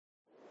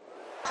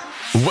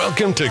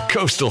Welcome to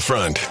Coastal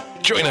Front.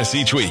 Join us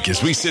each week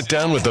as we sit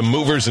down with the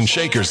movers and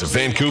shakers of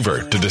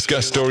Vancouver to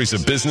discuss stories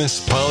of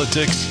business,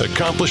 politics,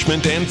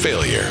 accomplishment, and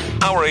failure.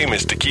 Our aim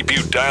is to keep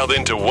you dialed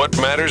into what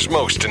matters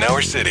most in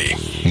our city.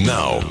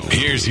 Now,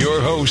 here's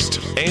your host,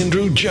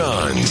 Andrew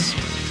Johns.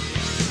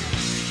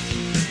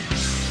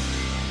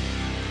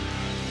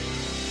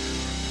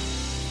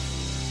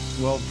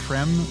 Well,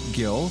 Prem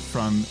Gill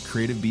from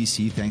Creative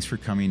BC, thanks for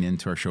coming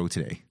into our show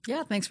today.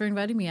 Yeah, thanks for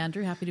inviting me,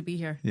 Andrew. Happy to be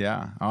here.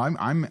 Yeah,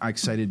 I'm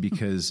excited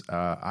because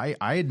I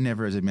had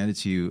never, as I admitted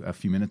to you a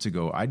few minutes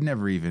ago, I'd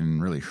never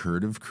even really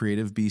heard of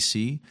Creative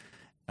BC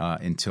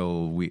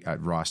until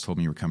Ross told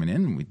me you were coming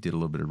in. We did a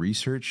little bit of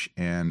research,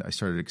 and I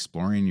started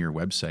exploring your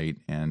website.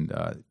 And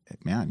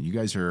man, you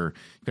guys you've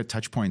got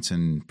touch points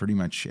in pretty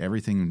much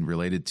everything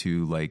related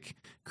to like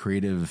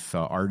creative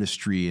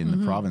artistry in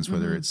the province,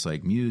 whether it's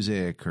like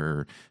music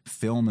or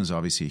film is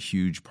obviously a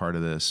huge part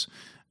of this.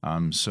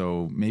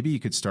 So maybe you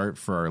could start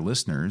for our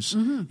listeners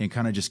and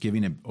kind of just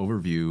giving an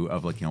overview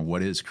of like,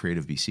 what is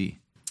Creative BC?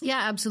 Yeah,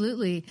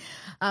 absolutely.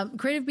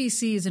 Creative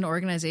BC is an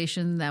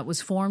organization that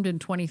was formed in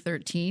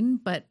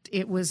 2013, but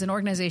it was an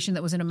organization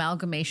that was an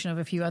amalgamation of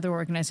a few other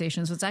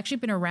organizations. So it's actually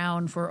been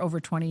around for over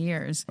 20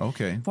 years.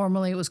 Okay.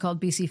 Formerly, it was called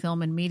BC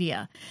Film and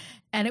Media.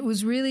 And it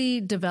was really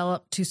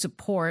developed to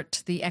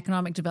support the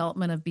economic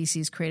development of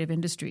BC's creative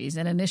industries,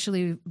 and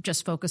initially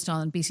just focused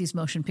on BC's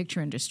motion picture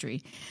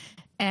industry.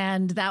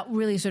 And that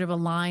really sort of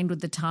aligned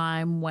with the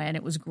time when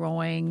it was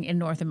growing in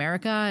North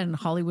America and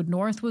Hollywood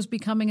North was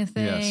becoming a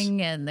thing.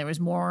 Yes. And there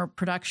was more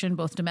production,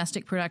 both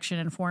domestic production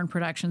and foreign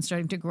production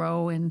starting to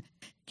grow in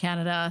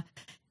Canada.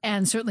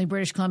 And certainly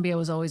British Columbia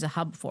was always a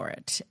hub for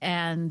it.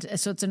 And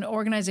so it's an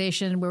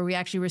organization where we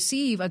actually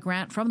receive a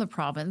grant from the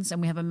province,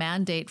 and we have a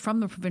mandate from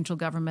the provincial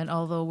government,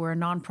 although we're a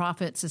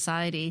nonprofit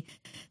society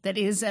that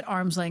is at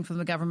arm's length from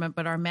the government.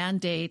 But our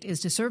mandate is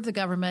to serve the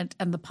government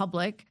and the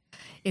public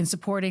in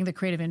supporting the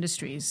creative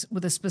industries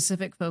with a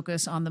specific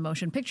focus on the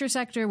motion picture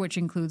sector, which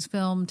includes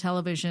film,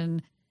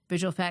 television,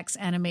 visual effects,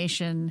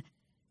 animation,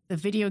 the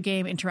video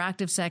game,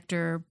 interactive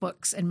sector,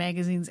 books and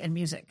magazines, and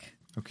music.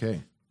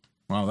 Okay.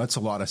 Wow, that's a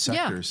lot of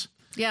sectors.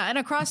 Yeah, and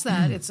across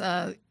that, it's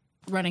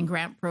running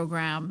grant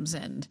programs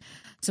and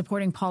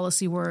supporting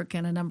policy work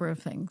and a number of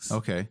things.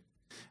 Okay.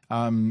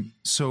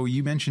 So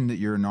you mentioned that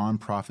you're a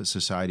nonprofit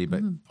society,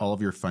 but all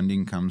of your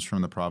funding comes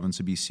from the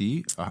province of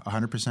BC,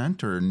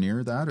 100% or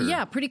near that? Or?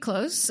 Yeah, pretty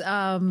close.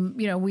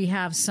 We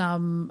have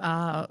some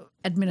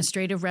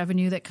administrative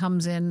revenue that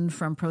comes in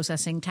from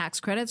processing tax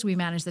credits. We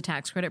manage the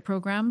tax credit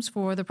programs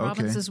for the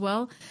province as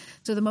well.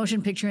 So the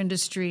motion picture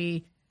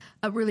industry,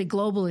 really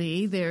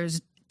globally,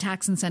 there's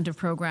tax incentive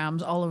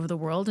programs all over the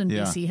world, and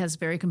BC has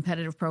very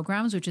competitive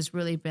programs, which has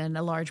really been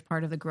a large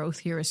part of the growth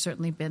here, has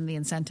certainly been the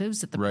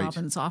incentives that the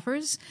province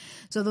offers.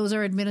 So those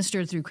are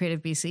administered through Creative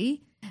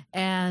BC.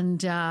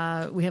 And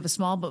we have a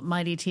small but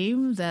mighty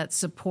team that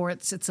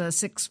supports, it's a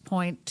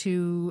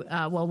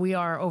 6.2, we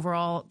are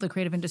overall, the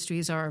creative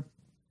industries are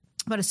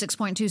about a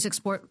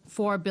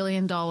 $6.4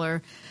 billion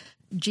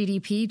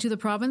GDP to the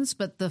province,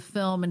 but the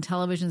film and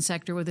television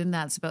sector within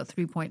that's about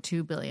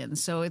 $3.2 billion.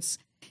 So it's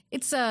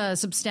a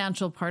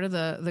substantial part of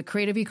the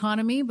creative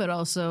economy, but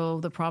also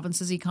the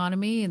province's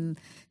economy. And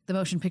the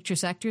motion picture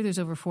sector, there's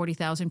over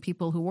 40,000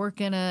 people who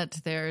work in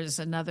it. There's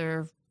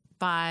another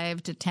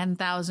 5,000 to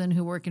 10,000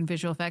 who work in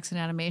visual effects and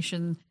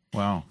animation.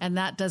 Wow. And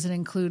that doesn't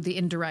include the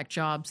indirect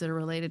jobs that are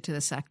related to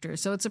the sector.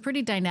 So it's a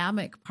pretty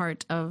dynamic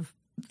part of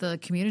the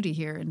community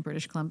here in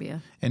British Columbia.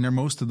 And are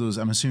most of those,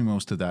 I'm assuming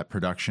most of that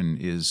production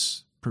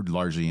is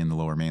largely in the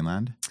Lower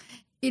Mainland?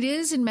 It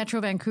is in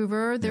Metro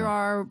Vancouver. There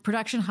are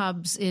production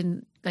hubs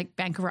in, like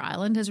Vancouver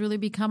Island has really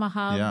become a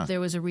hub. Yeah. There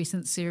was a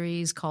recent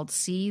series called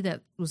C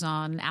that was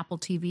on Apple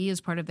TV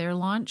as part of their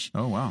launch.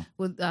 Oh, wow.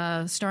 With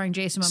starring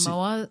Jason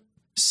Momoa.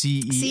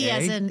 CEA? C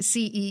as in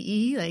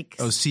CEE. Like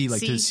C,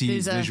 like to see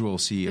visual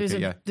C.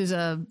 Okay, There's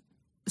a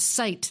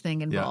site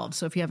thing involved.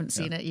 So if you haven't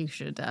seen it, you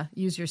should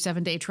use your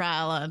 7-day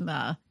trial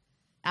on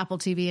Apple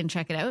TV and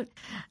check it out.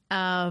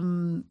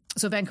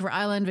 So Vancouver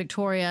Island,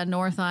 Victoria,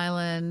 North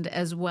Island,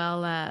 as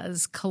well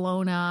as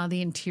Kelowna,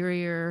 the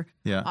interior.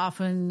 Yeah.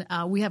 Often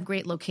we have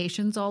great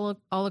locations all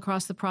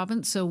across the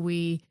province. So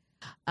we,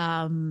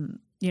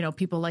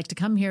 people like to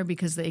come here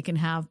because they can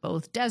have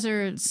both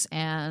deserts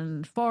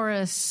and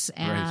forests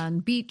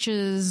and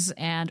beaches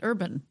and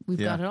urban. We've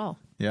got it all.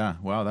 Yeah.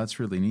 Wow. That's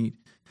really neat.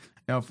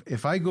 Now,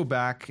 if I go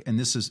back, and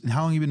this is,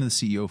 how long have you been the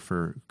CEO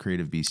for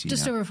Creative BC?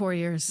 Just over 4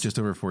 years. Just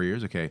over 4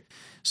 years. Okay.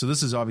 So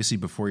this is obviously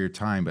before your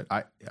time, but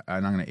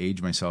I'm not going to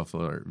age myself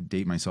or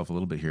date myself a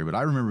little bit here, but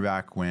I remember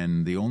back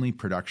when the only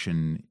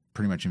production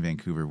pretty much in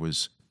Vancouver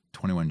was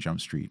 21 Jump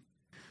Street.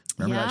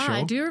 Remember that show?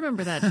 I do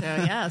remember that show.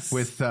 Yes.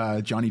 With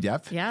Johnny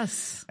Depp.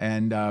 Yes.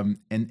 And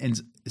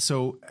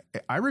so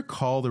I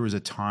recall there was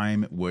a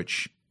time at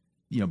which,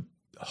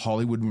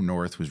 Hollywood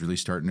North was really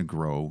starting to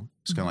grow.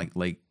 It's kind of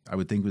like I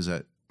would think it was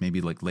maybe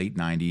like late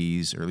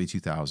 90s, early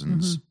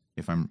 2000s,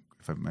 if my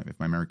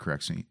memory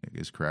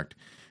is correct.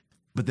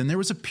 But then there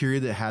was a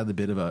period that had a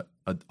bit of a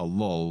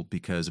lull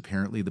because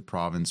apparently the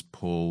province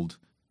pulled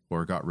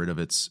or got rid of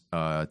its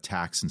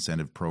tax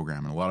incentive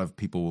program. And a lot of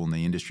people in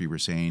the industry were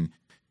saying,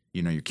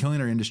 you're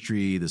killing our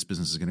industry. This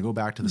business is going to go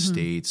back to the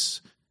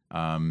States.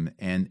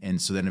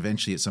 And so then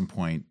eventually at some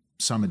point,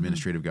 some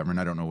administrative government,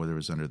 I don't know whether it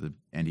was under the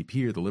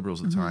NDP or the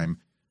Liberals at the time,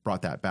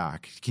 brought that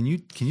back. Can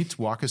you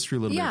walk us through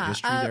a little bit of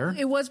history there?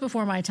 It was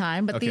before my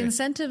time, but the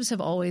incentives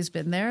have always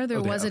been there.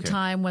 There was a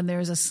time when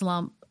there's a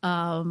slump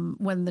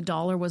when the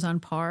dollar was on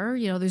par.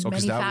 There's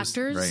many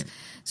factors. Right.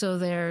 So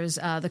there's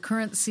the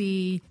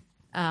currency,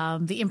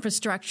 the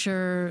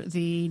infrastructure,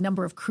 the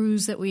number of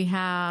crews that we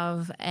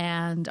have,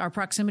 and our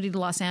proximity to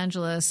Los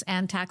Angeles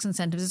and tax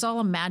incentives. It's all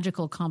a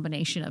magical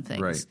combination of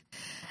things. Right.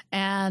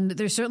 And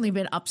there's certainly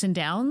been ups and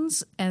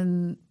downs,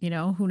 and,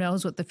 who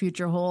knows what the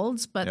future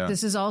holds. But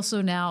this is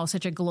also now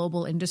such a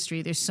global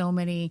industry. There's so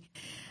many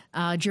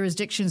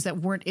jurisdictions that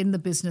weren't in the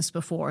business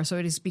before. So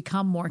it has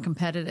become more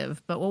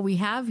competitive. But what we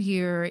have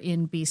here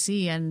in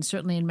BC and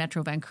certainly in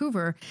Metro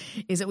Vancouver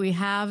is that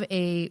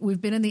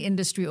we've been in the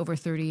industry over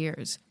 30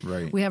 years.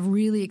 Right. We have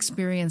really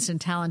experienced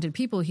and talented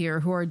people here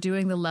who are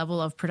doing the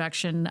level of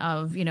production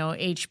of,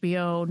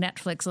 HBO,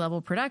 Netflix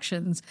level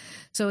productions.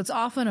 So it's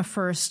often a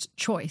first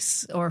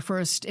choice, or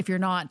first, if you're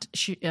not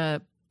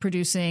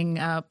producing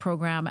a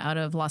program out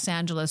of Los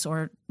Angeles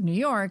or New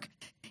York,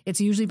 it's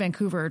usually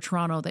Vancouver or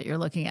Toronto that you're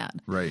looking at.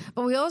 Right.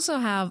 But we also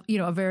have,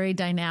 a very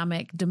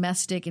dynamic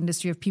domestic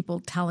industry of people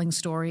telling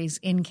stories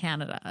in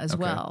Canada as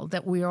well,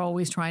 that we are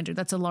always trying to.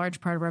 That's a large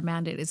part of our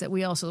mandate, is that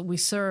we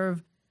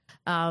serve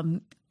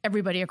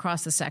everybody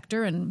across the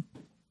sector. And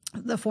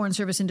the foreign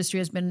service industry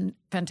has been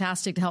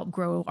fantastic to help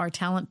grow our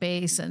talent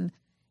base and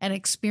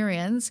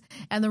experience.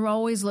 And they're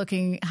always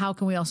looking, how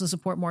can we also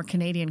support more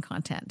Canadian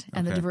content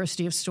and the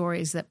diversity of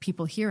stories that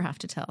people here have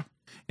to tell?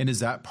 And is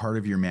that part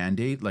of your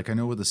mandate? Like, I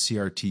know with the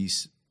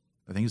CRTC,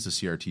 I think it's the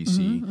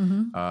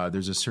CRTC,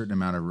 there's a certain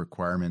amount of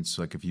requirements.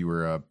 Like if you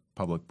were a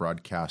public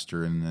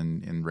broadcaster and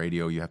then in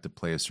radio, you have to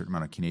play a certain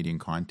amount of Canadian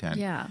content.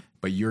 Yeah.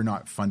 But you're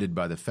not funded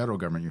by the federal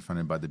government. You're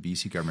funded by the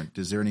BC government.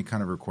 Is there any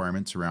kind of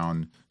requirements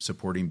around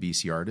supporting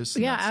BC artists?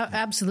 Yeah,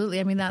 absolutely.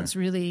 I mean, that's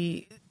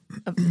really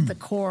the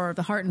core,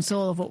 the heart and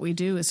soul of what we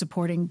do is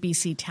supporting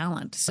BC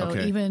talent. So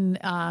even,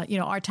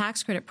 our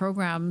tax credit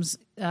programs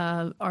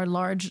are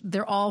large.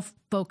 They're all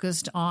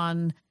focused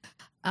on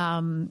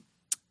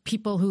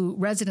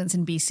residents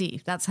in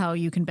BC. That's how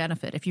you can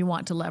benefit. If you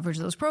want to leverage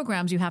those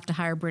programs, you have to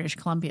hire British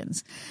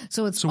Columbians.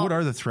 So what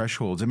are the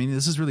thresholds? I mean,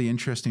 this is really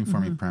interesting for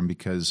me, Prem,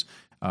 because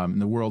in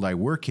the world I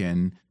work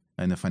in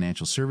the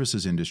financial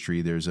services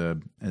industry, there's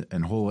a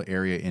whole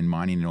area in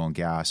mining and oil and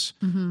gas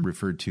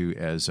referred to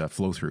as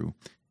flow through.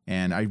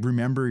 And I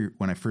remember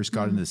when I first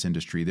got into this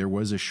industry, there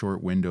was a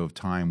short window of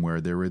time where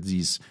there were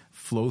these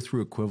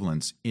flow-through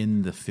equivalents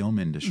in the film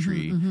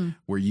industry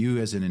where you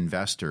as an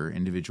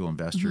individual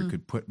investor,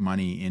 could put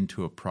money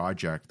into a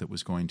project that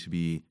was going to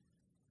be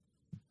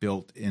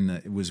built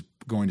it was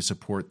going to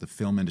support the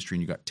film industry,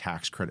 and you got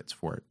tax credits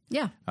for it.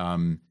 Yeah.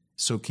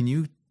 So do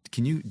you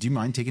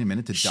mind taking a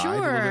minute to dive a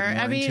little bit more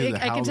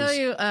into I can tell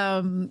you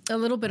a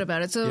little bit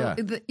about it. So,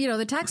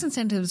 the tax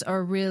incentives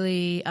are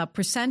really a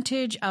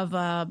percentage of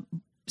a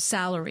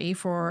salary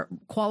for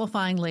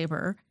qualifying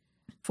labor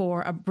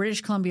for a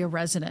British Columbia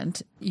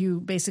resident. You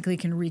basically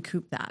can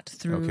recoup that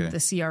through the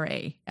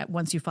CRA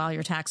once you file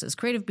your taxes.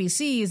 Creative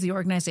BC is the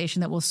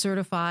organization that will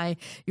certify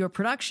your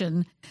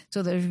production,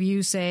 so that if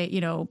you say,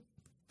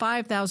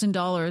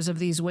 $5,000 of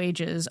these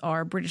wages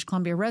are British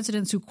Columbia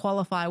residents who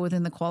qualify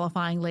within the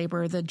qualifying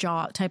labor, the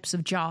types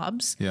of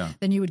jobs,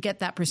 then you would get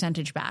that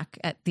percentage back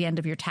at the end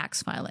of your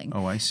tax filing.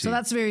 Oh, I see. So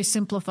that's very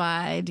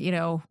simplified,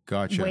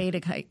 way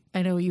to.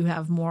 I know you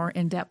have more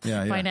in-depth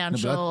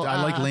financial. No,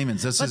 I like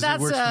layman's.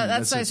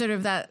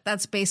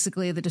 That's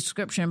basically the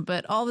description.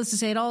 But all this to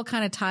say, it all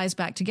kind of ties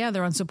back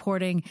together on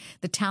supporting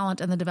the talent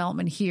and the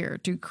development here,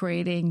 to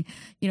creating,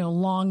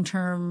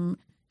 long-term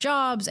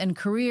jobs and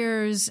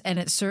careers. And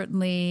it's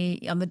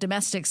certainly on the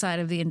domestic side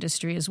of the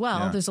industry as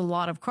well. There's a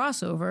lot of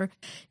crossover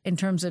in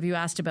terms of, you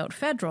asked about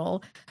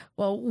federal.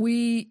 Well,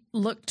 we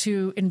look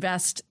to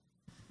invest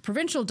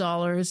provincial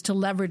dollars to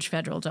leverage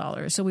federal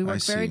dollars. So we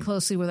work very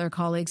closely with our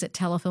colleagues at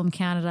Telefilm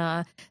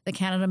Canada, the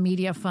Canada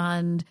Media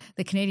Fund.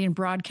 The Canadian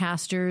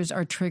broadcasters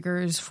are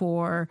triggers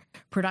for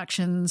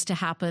productions to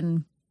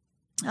happen.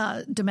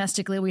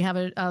 Domestically, we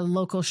have a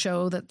local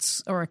show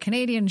or a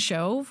Canadian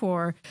show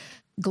for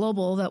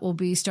Global that will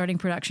be starting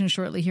production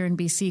shortly here in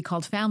BC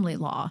called Family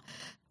Law,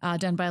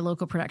 done by a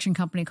local production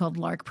company called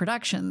Lark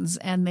Productions.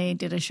 And they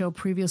did a show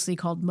previously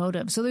called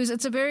Motive. So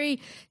it's a very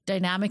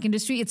dynamic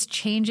industry. It's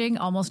changing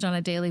almost on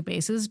a daily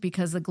basis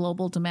because the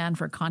global demand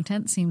for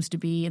content seems to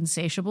be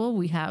insatiable.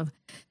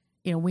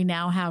 We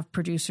now have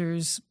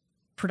productions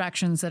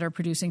that are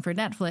producing for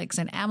Netflix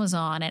and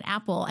Amazon and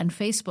Apple and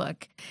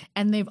Facebook,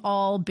 and they've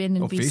all been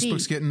in BC.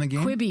 Facebook's getting the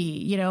game?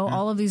 Quibi,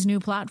 all of these new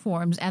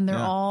platforms, and they're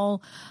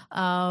all,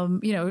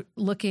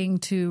 looking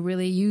to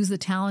really use the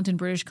talent in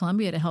British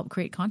Columbia to help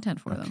create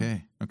content for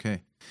them.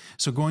 Okay.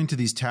 So going to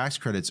these tax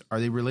credits, are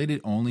they related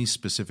only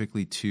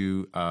specifically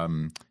to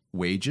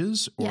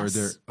wages, or yes.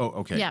 they're? Oh,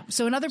 okay. Yeah.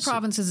 So in other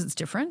provinces, it's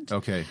different.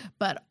 Okay.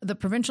 But the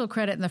provincial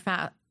credit and the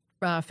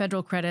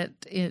federal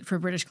credit for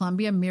British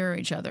Columbia mirror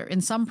each other.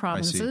 In some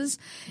provinces,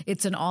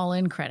 it's an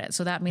all-in credit.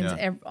 So that means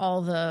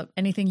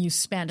anything you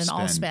spend,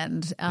 all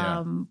spend.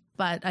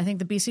 But I think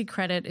the BC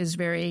credit is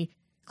very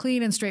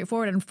clean and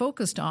straightforward and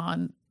focused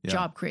on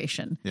job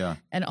creation. Yeah.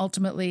 And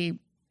ultimately,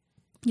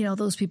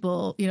 those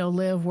people,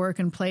 live, work,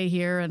 and play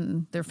here,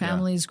 and their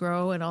families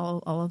grow, and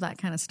all of that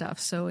kind of stuff.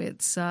 So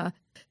it's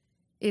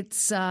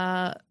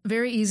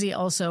very easy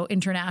also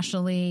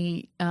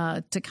internationally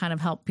to kind of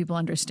help people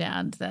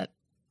understand that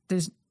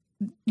there's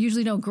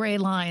usually no gray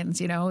lines.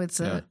 It's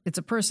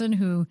a person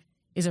who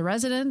is a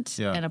resident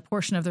and a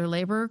portion of their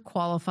labor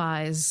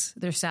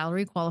their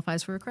salary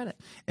qualifies for a credit.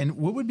 And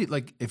what would be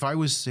like if I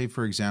was, say,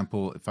 for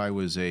example, if I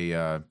was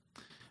a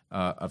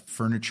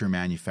furniture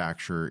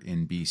manufacturer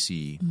in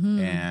BC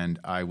and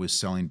I was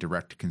selling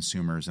direct to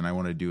consumers and I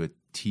wanted to do a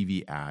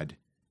TV ad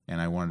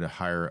and I wanted to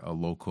hire a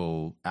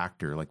local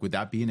actor, like would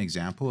that be an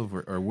example of,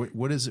 or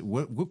what is it?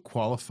 What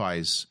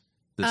qualifies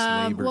this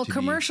labor? Well,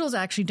 commercials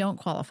actually don't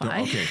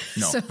qualify.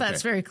 So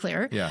that's very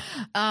clear. Yeah.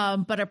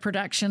 But a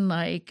production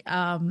like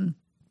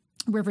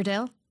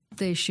Riverdale,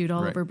 they shoot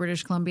all over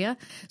British Columbia.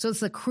 So it's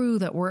the crew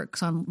that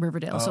works on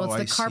Riverdale. So it's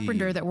the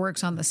carpenter that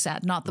works on the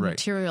set, not the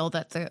material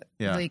that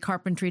the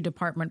carpentry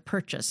department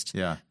purchased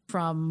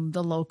from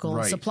the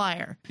local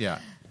supplier. Yeah.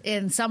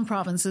 In some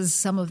provinces,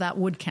 some of that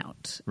would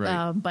count.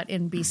 Right. But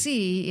in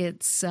BC,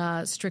 it's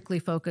strictly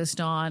focused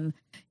on,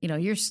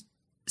 your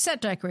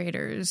set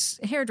decorators,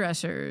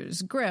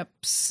 hairdressers,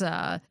 grips,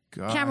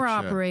 camera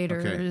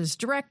operators,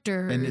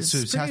 directors, and so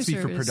it has to be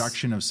for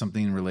production of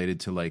something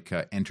related to like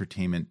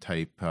entertainment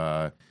type,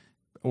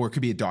 or it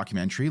could be a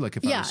documentary. Like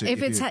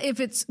if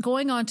it's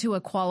going onto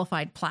a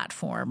qualified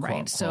platform,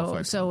 right?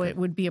 So it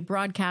would be a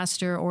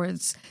broadcaster, or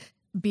it's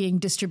being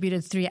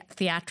distributed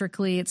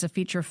theatrically. It's a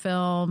feature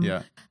film.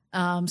 Yeah.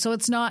 So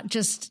it's not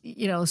just,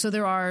 so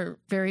there are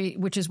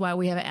which is why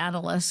we have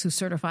analysts who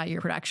certify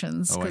your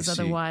productions, because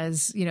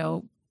otherwise,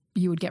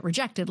 you would get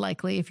rejected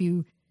likely if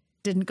you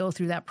didn't go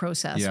through that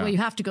process. Yeah. Well, you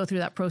have to go through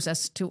that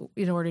process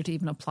in order to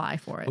even apply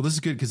for it. Well, this is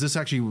good because this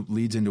actually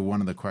leads into one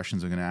of the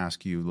questions I'm going to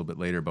ask you a little bit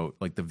later about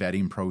like the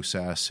vetting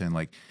process and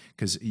like,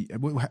 because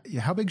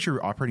how big is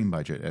your operating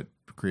budget at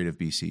Creative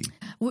BC?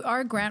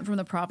 Our grant from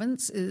the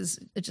province is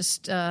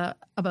just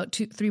about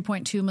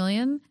 $3.2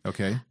 million.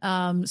 Okay.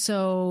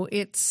 So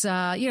it's,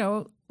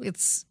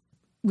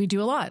 we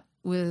do a lot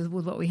with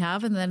what we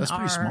have, and then that's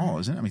pretty small,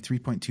 isn't it? I mean,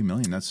 3.2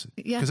 million. That's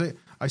because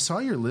I saw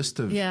your list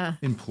of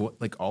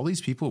like all these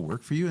people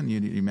work for you, and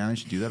you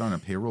managed to do that on a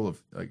payroll of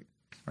like,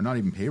 or not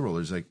even payroll.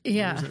 There's like,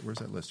 where's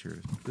that list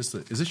here? Is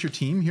this your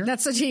team here?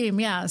 That's the team.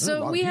 Yeah.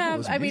 So we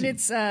have,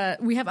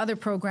 we have other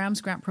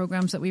programs, grant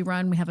programs that we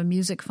run. We have a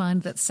music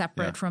fund that's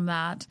separate from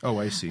that. Oh,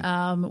 I see.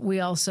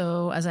 We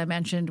also, as I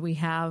mentioned, we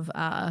have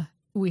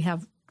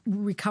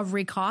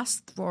recovery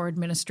costs for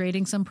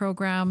administrating some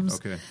programs.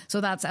 Okay. So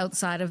that's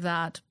outside of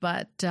that.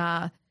 But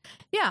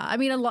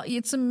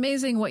it's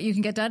amazing what you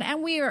can get done.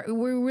 And we're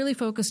really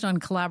focused on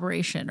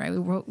collaboration, right? We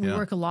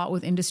work a lot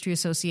with industry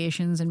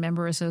associations and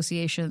member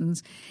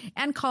associations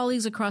and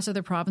colleagues across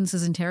other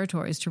provinces and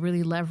territories to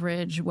really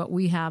leverage what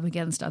we have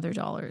against other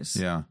dollars.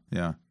 Yeah.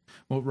 Yeah.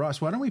 Well,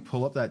 Ross, why don't we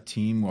pull up that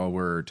team while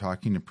we're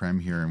talking to Prem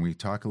here, and we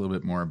talk a little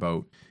bit more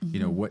about,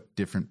 what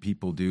different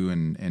people do.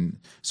 And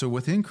so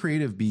within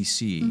Creative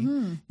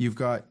BC, you've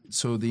got,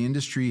 so the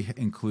industry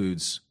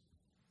includes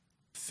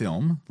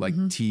film, like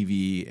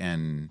TV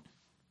and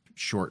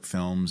short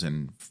films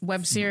and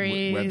web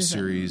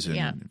series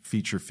and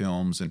feature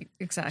films. And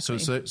exactly.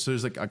 So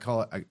there's like, I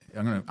call it,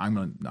 I'm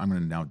going to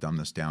now dumb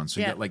this down.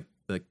 So you got like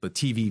the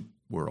TV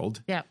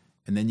world. Yeah.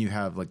 And then you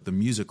have like the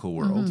musical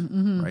world,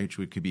 right?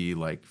 Which could be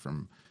like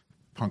from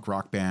punk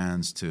rock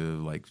bands to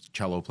like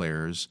cello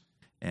players.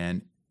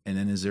 And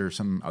then is there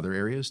some other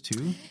areas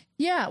too?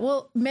 Yeah.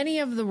 Well, many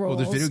of the roles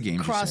there's video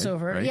games,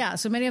 crossover. Right? Yeah.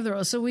 So many of the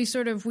roles. So we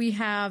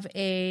have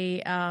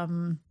a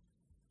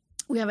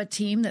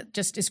team that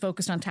just is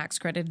focused on tax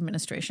credit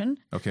administration.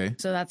 Okay.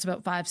 So that's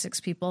about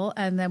 5-6 people.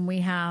 And then we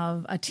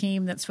have a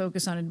team that's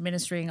focused on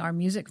administering our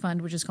music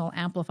fund, which is called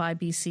Amplify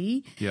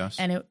BC. Yes.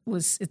 And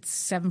it's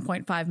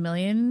 $7.5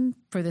 million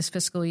for this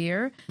fiscal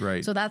year.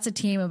 Right. So that's a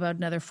team of about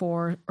another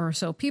 4 or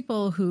so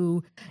people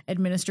who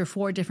administer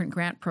 4 different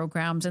grant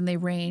programs. And they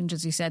range,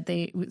 as you said,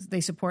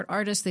 they support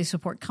artists, they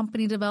support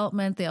company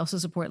development, they also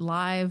support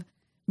live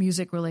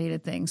music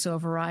related things, so a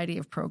variety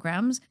of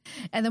programs.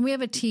 And then we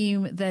have a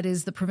team that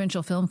is the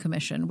Provincial Film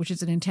Commission, which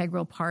is an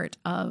integral part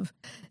of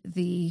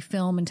the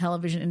film and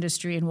television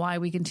industry and why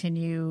we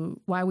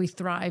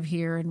thrive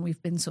here and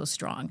we've been so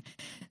strong.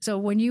 So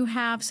when you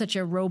have such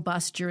a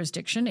robust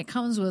jurisdiction, it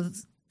comes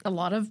with a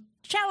lot of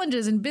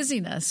challenges and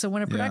busyness. So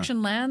when a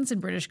production lands in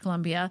British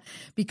Columbia,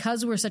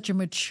 because we're such a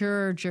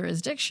mature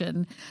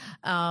jurisdiction,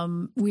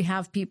 we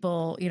have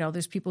people,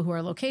 there's people who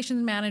are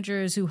location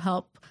managers who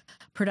help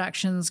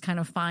productions kind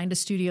of find a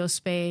studio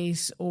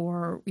space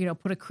or,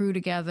 put a crew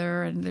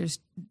together, and there's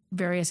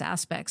various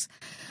aspects.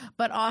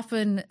 But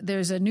often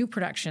there's a new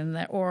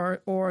production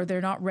or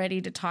they're not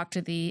ready to talk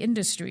to the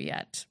industry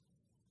yet.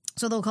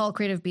 So they'll call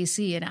Creative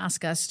BC and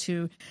ask us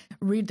to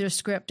read their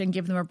script and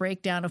give them a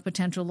breakdown of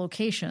potential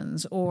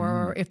locations.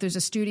 Or if there's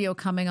a studio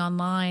coming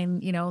online,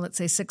 let's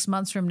say 6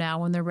 months from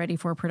now when they're ready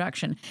for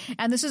production.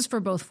 And this is for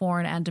both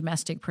foreign and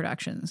domestic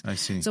productions. I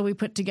see. So we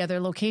put together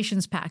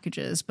locations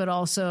packages, but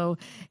also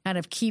kind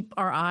of keep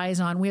our eyes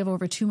on, we have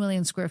over 2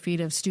 million square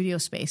feet of studio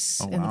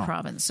space in the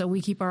province. So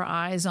we keep our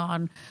eyes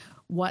on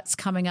what's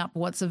coming up,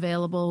 what's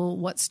available,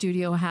 what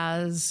studio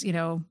has,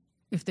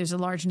 if there's a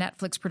large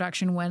Netflix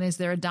production, when is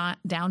there a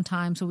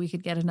downtime so we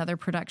could get another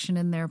production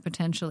in there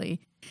potentially?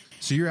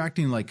 So you're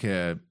acting like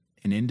an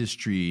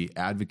industry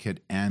advocate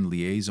and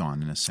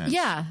liaison in a sense.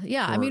 Yeah.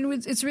 I mean,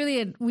 it's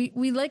really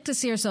we like to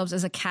see ourselves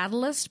as a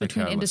catalyst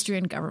between industry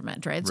and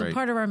government, right? So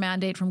part of our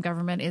mandate from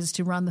government is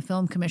to run the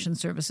Film Commission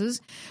services,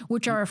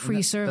 which are a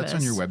free service.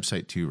 That's on your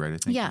website too, right? I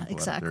think. Yeah,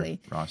 exactly.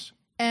 There, Ross.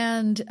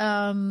 And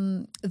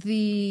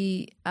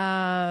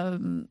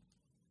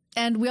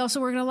and we also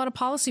work in a lot of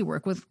policy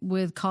work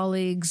with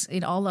colleagues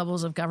in all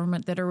levels of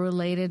government that are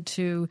related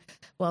to,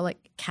 like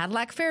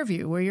Cadillac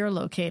Fairview, where you're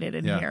located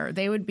in here.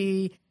 They would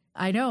be,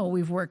 I know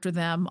we've worked with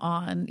them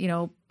on,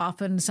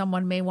 often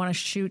someone may want to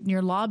shoot in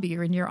your lobby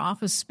or in your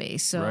office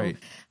space. So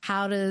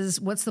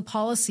what's the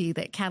policy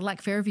that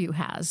Cadillac Fairview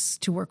has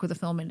to work with the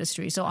film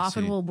industry? So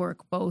often we'll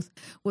work both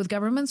with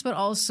governments, but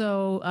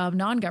also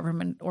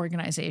non-government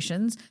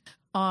organizations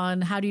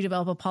on how do you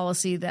develop a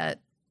policy that,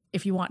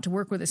 if you want to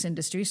work with this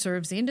industry,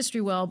 serves the industry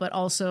well, but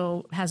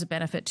also has a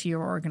benefit to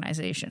your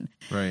organization.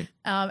 Right.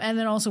 And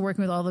then also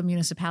working with all the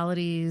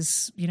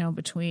municipalities,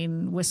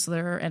 between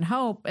Whistler and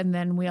Hope. And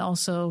then we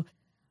also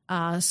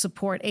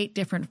support 8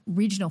 different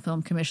regional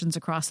film commissions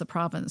across the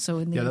province. So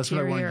in the that's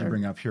interior, what I wanted to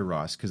bring up here,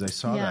 Ross, because I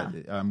saw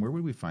that. Where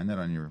would we find that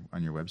on your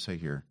website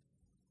here?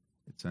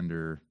 It's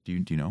under, do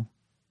you know?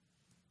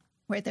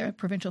 Right there,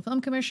 Provincial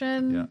Film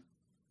Commission. Yeah.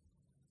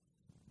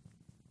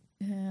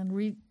 And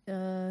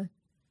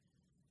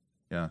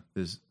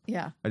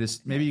I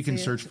just maybe you can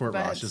search for it,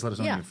 Ross. Just let us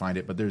know if you can find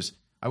it. But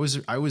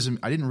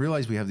I didn't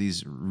realize we have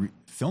these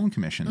film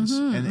commissions,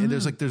 and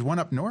there's one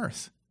up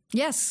north.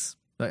 Yes.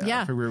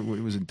 I figured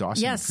it was in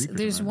Dawson. Yes,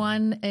 there's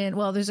one in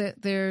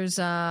there's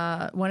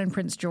one in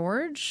Prince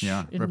George,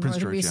 in Prince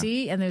Northern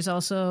BC, and there's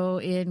also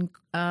in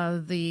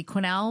the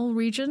Quesnel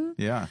region.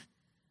 Yeah.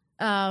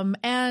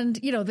 And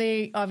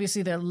they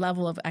obviously their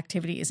level of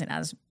activity isn't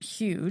as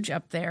huge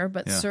up there,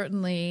 but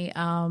certainly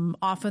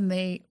often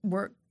they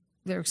work.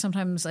 They're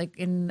sometimes like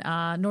in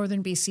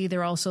Northern BC,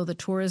 they're also the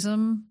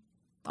tourism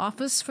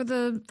office for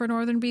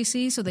Northern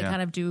BC. So they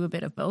kind of do a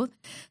bit of both.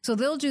 So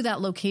they'll do that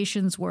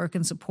locations work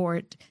and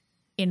support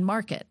in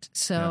market.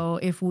 So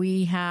if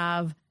we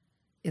have,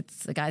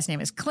 the guy's name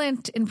is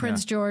Clint in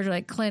Prince George,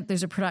 like Clint,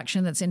 there's a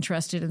production that's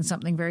interested in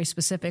something very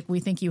specific. We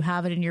think you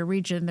have it in your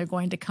region. They're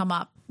going to come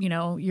up, you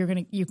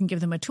can give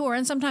them a tour.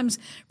 And sometimes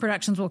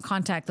productions will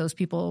contact those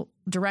people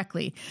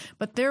directly,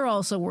 but they're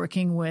also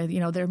working with,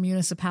 their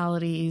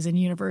municipalities and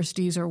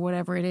universities or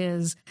whatever it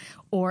is,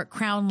 or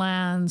Crown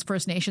lands,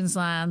 First Nations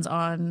lands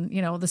on,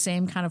 the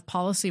same kind of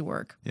policy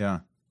work. Yeah.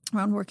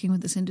 Around working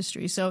with this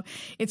industry. So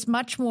it's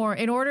much more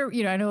in order,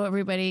 I know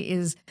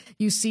everybody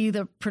you see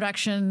the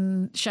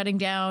production shutting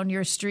down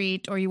your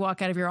street or you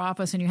walk out of your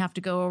office and you have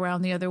to go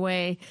around the other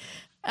way.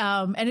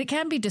 And it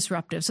can be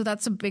disruptive. So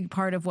that's a big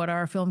part of what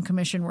our film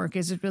commission work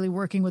is really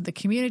working with the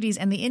communities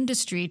and the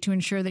industry to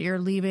ensure that you're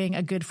leaving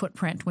a good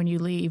footprint when you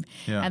leave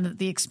and that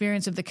the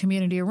experience of the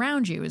community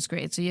around you is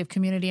great. So you have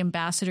community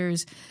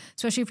ambassadors,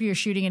 especially if you're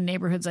shooting in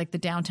neighborhoods like the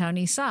downtown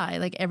East Side,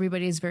 like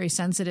everybody is very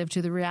sensitive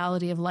to the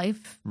reality of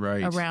life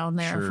around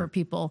there for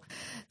people.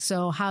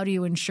 So how do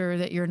you ensure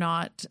that you're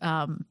not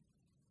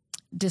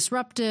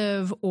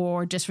disruptive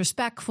or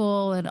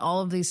disrespectful and all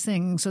of these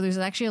things? So there's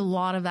actually a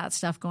lot of that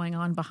stuff going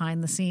on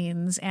behind the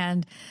scenes.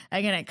 And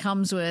again, it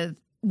comes with,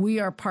 we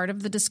are part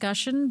of the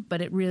discussion,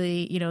 but it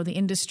really, the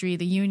industry,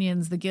 the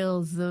unions, the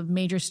guilds, the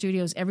major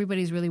studios,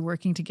 everybody's really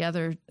working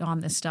together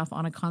on this stuff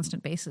on a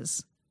constant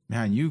basis.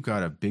 Man, you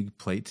got a big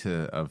plate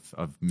of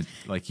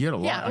like you had a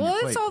lot. Yeah, well,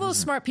 it's all those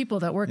smart people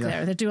that work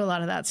there that do a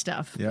lot of that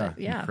stuff. Yeah,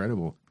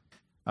 incredible.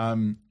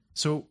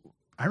 So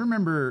you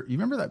remember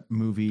that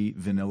movie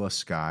Vanilla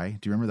Sky?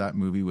 Do you remember that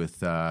movie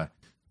with Tom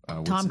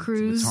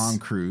Cruise? With Tom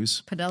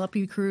Cruise.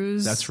 Penelope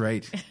Cruz. That's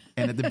right.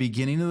 And at the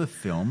beginning of the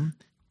film,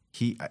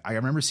 I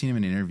remember seeing him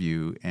in an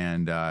interview,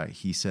 and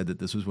he said that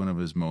this was one of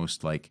his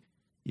most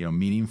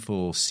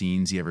meaningful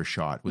scenes he ever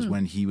shot was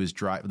when he was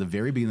at the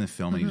very beginning of the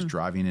film, and he was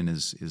driving in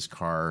his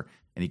car,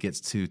 and he gets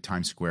to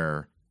Times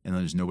Square, and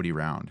there's nobody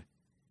around.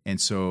 And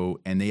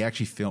they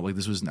actually filmed, like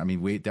this was,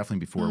 definitely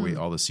before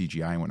all the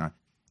CGI and whatnot.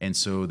 And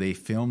so they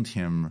filmed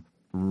him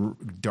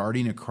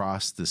darting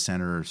across the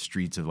center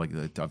streets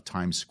of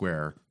Times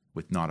Square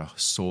with not a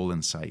soul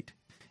in sight.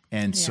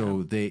 And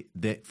so they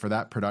for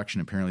that production,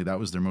 apparently that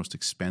was their most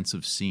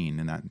expensive scene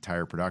in that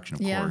entire production,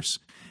 of course.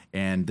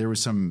 And there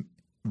was some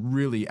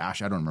really, I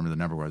don't remember the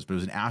number was, but it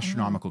was an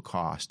astronomical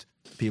cost.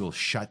 People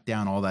shut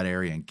down all that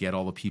area and get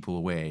all the people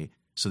away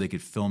so they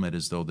could film it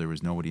as though there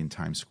was nobody in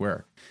Times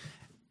Square.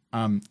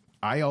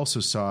 I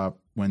also saw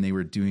when they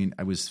were doing,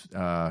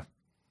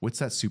 what's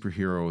that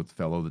superhero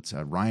fellow that's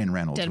Ryan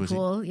Reynolds?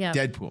 Deadpool, yeah.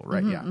 Deadpool,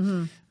 right? Yeah.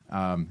 Mm-hmm.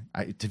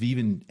 To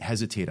even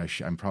hesitate,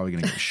 I'm probably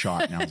going to get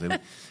shot now.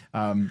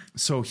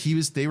 So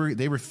they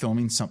were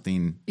filming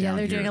something. Yeah,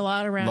 they're doing a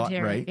lot around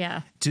here, right?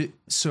 Yeah.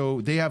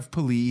 So they have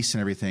police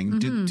and everything.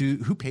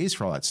 Mm-hmm. Who pays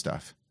for all that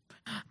stuff?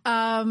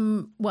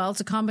 Well,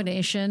 it's a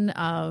combination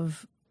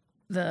of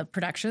the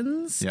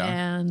productions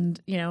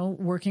and,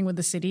 working with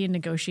the city and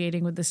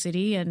negotiating with the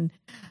city. And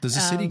does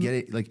the city get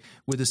it? Like,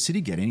 would the city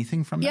get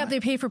anything from that? Yeah,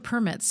 they pay for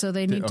permits. So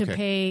they need to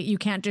pay. You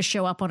can't just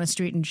show up on a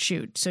street and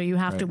shoot. So you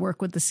have to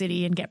work with the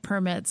city and get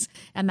permits,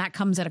 and that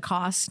comes at a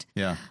cost.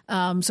 Yeah.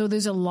 So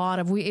there's a lot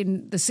of,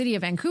 in the city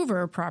of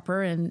Vancouver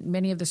proper and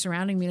many of the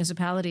surrounding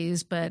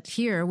municipalities, but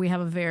here we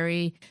have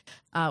a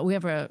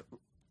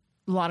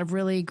lot of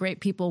really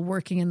great people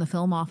working in the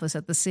film office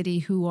at the city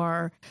who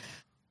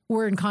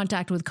we're in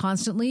contact with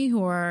constantly,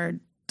 who are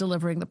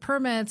delivering the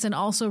permits and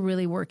also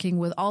really working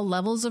with all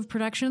levels of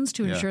productions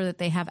to ensure that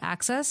they have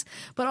access,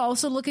 but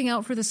also looking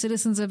out for the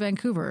citizens of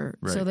Vancouver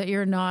so that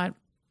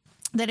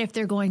that if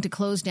they're going to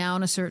close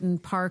down a certain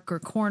park or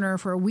corner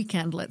for a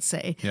weekend, let's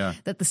say,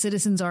 that the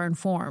citizens are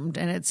informed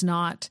and it's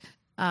not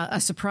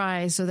a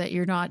surprise, so that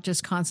you're not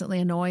just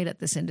constantly annoyed at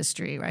this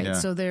industry, right? Yeah.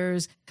 So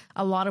there's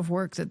a lot of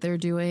work that they're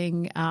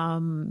doing.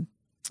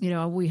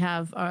 We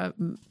have,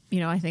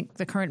 I think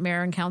the current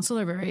mayor and council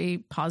are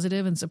very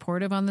positive and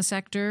supportive on the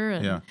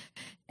sector.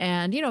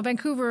 And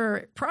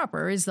Vancouver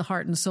proper is the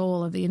heart and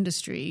soul of the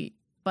industry,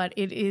 but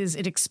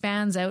it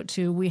expands out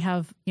to, we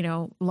have,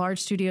 large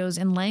studios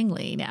in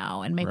Langley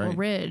now and Maple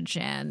Ridge.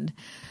 And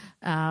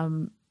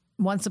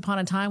Once Upon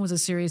a Time was a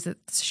series that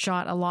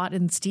shot a lot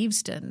in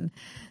Steveston.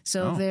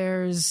 So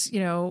there's,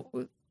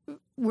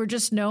 we're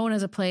just known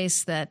as a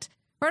place that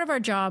part of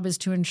our job is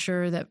to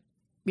ensure that,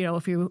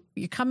 if you're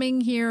coming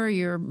here,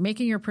 you're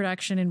making your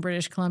production in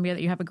British Columbia,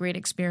 that you have a great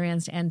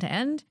experience end to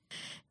end,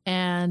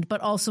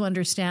 but also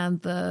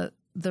understand the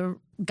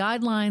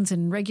guidelines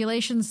and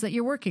regulations that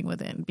you're working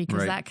within,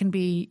 because that can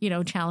be,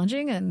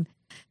 challenging.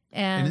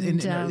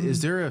 And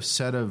is there a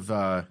set of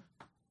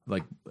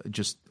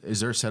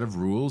is there a set of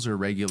rules or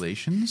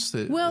regulations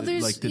that,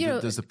 there's,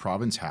 does the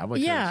province have?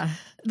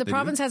 The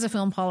province has a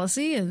film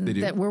policy, and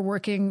that we're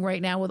working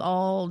right now with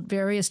all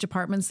various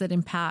departments that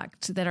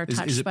are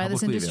touched by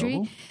this industry.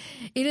 Available?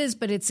 It is,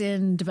 but it's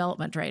in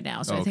development right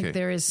now. So I think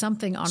there is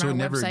something on our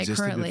website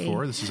currently.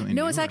 Before? This is something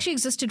no, new, it's actually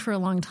existed for a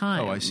long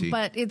time. Oh, I see.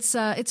 But it's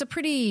a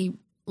pretty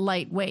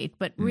lightweight,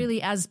 but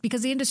really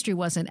because the industry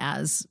wasn't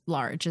as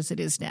large as it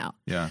is now.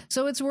 Yeah.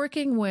 So it's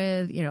working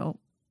with,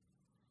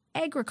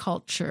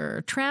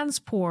 agriculture,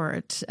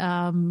 transport,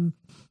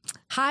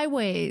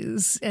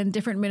 highways, and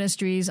different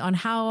ministries on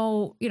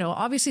how,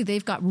 obviously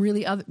they've got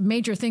really other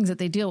major things that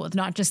they deal with,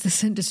 not just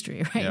this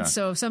industry, right? Yeah.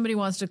 So if somebody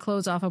wants to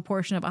close off a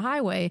portion of a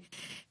highway,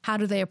 how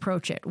do they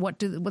approach it?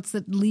 What's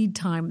the lead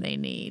time they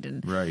need?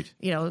 And,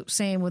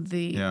 same with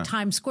the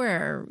Times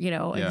Square,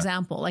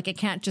 example, like it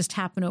can't just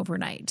happen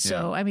overnight.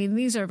 So, I mean,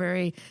 there's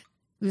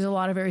a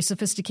lot of very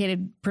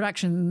sophisticated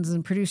productions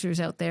and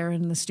producers out there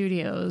in the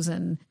studios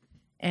and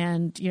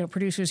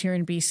producers here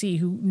in BC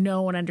who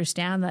know and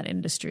understand that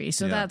industry.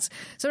 So that's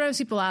sometimes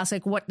people ask,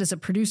 like, what does a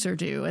producer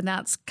do? And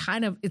that's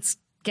it's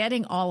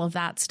getting all of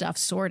that stuff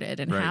sorted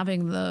and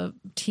having the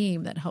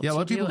team that helps. Yeah, a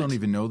lot of people don't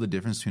even know the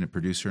difference between a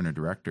producer and a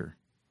director.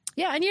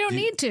 Yeah, and you don't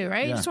need to,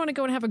 right? You just want to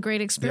go and have a great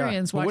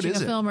experience watching a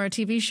film or a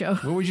TV show.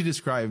 What would you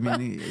describe? I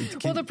mean,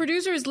 the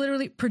producer is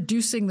literally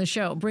producing the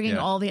show, bringing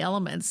all the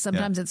elements.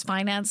 Sometimes it's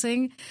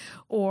financing,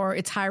 or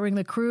it's hiring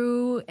the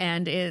crew,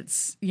 and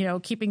it's,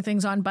 keeping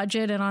things on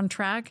budget and on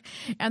track.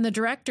 And the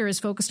director is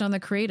focused on the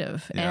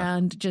creative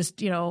and just,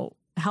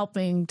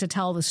 helping to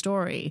tell the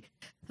story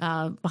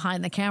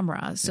behind the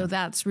camera. So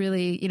that's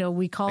really,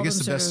 we call them. I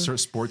guess the best sort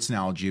of sports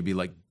analogy would be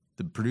like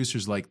the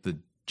producer's like the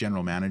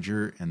general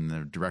manager and the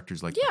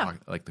director's like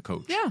the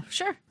coach. Yeah,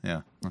 sure.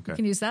 Yeah, okay. You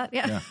can use that.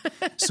 Yeah.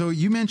 So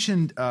you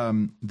mentioned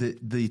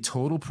the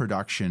total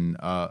production,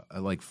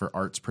 for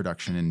arts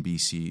production in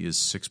BC is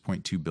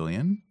 $6.2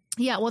 billion.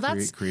 Yeah, well,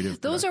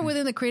 those are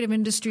within the creative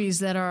industries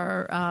that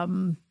are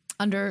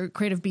under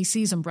Creative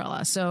BC's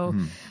umbrella. So,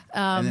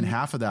 and then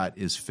half of that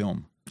is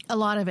film. A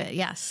lot of it,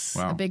 yes.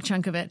 Wow. A big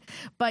chunk of it.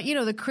 But,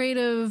 the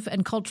creative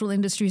and cultural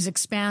industries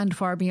expand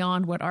far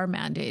beyond what our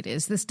mandate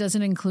is. This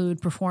doesn't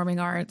include performing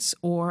arts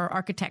or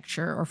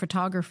architecture or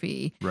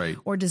photography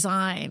or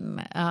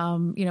design.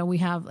 We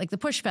have, the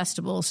Push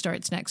Festival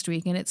starts next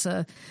week, and it's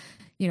a,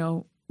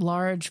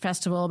 large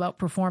festival about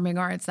performing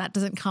arts. That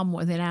doesn't come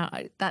within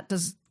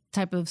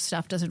type of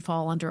stuff doesn't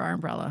fall under our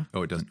umbrella.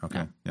 Oh, it doesn't?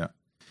 Okay, yeah.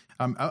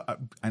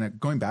 And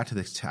going back to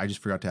this, I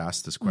just forgot to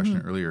ask this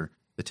question earlier.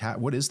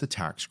 What is the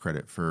tax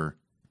credit for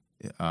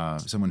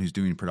someone who's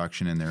doing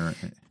production in there?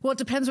 Well, it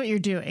depends what you're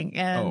doing.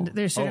 And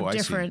there's sort of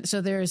different. So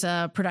there's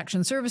a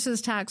production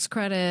services tax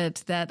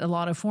credit that a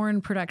lot of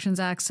foreign productions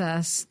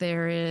access.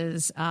 There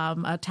is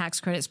a tax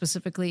credit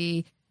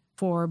specifically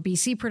for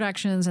BC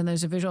productions, and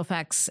there's a visual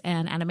effects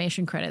and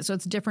animation credit. So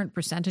it's different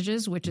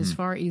percentages, which is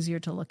far easier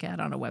to look at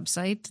on a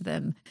website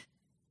than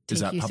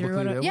take you through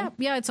it.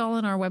 Yeah, it's all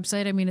on our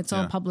website. I mean, it's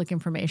all public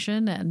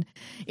information. And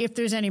if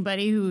there's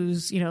anybody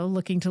who's,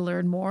 looking to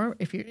learn more,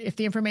 if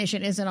the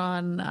information isn't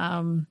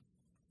on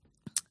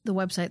the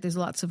website, there's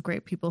lots of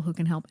great people who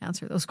can help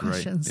answer those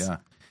questions. Right. Yeah.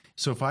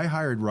 So if I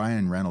hired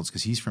Ryan Reynolds,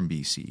 because he's from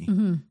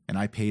BC, and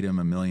I paid him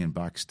 $1 million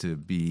to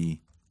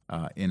be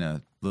in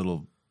a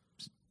little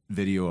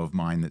video of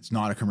mine that's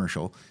not a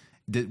commercial,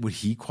 would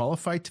he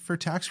qualify for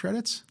tax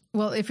credits?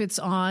 Well, if it's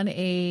on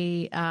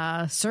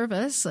a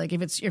service, like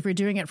if you're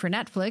doing it for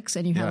Netflix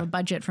and you have a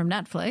budget from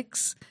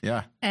Netflix,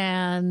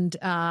 and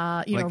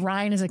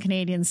Ryan is a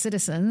Canadian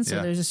citizen,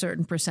 so there's a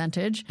certain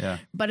percentage,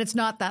 but it's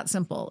not that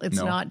simple. It's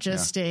not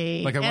just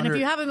and if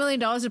you have $1 million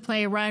to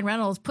play Ryan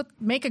Reynolds,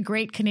 make a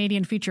great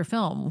Canadian feature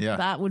film.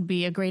 That would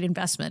be a great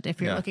investment if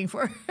you're looking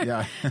for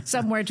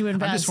somewhere to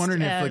invest. I'm just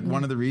wondering if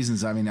one of the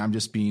reasons. I mean, I'm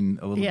just being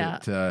a little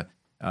bit.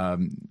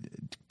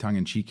 Tongue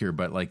in cheek here,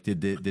 but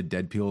did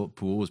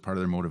Deadpool was part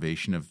of their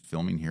motivation of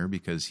filming here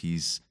because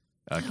he's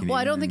Canadian? Well,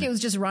 I don't think it was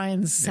just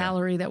Ryan's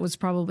salary that was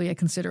probably a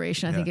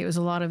consideration. I think it was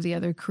a lot of the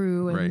other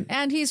crew,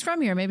 and he's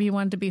from here. Maybe he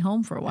wanted to be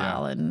home for a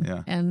while and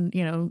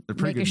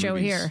make a show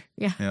here.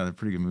 Yeah, they're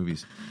pretty good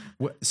movies.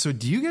 So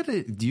do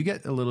you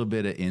get a little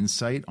bit of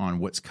insight on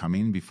what's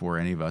coming before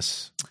any of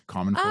us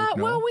common folk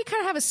know? Well, we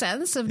kind of have a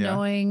sense of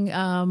knowing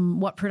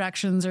what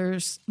productions are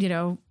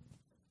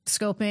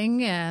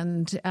scoping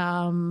and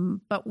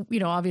but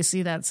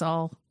obviously that's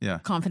all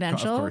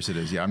confidential. Of course it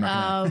is. I'm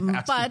not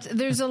gonna but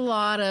there's a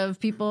lot of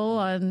people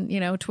on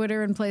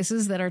Twitter and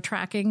places that are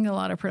tracking a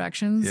lot of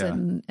productions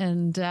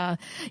and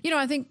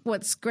I think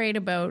what's great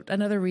about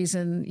another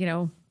reason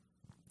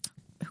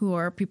who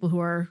are people who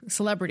are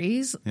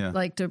celebrities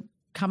like to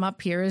come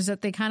up here is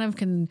that they kind of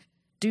can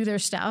do their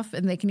stuff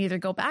and they can either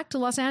go back to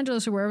Los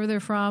Angeles or wherever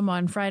they're from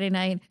on Friday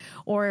night,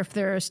 or if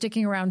they're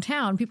sticking around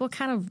town, people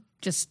kind of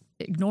just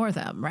ignore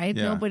them, right?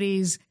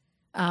 Nobody's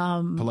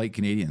polite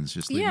Canadians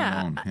just leave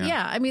them alone.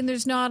 I mean,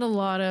 there's not a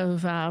lot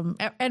of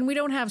and we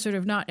don't have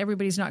not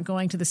everybody's not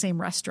going to the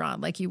same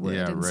restaurant like you would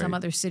in some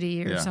other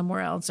city or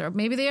somewhere else, or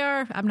maybe they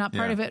are. I'm not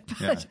part of it,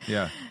 but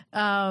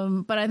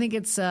but I think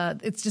it's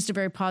just a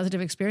very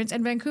positive experience.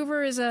 And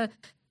Vancouver is a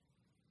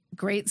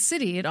great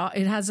city. It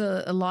has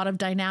a lot of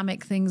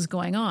dynamic things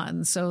going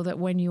on, so that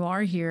when you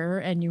are here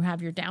and you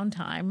have your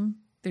downtime,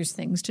 there's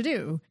things to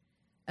do.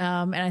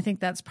 And I think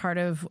that's part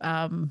of,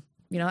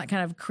 that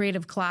kind of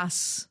creative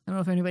class. I don't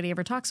know if anybody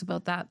ever talks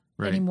about that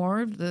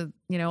anymore. The,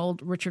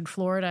 old Richard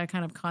Florida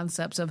kind of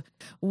concepts of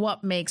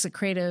what makes a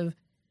creative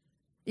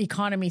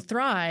economy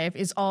thrive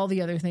is all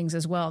the other things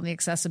as well. And the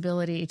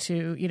accessibility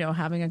to, we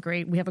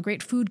have a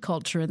great food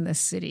culture in this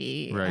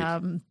city.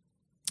 Right.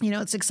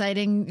 It's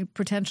exciting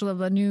potential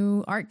of a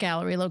new art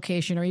gallery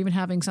location, or even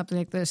having something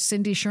like the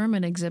Cindy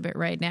Sherman exhibit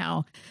right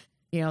now.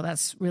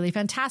 That's really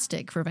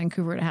fantastic for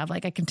Vancouver to have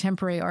like a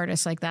contemporary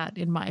artist like that,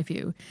 in my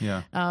view.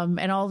 Yeah.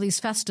 And all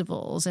these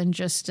festivals and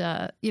just,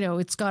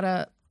 it's got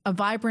a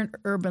vibrant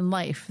urban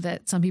life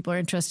that some people are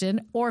interested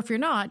in. Or if you're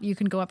not, you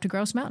can go up to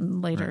Grouse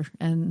Mountain later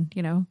and,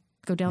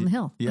 go down the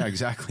hill. Yeah,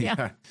 exactly.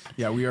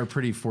 Yeah, we are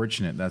pretty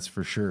fortunate. That's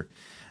for sure.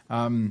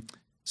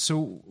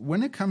 So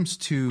when it comes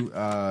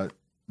to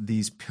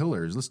these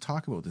pillars, let's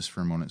talk about this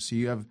for a moment. So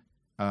you have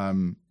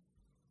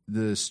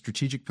the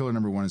strategic pillar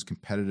number 1 is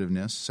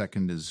competitiveness.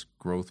 Second is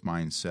growth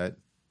mindset.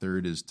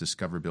 Third is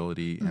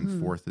discoverability.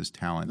 And fourth is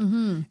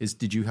talent.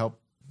 Did you help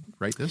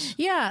write this?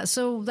 Yeah.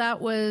 So that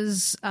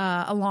was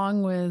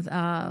along with,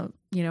 a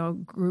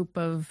group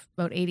of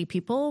about 80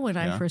 people. When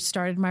I first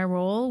started my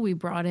role, we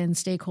brought in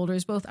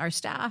stakeholders, both our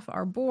staff,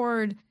 our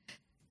board,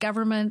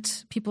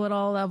 government, people at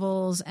all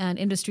levels, and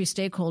industry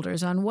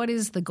stakeholders on what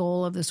is the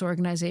goal of this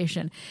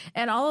organization.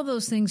 And all of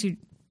those things you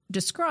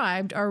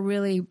described are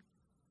really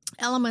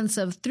elements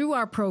of, through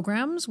our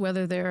programs,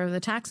 whether they're the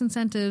tax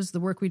incentives, the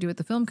work we do at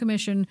the Film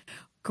Commission,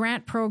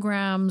 grant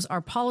programs, our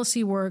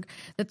policy work,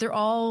 that they're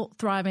all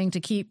thriving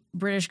to keep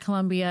British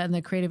Columbia and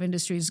the creative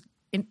industries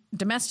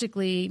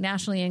domestically,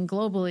 nationally, and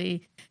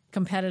globally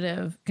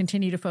competitive,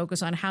 continue to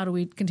focus on how do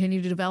we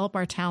continue to develop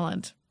our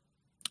talent,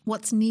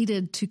 what's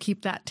needed to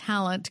keep that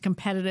talent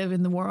competitive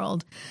in the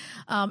world,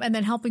 and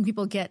then helping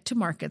people get to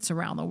markets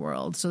around the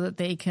world so that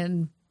they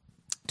can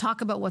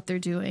talk about what they're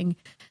doing,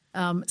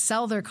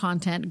 sell their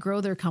content,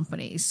 grow their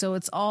companies. So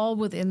it's all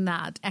within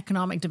that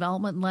economic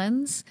development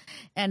lens.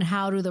 And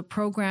how do the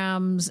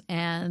programs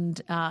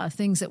and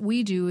things that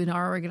we do in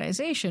our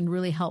organization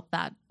really help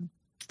that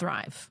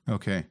thrive?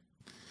 Okay.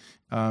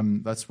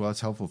 That's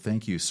helpful.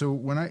 Thank you. So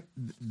when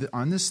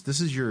on this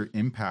is your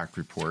impact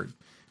report,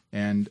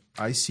 and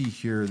I see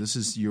here, this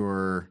is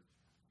your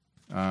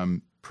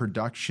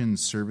production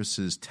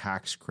services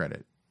tax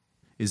credit.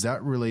 Is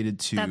that related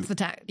to? That's the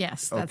tax.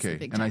 Yes. That's okay. The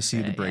big and tax I see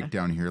credit, the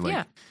breakdown here,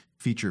 like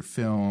feature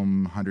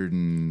film,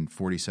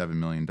 $147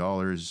 million,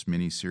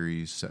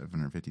 miniseries,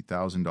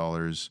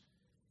 $750,000.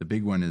 The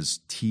big one is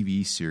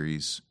TV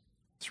series,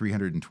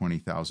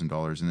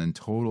 $320,000, and then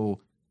total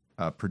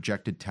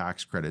projected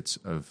tax credits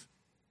of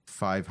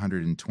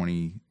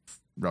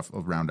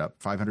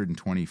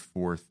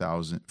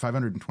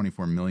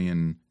 $524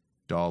 million.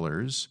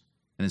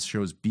 and it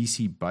shows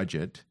BC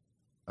budget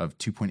of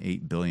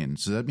 $2.8 billion.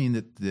 So does that mean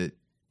that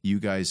you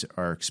guys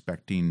are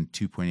expecting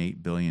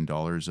 $2.8 billion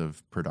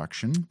of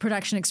production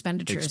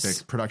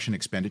expenditures. Production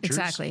expenditures.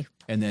 Exactly.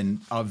 And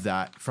then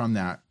from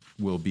that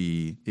will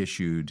be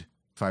issued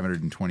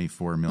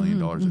 $524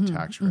 million of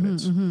tax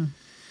credits. You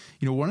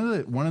know, one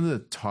of the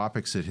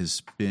topics that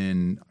has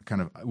been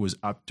was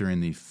up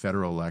during the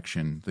federal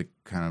election, the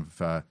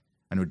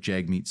I know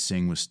Jagmeet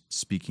Singh was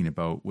speaking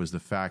about, was the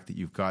fact that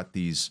you've got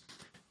these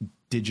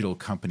digital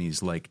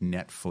companies like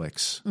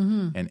Netflix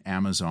and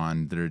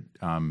Amazon that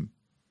are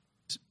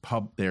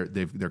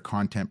they're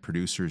content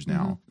producers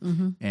now,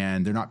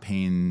 and they're not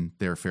paying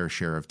their fair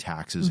share of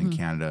taxes in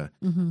Canada.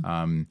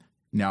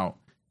 Now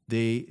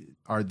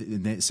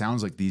it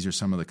sounds like these are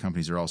some of the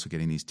companies that are also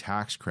getting these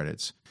tax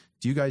credits.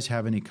 Do you guys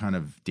have any kind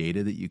of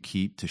data that you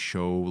keep to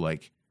show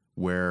like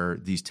where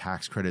these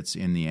tax credits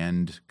in the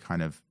end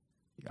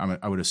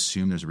I would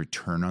assume there's a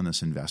return on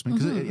this investment,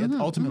 because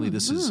ultimately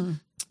this is.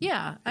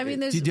 Yeah. I mean,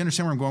 do you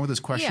understand where I'm going with this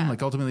question? Yeah.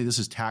 Like ultimately this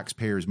is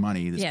taxpayers'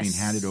 money that's being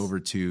handed over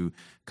to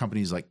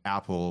companies like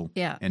Apple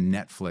and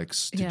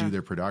Netflix to do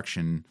their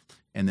production.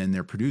 And then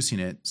they're producing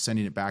it,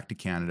 sending it back to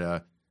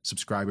Canada.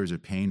 Subscribers are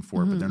paying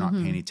for it, but they're not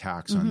paying any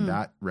tax on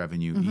that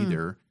revenue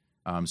either.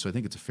 So I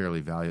think it's a fairly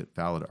valid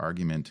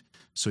argument.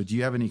 So do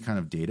you have any kind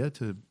of data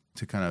to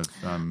kind of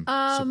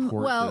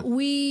support? Well,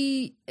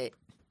 we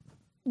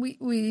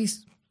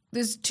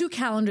there's 2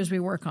 calendars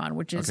we work on,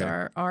 which is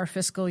our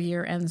fiscal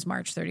year ends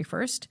March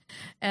 31st.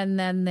 And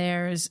then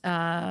there's,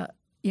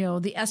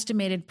 the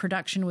estimated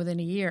production within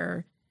a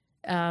year.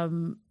 A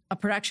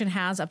production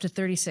has up to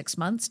 36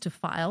 months to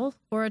file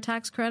for a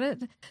tax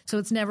credit. So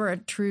it's never a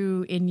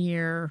true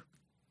in-year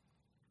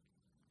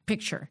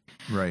picture.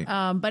 Right.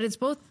 But it's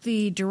both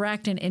the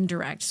direct and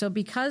indirect. So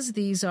because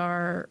these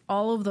are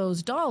all of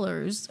those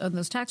dollars and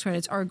those tax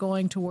credits are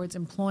going towards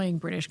employing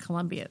British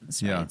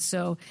Columbians, right? Yeah.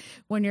 So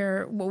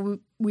when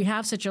we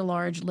have such a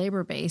large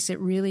labor base, it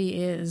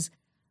really is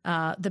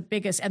the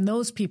biggest, and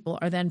those people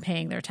are then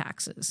paying their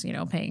taxes,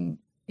 paying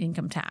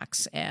income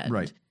tax and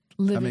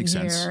living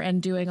here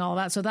and doing all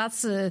that. So that's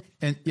so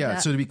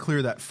to be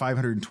clear, that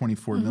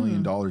 $524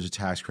 million of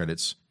tax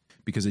credits,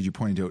 because as you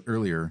pointed out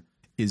earlier,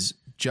 is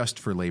just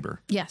for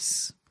labor.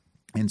 Yes.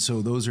 And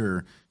so those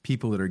are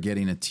people that are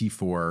getting a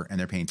T4 and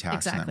they're paying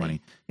tax on that money.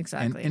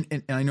 Exactly.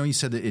 And I know you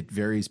said that it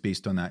varies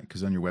based on that,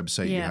 because on your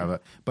website you have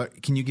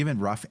but can you give a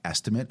rough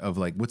estimate of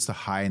like what's the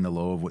high and the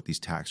low of what these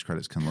tax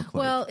credits can look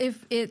like? Well,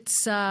 if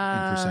it's in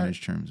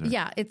percentage terms.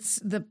 It's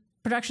the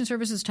production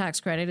services tax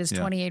credit is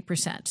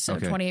 28%. So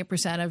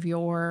 28% of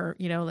your,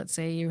 let's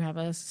say you have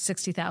a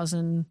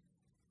 $60,000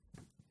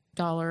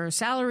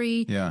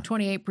 salary,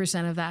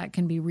 28% of that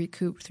can be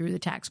recouped through the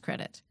tax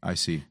credit. I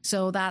see.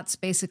 So that's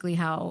basically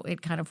how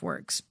it kind of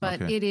works.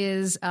 But it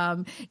is,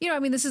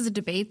 this is a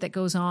debate that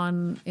goes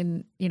on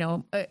in,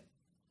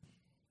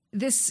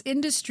 this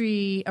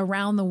industry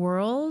around the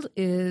world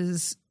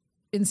is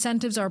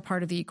incentives are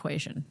part of the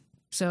equation.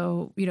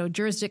 So,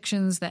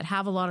 jurisdictions that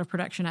have a lot of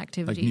production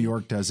activity. Like New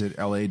York does it,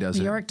 LA does it.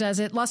 New York does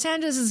it. Los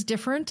Angeles is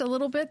different a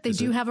little bit. They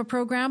do have a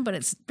program, but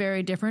it's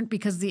very different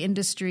because the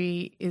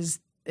industry it's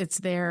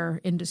their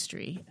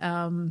industry.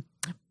 Ontario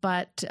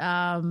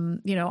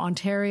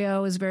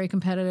is very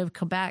competitive.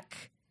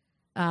 Quebec,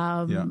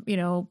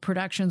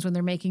 productions when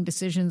they're making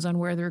decisions on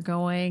where they're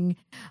going.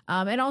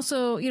 And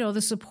also,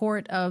 the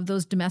support of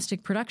those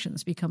domestic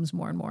productions becomes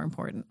more and more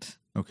important.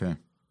 Okay.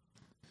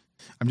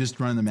 I'm just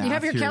running the math. You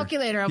have your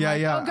calculator. I'm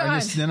oh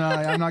God.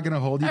 I'm not going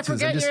to hold you to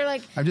this.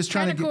 I'm just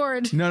trying to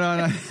get,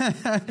 no.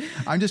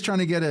 I'm just trying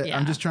to get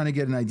I'm just trying to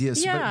get an idea.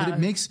 So, but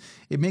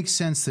it makes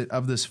sense that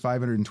of this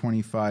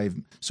 525.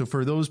 So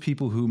for those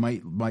people who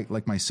might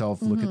like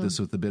myself look at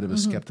this with a bit of a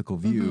skeptical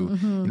view,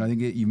 I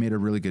think you made a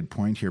really good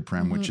point here,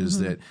 Prem, which is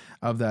that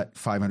of that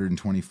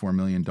 $524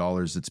 million,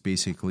 that's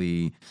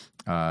basically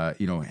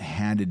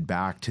handed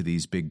back to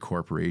these big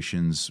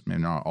corporations,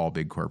 and not all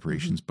big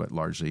corporations, but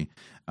largely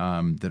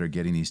that are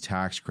getting these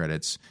tax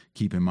credits.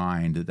 Keep in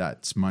mind that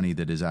that's money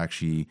that is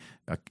actually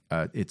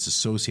it's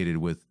associated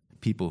with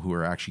people who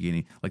are actually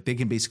getting, like, they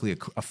can basically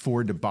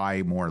afford to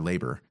buy more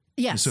labor.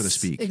 Yes, so to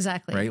speak.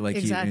 Exactly. Right? Like,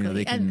 exactly.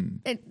 They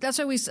can, and that's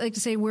why we like to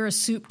say we're a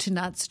soup to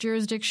nuts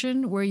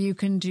jurisdiction where you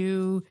can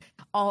do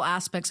all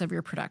aspects of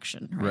your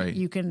production. Right.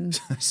 You can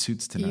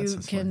suits to nuts. You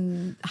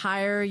can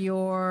hire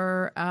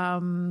your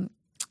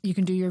you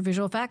can do your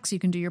visual effects, you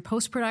can do your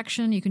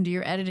post-production, you can do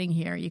your editing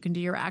here, you can do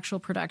your actual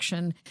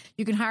production,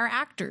 you can hire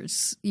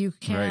actors, you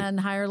can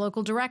hire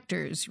local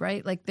directors,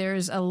 right? Like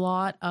there's a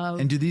lot of...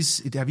 And do you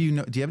have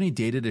any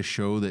data to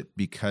show that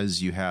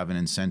because you have an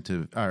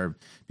incentive, or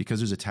because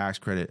there's a tax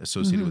credit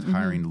associated with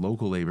hiring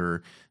local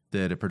labor,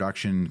 that a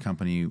production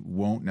company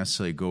won't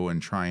necessarily go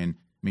and try and,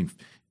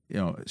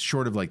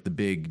 short of like the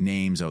big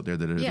names out there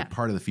that are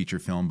part of the feature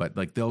film, but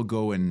like they'll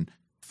go and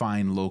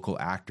find local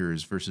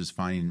actors versus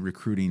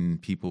recruiting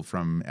people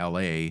from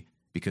LA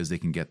because they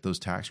can get those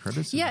tax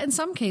credits? Yeah, in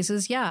some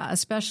cases,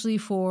 especially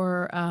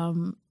for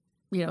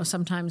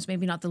sometimes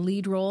maybe not the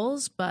lead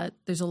roles, but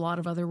there's a lot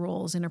of other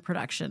roles in a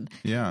production.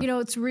 Yeah.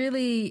 It's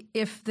really,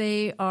 if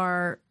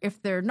they're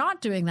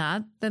not doing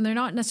that, then they're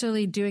not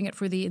necessarily doing it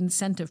for the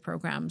incentive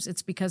programs.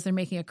 It's because they're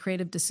making a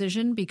creative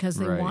decision because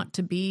they want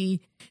to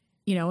be,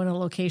 in a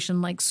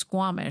location like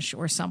Squamish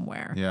or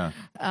somewhere. Yeah.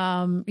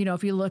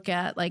 If you look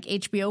at like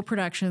HBO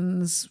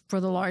productions, for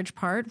the large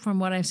part, from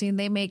what I've seen,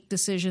 they make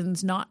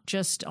decisions not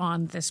just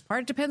on this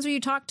part. It depends who you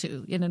talk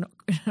to in an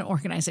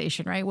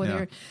organization, right?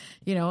 Whether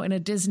you're, in a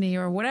Disney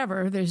or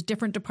whatever, there's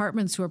different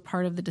departments who are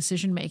part of the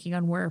decision making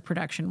on where a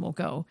production will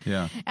go.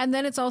 Yeah. And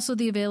then it's also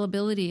the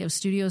availability of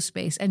studio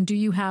space. And do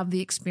you have the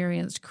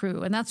experienced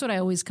crew? And that's what I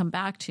always come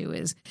back to,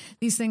 is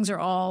these things are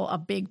all a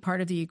big part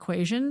of the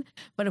equation.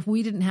 But if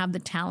we didn't have the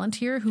talent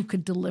here who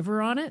could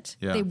deliver on it,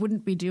 they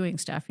wouldn't be doing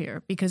stuff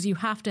here, because you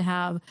have to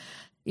have,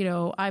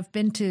 I've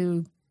been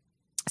to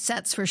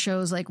sets for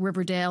shows like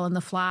Riverdale and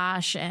The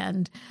Flash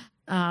and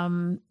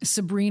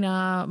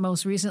Sabrina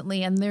most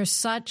recently, and there's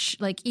such,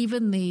 like,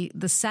 even the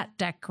set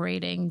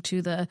decorating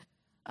to the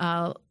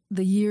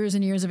years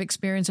and years of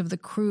experience of the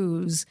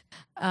crews,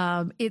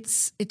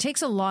 it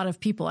takes a lot of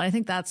people. And I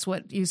think that's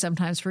what you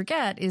sometimes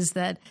forget, is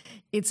that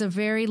it's a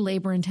very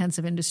labor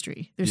intensive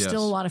industry. There's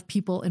still a lot of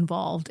people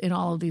involved in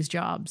all of these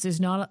jobs. There's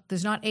not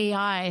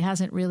AI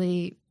hasn't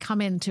really come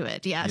into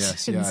it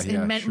yet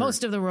in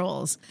most of the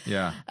roles.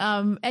 Yeah.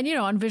 And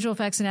on visual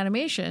effects and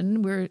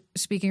animation, we were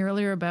speaking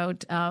earlier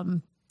about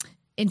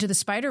Into the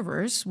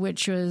Spider-Verse,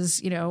 which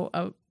was,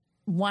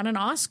 won an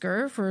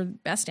Oscar for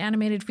Best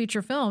Animated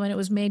Feature Film, and it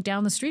was made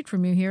down the street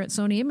from you here at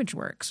Sony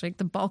ImageWorks. Like,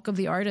 the bulk of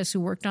the artists who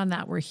worked on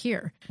that were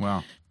here.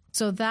 Wow.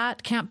 So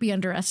that can't be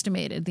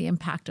underestimated, the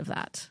impact of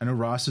that. I know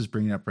Ross is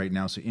bringing it up right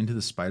now. So Into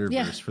the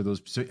Spider-Verse, for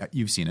those, so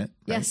you've seen it,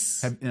 right?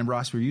 Yes. And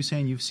Ross, were you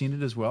saying you've seen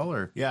it as well,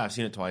 or? Yeah, I've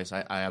seen it twice.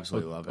 I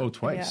absolutely love it. Oh,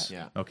 twice.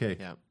 Yeah. Okay.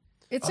 Yeah.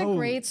 It's a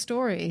great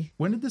story.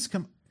 When did this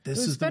come? This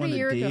is the one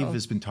that Dave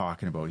has been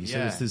talking about. He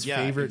said it's his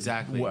favorite,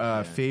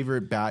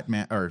 favorite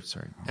Batman, or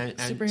sorry, and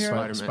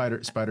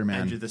superhero.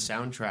 Spider-Man. And the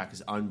soundtrack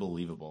is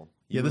unbelievable.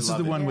 This is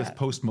the one with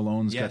Post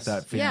Malone's got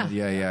that famous.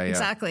 Yeah.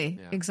 Exactly.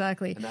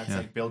 And that's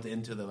like built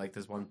into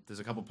there's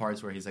a couple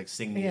parts where he's like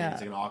singing, and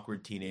he's like an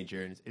awkward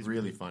teenager, and it's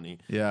really funny.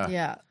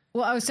 Yeah.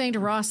 Well, I was saying to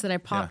Ross that I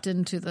popped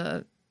into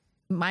the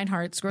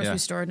Meinhardt's grocery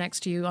store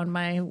next to you on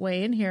my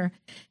way in here,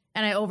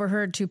 and I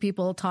overheard two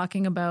people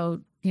talking about,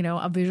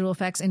 a visual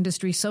effects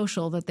industry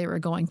social that they were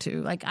going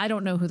to. Like, I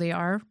don't know who they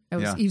are. I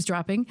was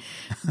eavesdropping,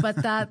 but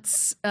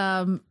that's,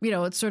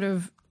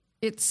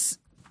 it's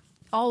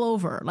all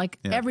over. Like,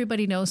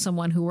 everybody knows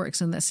someone who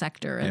works in this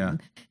sector,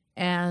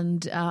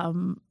 and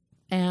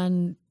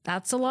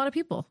that's a lot of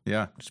people.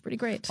 Yeah. It's pretty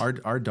great.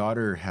 Our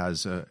daughter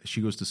she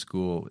goes to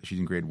school. She's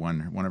in grade 1.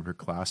 One of her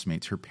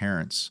classmates, her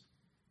parents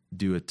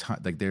do a ton,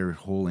 like their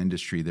whole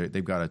industry.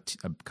 They've got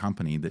a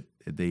company that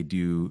they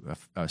do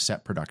a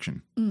set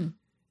production.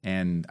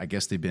 And I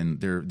guess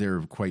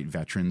they're quite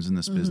veterans in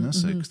this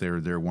business, because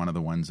they're one of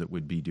the ones that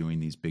would be doing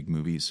these big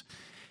movies.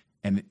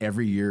 And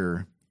every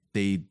year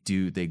they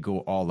go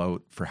all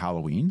out for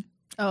Halloween.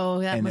 Oh,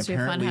 that must be a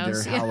fun house. And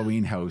apparently their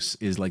Halloween house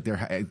is like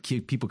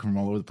people come from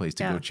all over the place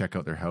to go check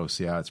out their house.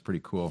 Yeah, it's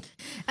pretty cool.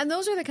 And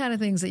those are the kind of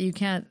things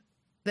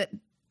that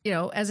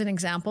as an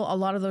example, a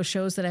lot of those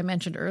shows that I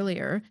mentioned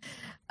earlier,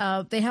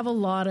 they have a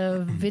lot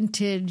of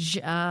vintage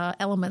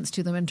elements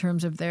to them in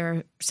terms of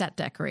their set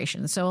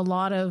decoration. So a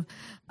lot of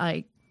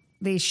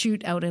they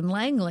shoot out in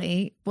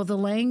Langley. Well, the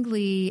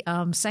Langley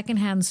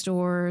secondhand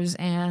stores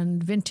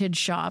and vintage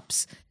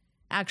shops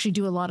actually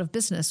do a lot of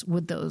business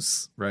with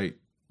those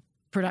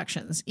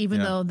productions, even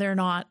though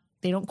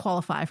they don't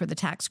qualify for the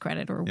tax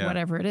credit or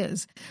whatever it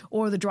is,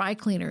 or the dry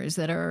cleaners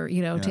that are,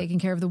 taking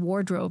care of the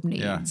wardrobe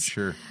needs. Yeah,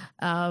 sure.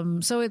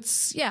 So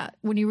it's,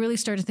 when you really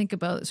start to think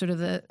about sort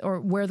of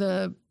where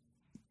the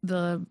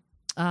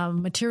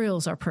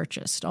materials are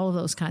purchased, all of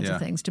those kinds of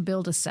things to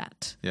build a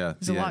set. Yeah.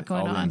 There's a lot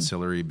going on. All the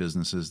ancillary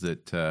businesses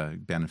that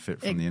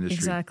benefit from the industry.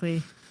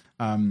 Exactly.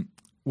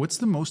 What's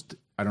the most,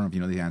 I don't know if you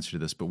know the answer to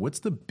this, but what's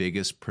the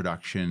biggest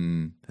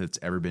production that's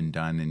ever been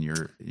done in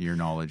your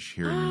knowledge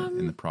here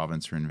in the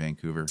province or in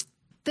Vancouver?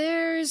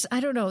 There's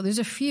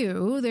a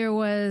few. There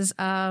was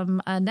a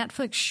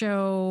Netflix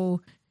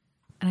show,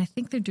 and I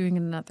think they're doing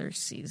another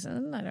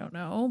season. I don't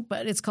know,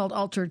 but it's called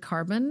Altered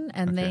Carbon,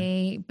 and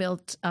they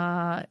built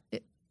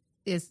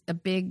it's a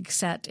big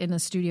set in a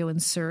studio in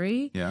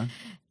Surrey. Yeah.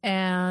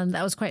 And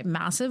that was quite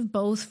massive,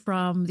 both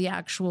from the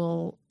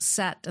actual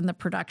set and the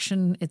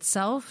production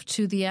itself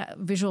to the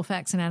visual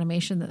effects and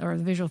animation, or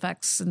the visual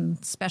effects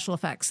and special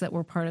effects that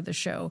were part of the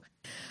show.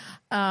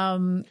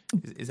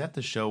 Is that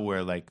the show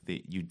where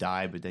you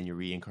die, but then you're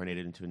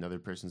reincarnated into another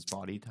person's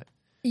body type?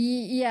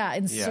 Yeah,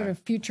 in sort of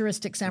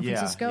futuristic San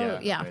Francisco.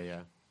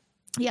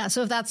 Yeah,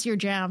 so if that's your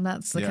jam,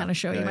 that's the kind of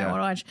show you might want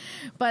to watch.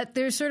 But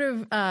there's sort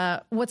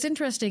of what's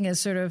interesting is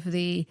sort of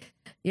we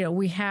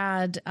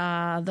had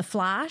The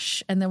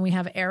Flash, and then we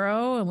have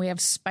Arrow, and we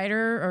have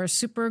Spider or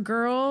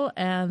Supergirl,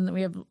 and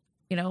we have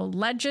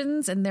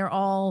Legends, and they're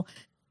all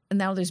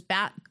now there's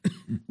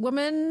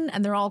Batwoman,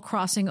 and they're all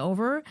crossing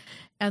over.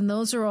 And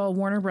those are all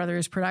Warner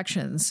Brothers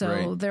productions.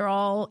 So they're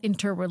all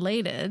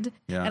interrelated.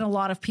 Yeah. And a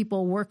lot of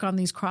people work on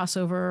these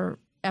crossover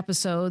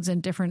episodes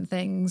and different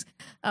things.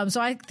 So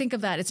I think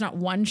of that. It's not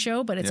one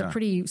show, but it's a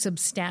pretty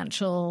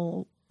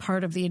substantial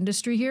part of the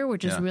industry here,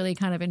 which is really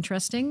kind of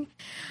interesting.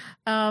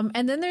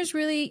 And then there's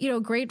really,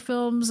 great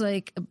films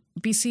like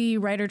BC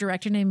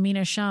writer-director named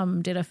Mina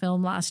Shum did a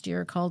film last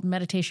year called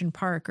Meditation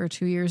Park, or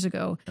 2 years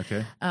ago.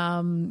 Okay.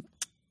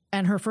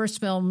 And her first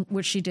film,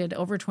 which she did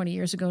over 20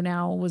 years ago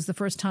now, was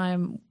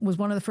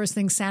one of the first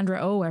things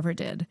Sandra Oh ever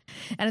did.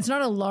 And it's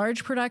not a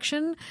large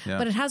production,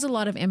 but it has a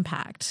lot of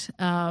impact.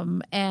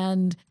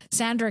 And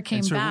Sandra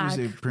came back.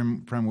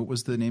 What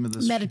was the name of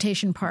this?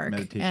 Meditation Park.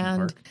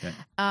 Park.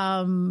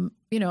 Okay.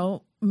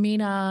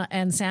 Mina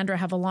and Sandra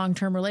have a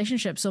long-term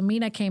relationship. So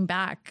Sandra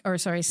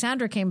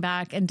came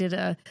back and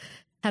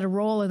had a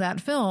role in that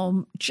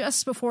film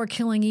just before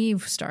Killing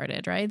Eve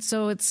started, right?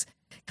 So it's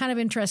kind of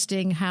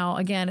interesting how,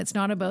 again, it's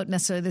not about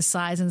necessarily the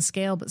size and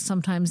scale, but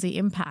sometimes the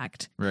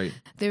impact. Right.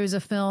 There's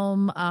a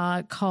film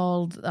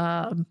called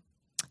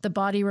The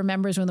Body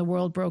Remembers When the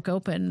World Broke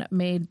Open,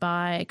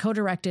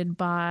 co-directed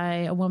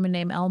by a woman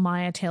named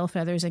Elmaya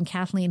Tailfeathers and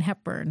Kathleen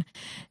Hepburn.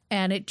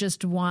 And it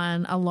just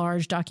won a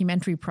large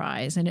documentary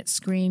prize, and it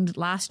screened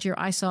last year.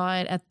 I saw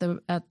it at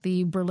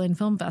the Berlin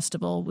Film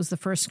Festival, was the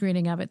first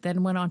screening of it,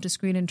 then went on to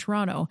screen in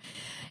Toronto.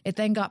 It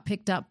then got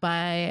picked up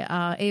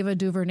by Ava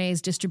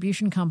DuVernay's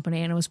distribution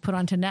company, and it was put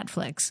onto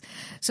Netflix.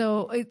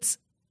 So it's,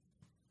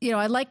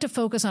 I'd like to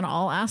focus on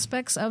all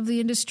aspects of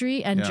the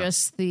industry and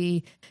just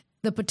the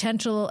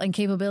potential and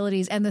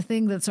capabilities. And the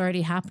thing that's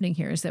already happening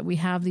here is that we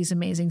have these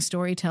amazing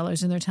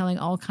storytellers, and they're telling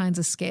all kinds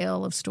of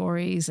scale of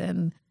stories,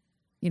 and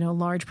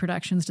large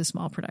productions to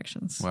small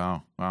productions.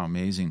 Wow,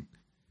 amazing.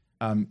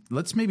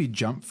 Let's maybe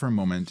jump for a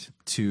moment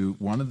to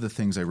one of the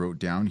things I wrote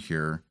down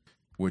here,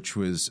 which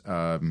was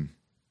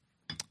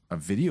of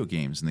video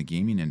games in the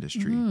gaming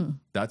industry.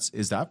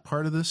 Is that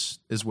part of this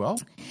as well?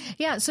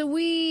 Yeah. So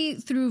we,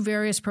 through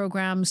various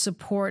programs,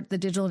 support the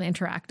digital and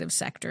interactive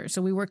sector.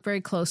 So we work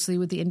very closely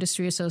with the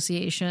industry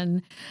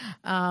association,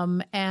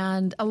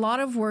 and a lot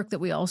of work that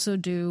we also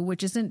do,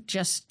 which isn't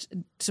just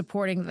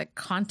supporting the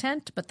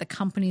content, but the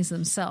companies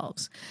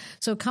themselves.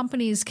 So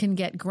companies can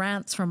get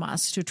grants from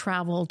us to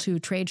travel to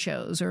trade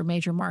shows or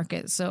major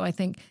markets. So I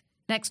think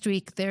next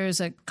week, there's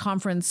a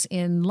conference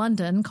in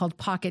London called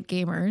Pocket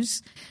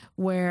Gamers,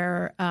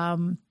 where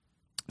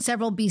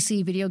several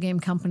BC video game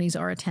companies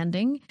are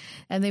attending.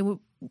 And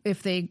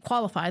if they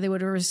qualify, they would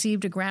have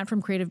received a grant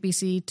from Creative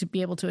BC to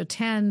be able to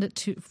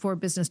attend for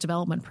business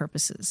development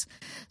purposes.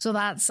 So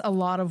that's a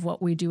lot of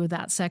what we do with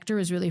that sector,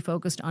 is really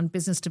focused on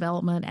business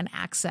development and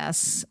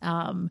access.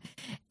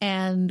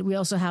 And we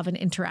also have an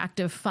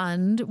interactive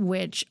fund,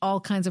 which all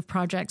kinds of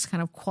projects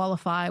kind of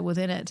qualify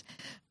within it.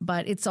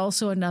 But it's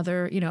also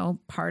another,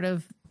 part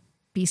of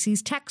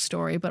BC's tech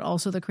story, but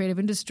also the creative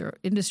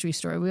industry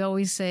story. We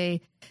always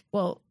say,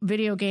 well,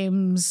 video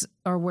games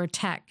are where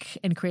tech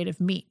and creative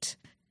meet.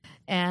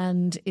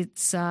 And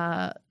it's,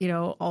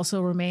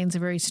 also remains a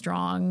very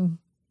strong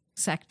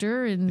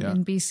sector in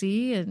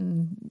BC,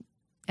 and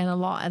a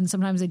lot. And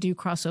sometimes they do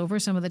cross over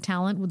some of the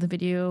talent with the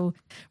video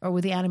or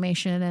with the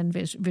animation and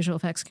visual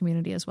effects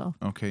community as well.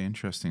 Okay,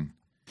 interesting.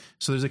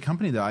 So there's a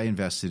company that I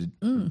invested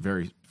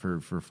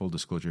for full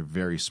disclosure,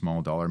 very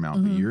small dollar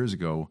amount, but years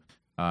ago,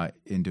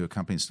 into a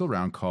company that's still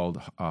around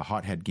called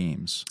Hothead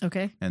Games.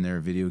 Okay. And they're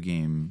a video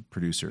game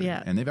producer.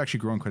 Yeah. And they've actually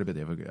grown quite a bit.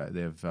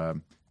 They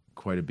have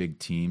quite a big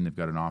team. They've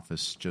got an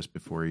office just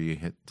before you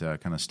hit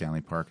kind of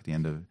Stanley Park at the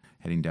end of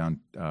heading down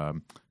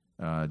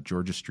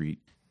Georgia Street.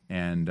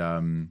 And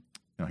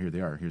here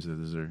they are.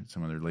 These are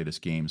some of their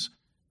latest games.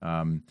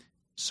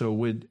 So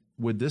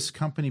would this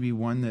company be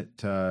one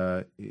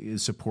that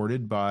is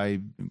supported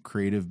by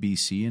Creative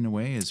BC in a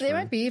way? They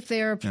might be. If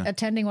they're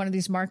attending one of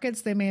these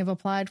markets, they may have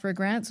applied for a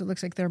grant. So it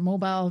looks like they're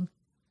mobile.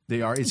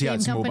 They are. It's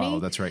company. Mobile.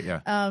 That's right. Yeah.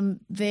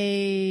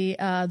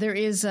 There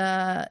is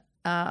a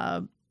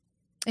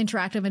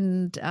interactive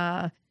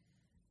and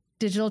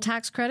digital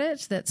tax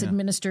credit that's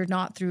administered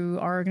not through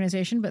our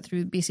organization, but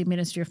through BC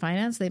Ministry of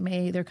Finance.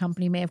 Their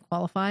company may have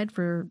qualified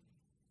for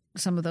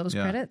some of those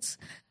credits.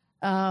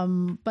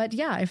 But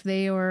if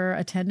they were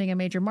attending a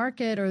major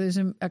market, or there's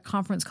a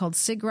conference called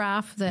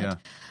SIGGRAPH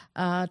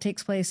that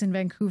takes place in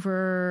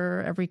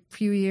Vancouver every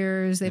few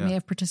years, they may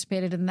have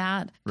participated in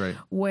that, right?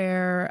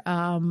 Where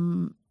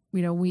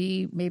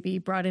we maybe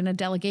brought in a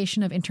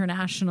delegation of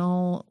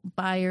international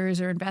buyers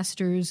or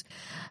investors.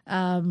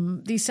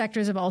 These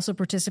sectors have also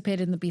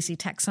participated in the BC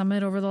Tech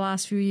Summit over the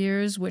last few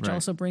years, which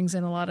also brings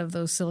in a lot of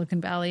those Silicon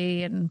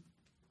Valley and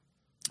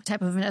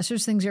type of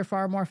investors, things you're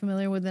far more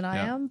familiar with than I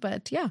am.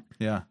 But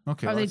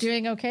okay. Are they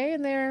doing okay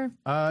in their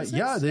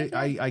business?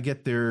 I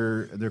get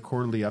their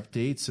quarterly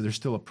updates. So they're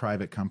still a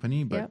private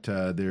company, but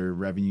their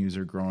revenues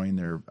are growing.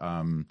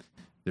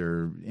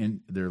 Their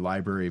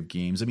library of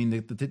games. I mean,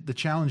 the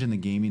challenge in the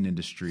gaming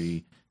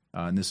industry,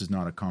 and this is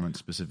not a comment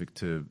specific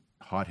to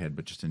Hothead,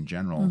 but just in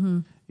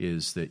general,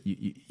 is that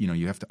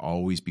you have to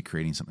always be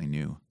creating something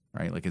new.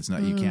 right? Like it's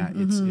not, you can't,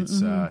 it's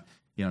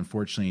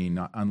unfortunately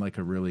not, unlike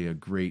a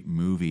great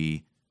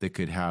movie that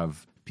could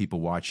have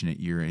people watching it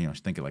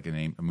think of like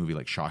a movie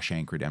like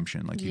Shawshank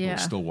Redemption, like people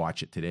still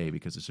watch it today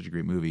because it's such a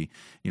great movie.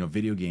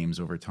 Video games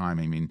over time,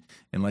 I mean,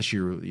 unless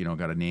you're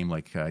got a name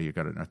like you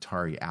got an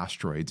Atari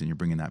Asteroids and you're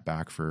bringing that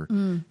back for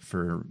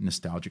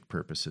nostalgic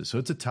purposes, so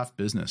it's a tough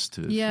business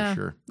for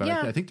sure, but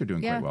I think they're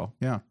doing quite well.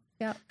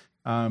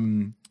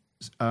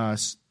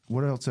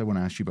 What else I want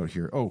to ask you about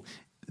here?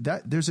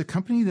 There's a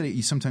company that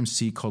you sometimes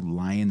see called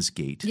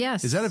Lionsgate.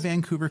 Yes. Is that a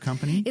Vancouver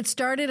company? It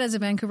started as a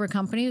Vancouver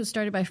company. It was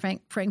started by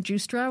Frank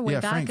Giustra way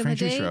back in the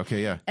day. Giustra.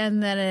 Okay, yeah.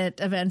 And then it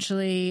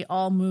eventually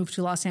all moved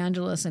to Los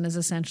Angeles and is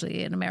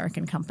essentially an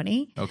American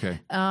company. Okay.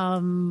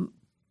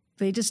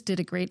 They just did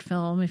a great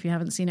film, if you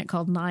haven't seen it,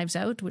 called Knives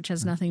Out, which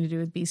has nothing to do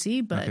with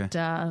BC, but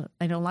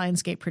I know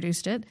Lionsgate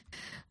produced it.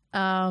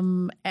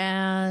 But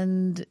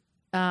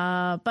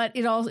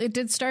it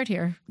did start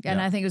here.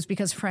 And I think it was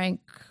because Frank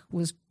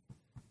was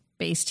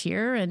based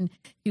here, and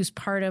he was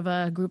part of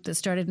a group that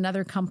started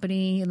another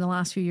company in the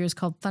last few years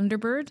called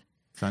Thunderbird.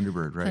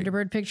 Thunderbird, right.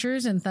 Thunderbird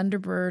Pictures, and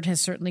Thunderbird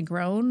has certainly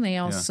grown. They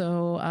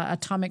also,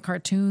 Atomic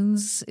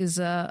Cartoons is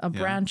a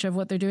branch of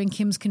what they're doing.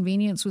 Kim's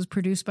Convenience was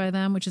produced by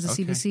them, which is a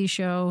CBC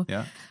show.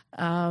 Yeah.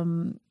 I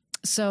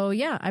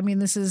mean,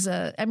 this is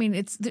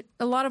it's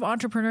a lot of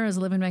entrepreneurs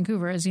live in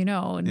Vancouver, as you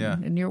know,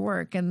 in your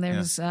work. And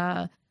there's,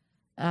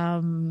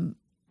 you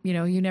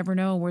never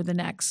know where the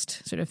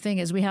next sort of thing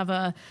is. We have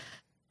a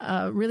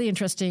really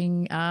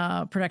interesting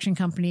production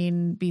company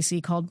in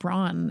BC called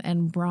Braun,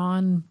 and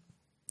Braun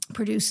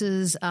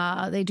produces,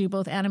 they do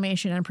both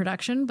animation and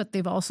production, but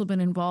they've also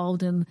been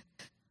involved in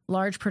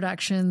large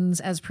productions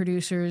as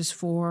producers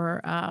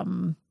for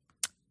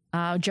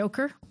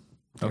Joker.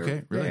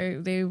 Okay,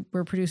 really? They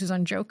were producers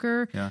on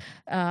Joker,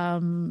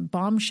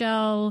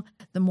 Bombshell,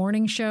 The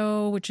Morning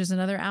Show, which is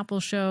another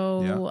Apple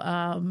show.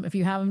 Yeah. If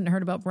you haven't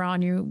heard about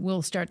Braun, you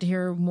will start to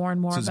hear more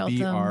and more about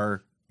them.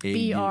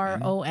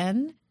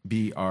 B-R-O-N.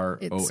 B-R-O-N.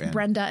 It's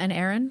Brenda and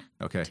Aaron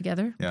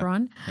together,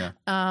 Braun. Yeah.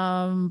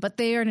 But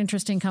they are an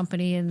interesting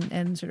company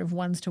and sort of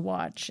ones to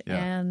watch. Yeah.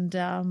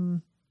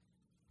 And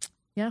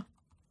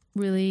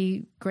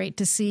really great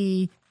to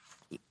see.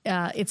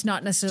 It's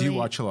not necessarily... Do you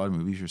watch a lot of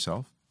movies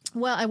yourself?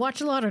 Well, I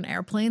watch a lot on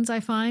airplanes, I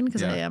find,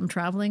 because I am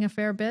traveling a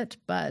fair bit.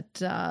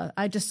 But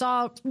I just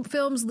saw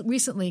films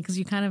recently because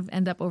you kind of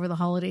end up over the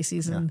holiday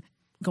season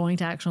going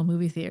to actual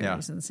movie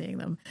theaters and seeing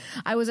them.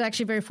 I was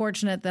actually very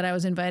fortunate that I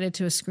was invited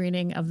to a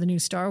screening of the new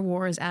Star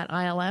Wars at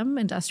ILM,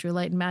 Industrial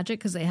Light and Magic,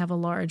 because they have a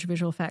large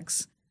visual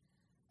effects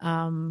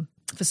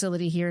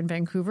facility here in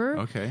Vancouver.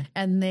 Okay.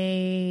 And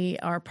they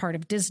are part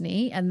of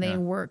Disney, and they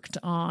worked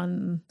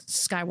on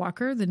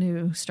Skywalker, the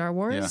new Star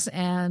Wars.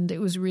 Yeah. And it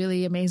was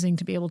really amazing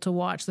to be able to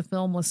watch the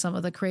film with some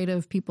of the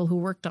creative people who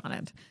worked on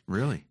it.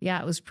 Really?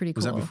 Yeah, it was pretty cool.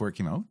 Was that before it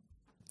came out?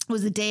 It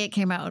was the day it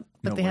came out,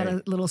 but they had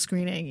a little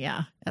screening,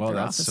 at their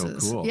offices.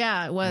 That's so cool.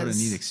 Yeah, it was. What a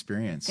neat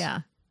experience. Yeah.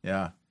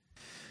 Yeah.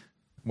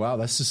 Wow,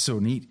 that's just so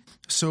neat.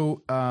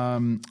 So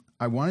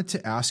I wanted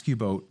to ask you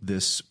about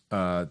this.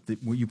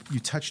 You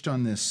touched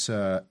on this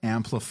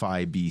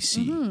Amplify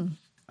BC.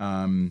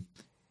 Mm-hmm.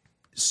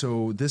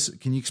 So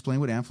can you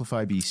explain what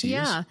Amplify BC is?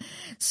 Yeah.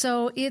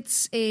 So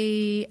it's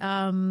it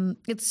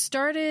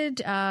started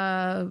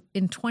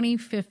in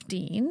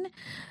 2015.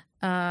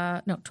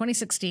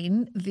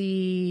 2016,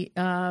 the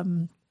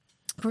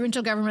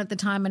provincial government at the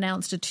time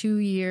announced a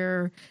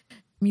 2-year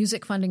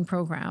music funding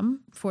program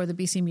for the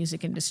BC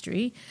music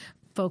industry,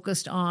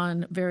 focused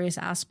on various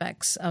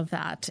aspects of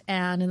that.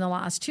 And in the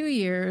last 2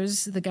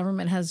 years, the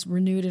government has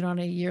renewed it on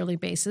a yearly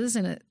basis,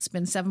 and it's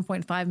been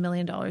 $7.5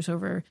 million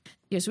over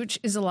years, which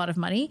is a lot of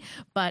money,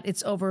 but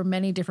it's over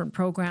many different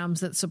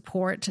programs that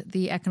support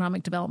the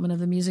economic development of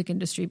the music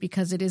industry,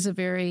 because it is a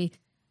very,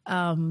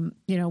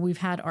 we've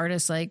had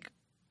artists like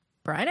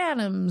Bryan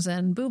Adams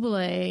and Buble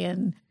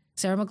and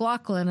Sarah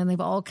McLachlan, and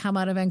they've all come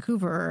out of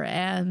Vancouver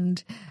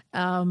and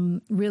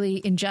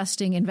really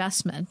ingesting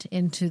investment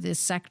into this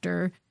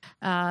sector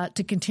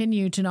to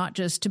continue to not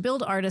just to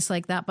build artists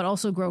like that, but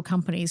also grow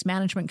companies,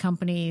 management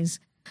companies.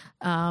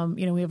 We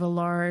have a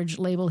large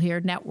label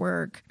here,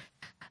 Network,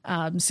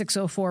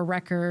 604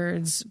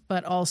 Records,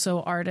 but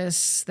also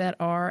artists that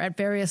are at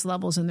various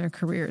levels in their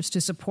careers to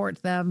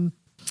support them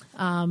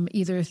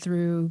either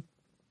through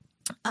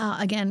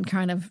again,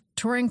 kind of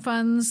touring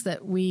funds that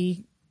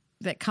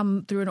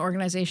come through an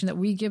organization that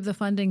we give the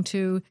funding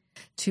to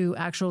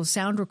actual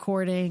sound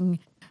recording,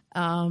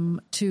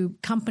 to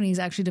companies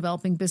actually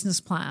developing business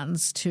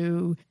plans,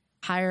 to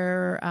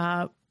hire,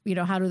 how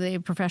do they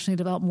professionally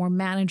develop more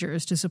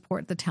managers to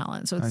support the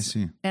talent? So it's,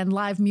 and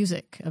live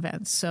music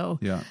events. So,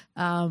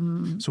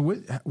 so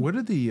what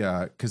are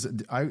the, cause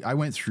I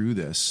went through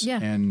this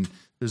and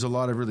there's a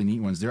lot of really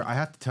neat ones there. I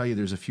have to tell you,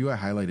 there's a few I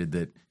highlighted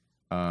that,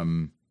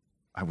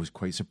 I was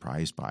quite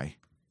surprised by.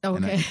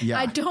 Okay.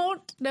 I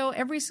don't know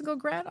every single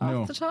grad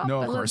off the top.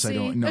 No, of course I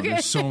don't. No,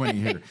 there's so many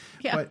here.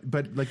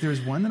 But like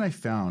there's one that I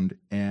found,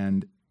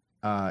 and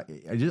I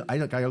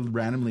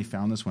randomly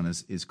found this one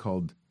is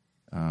called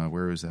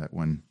where is that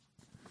one?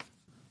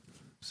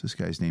 What's this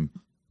guy's name?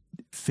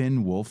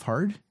 Finn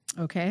Wolfhard.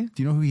 Okay.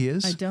 Do you know who he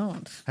is? I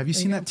don't. Have you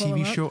seen that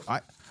TV show?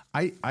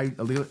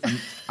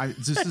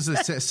 This is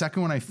the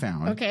second one I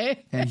found.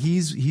 Okay. And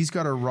he's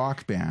got a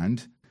rock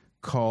band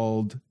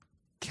called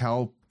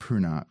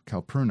Calpurna,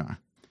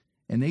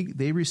 and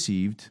they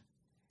received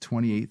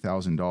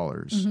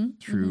 $28,000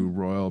 through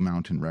Royal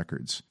Mountain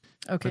Records.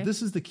 Okay. But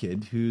this is the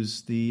kid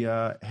who's the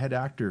head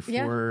actor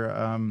for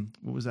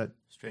what was that?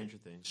 Stranger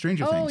Things.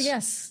 Things. Oh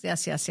yes.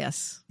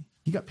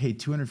 He got paid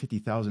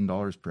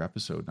 $250,000 per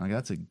episode.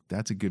 Now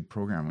that's a good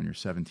program when you're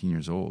 17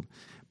 years old.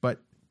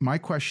 But my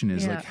question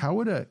is like, how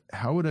would a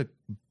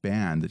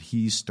band that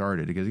he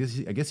started? Because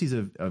I guess he's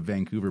a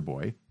Vancouver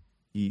boy.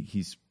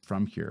 He's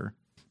from here.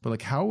 But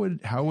like, how would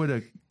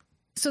a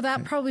So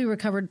that probably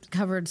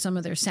covered some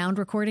of their sound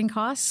recording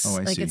costs. Oh,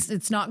 I see.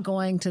 It's not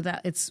going to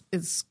that. It's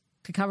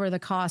to cover the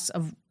costs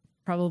of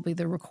probably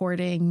the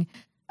recording,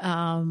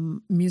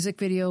 music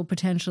video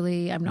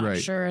potentially. I'm not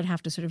sure. I'd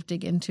have to sort of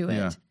dig into it.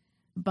 Yeah.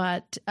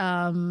 But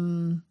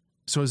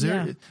so is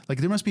there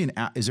there must be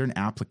is there an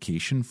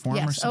application form?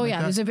 Yes. Or something like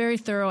that? There's a very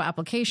thorough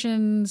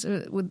applications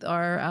with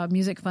our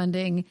music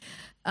funding.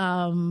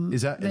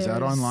 Is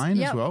that online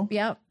as well?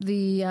 Yeah.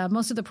 The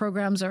most of the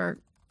programs are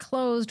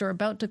closed or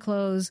about to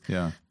close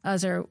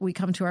as we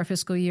come to our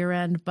fiscal year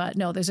end. But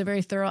no, there's a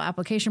very thorough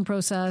application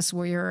process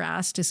where you're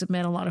asked to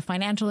submit a lot of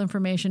financial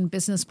information,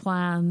 business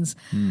plans.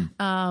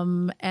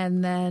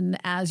 And then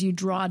as you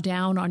draw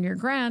down on your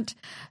grant,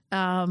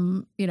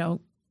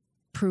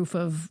 proof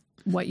of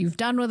what you've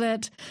done with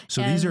it.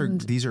 So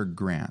these are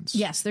grants.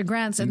 Yes, they're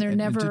grants, and they're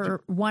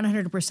never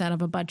 100%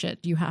 of a budget.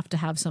 You have to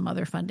have some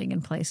other funding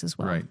in place as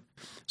well. Right.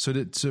 So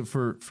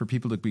for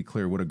people to be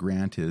clear, what a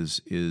grant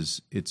is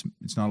it's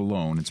not a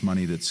loan. It's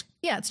money that's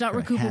it's not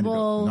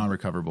recoupable,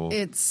 non-recoverable.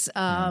 It's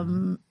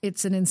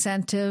it's an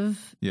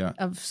incentive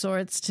of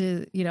sorts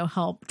to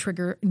help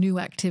trigger new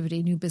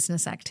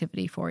business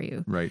activity for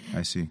you. Right.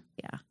 I see.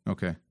 Yeah.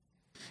 Okay.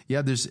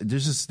 Yeah, there's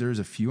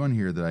a few on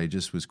here that I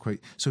just was quite.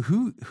 So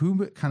who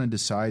kind of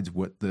decides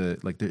what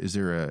is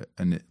there a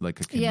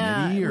committee?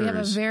 Yeah, we have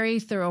a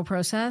very thorough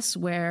process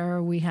where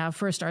we have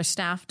first our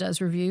staff does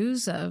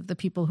reviews of the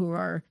people who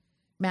are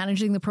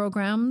managing the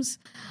programs,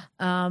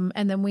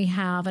 and then we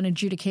have an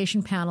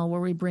adjudication panel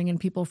where we bring in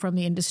people from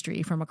the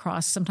industry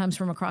sometimes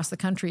from across the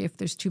country if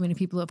there's too many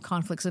people who have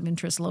conflicts of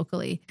interest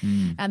locally,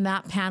 and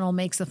that panel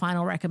makes the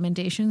final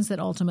recommendations that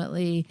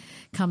ultimately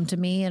come to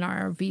me and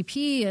our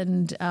VP,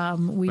 and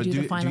we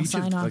do the final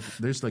sign off.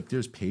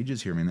 There's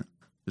pages here. I mean,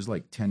 there's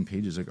like 10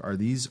 pages. Like, are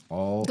these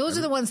all? Those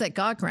are the ones that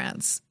got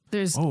grants.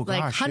 There's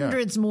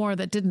hundreds more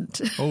that didn't.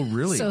 Oh,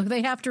 really? So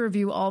they have to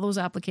review all those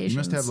applications. You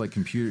must have like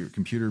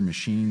computer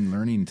machine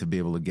learning to be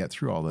able to get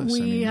through all this.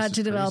 We had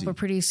to develop a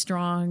pretty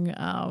strong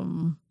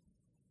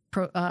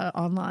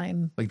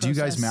online. Like, do you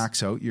guys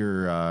max out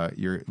your?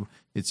 You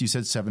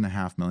said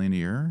 $7.5 million a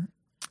year.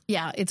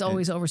 Yeah, it's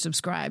always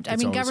oversubscribed. I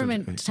mean,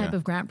 government type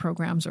of grant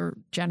programs are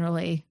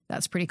generally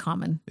that's pretty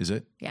common. Is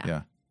it?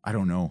 Yeah. I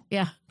don't know.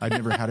 Yeah. I've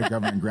never had a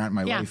government grant in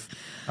my life.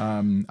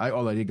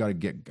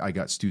 I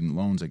got student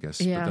loans, I guess,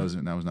 but that was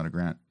not a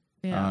grant.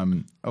 Yeah.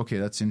 Okay.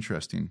 That's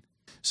interesting.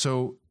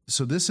 So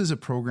this is a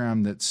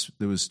program that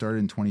was started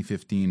in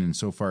 2015, and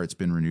so far it's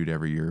been renewed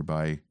every year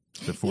by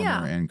the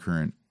former and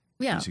current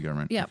BC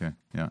government. Yeah. Okay.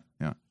 Yeah.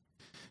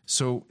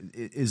 So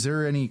is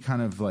there any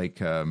kind of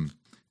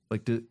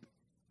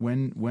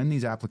when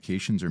these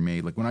applications are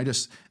made, like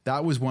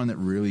that was one that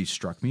really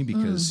struck me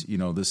because,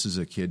 this is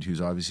a kid who's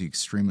obviously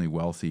extremely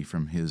wealthy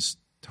from his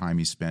time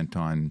he spent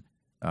on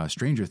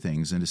Stranger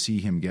Things, and to see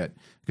him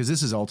because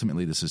this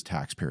is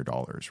taxpayer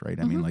dollars, right?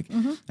 I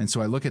mean, and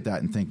so I look at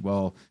that and think,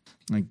 well,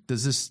 like,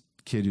 does this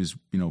kid who's,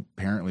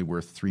 apparently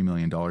worth $3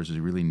 million, does he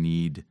really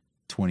need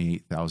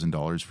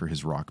 $28,000 for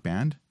his rock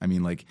band? I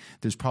mean, like,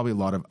 there's probably a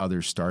lot of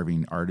other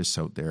starving artists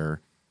out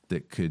there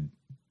that could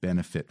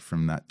benefit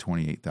from that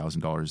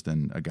 $28,000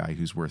 than a guy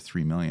who's worth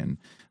 $3 million.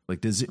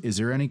 Like, is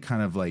there any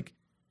kind of a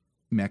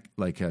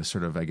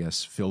sort of, I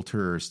guess,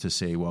 filters to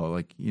say, well,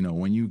 like,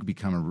 when you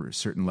become a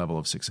certain level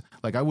of success,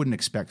 like, I wouldn't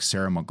expect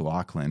Sarah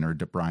McLachlan or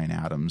Bryan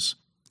Adams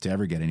to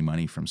ever get any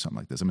money from something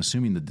like this. I'm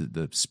assuming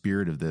the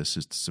spirit of this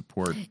is to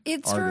support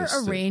artists. For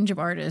a range of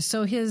artists.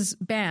 So his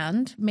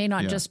band may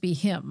not just be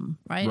him,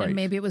 right? And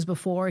maybe it was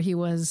before he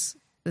was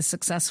the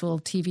successful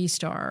TV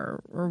star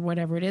or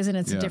whatever it is, and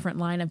it's a different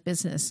line of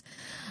business.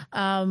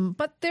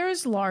 But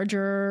there's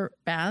larger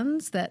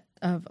bands that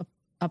have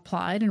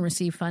applied and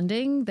received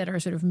funding that are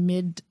sort of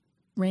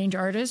mid-range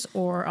artists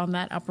or on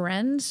that upper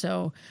end.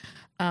 So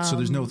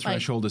there's no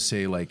threshold to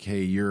say like,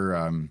 hey, you're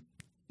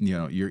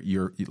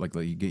you're like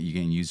you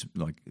can use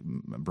like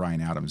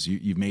Bryan Adams.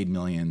 You've made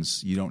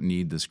millions. You don't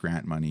need this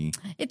grant money.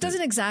 It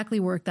doesn't exactly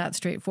work that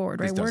straightforward,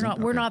 right?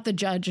 We're not the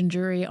judge and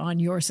jury on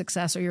your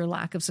success or your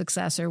lack of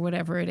success or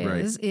whatever it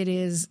is. Right. It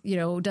is,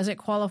 does it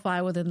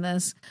qualify within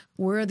this?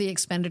 Where are the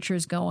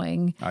expenditures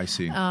going? I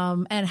see.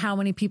 And how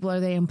many people are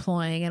they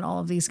employing and all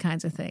of these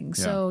kinds of things.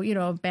 Yeah. So,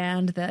 a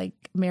band like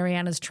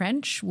Mariana's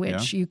Trench,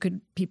 which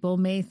people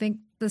may think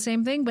the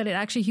same thing, but it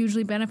actually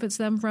hugely benefits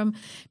them from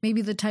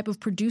maybe the type of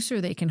producer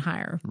they can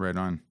hire. Right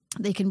on.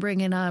 They can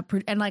bring in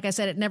and like I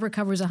said, it never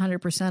covers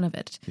 100% of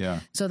it. Yeah.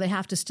 So they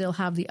have to still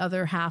have the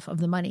other half of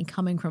the money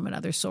coming from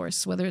another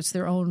source, whether it's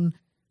their own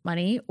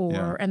money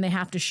and they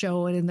have to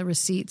show it in the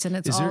receipts, and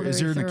it's is all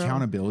there an thorough.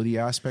 accountability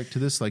aspect to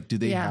this? Like, do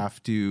they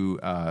have to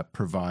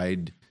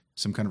provide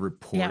some kind of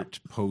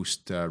report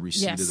post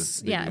receipt of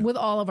the video? With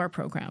all of our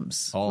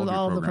programs. All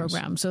of the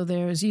programs. So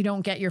you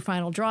don't get your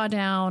final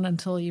drawdown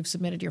until you've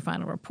submitted your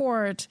final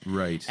report.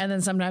 Right. And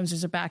then sometimes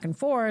there's a back and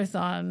forth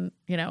on,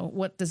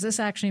 what does this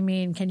actually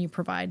mean? Can you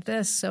provide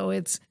this? So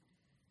it's,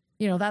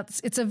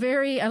 it's a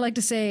very, I like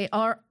to say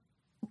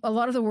a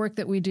lot of the work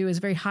that we do is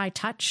very high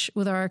touch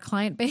with our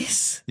client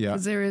base. Yeah.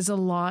 Because there is a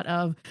lot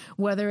of,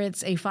 whether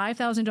it's a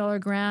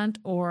 $5,000 grant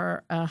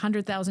or a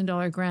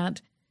 $100,000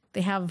 grant,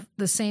 they have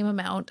the same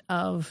amount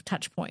of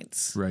touch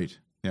points. Right.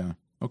 Yeah.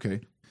 Okay.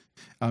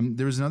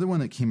 There was another one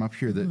that came up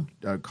here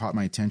that caught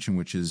my attention,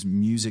 which is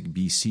Music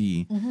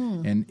BC.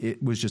 Mm-hmm. And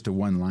it was just a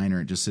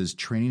one-liner. It just says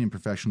training and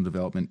professional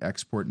development,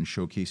 export and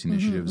showcase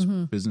initiatives,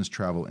 business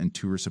travel and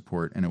tour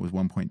support. And it was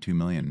 $1.2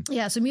 million.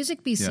 Yeah. So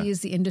Music BC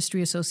is the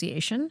industry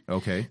association.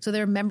 Okay. So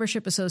they're a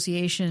membership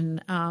association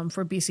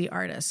for BC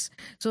artists.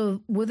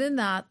 So within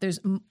that,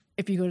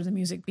 if you go to the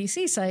Music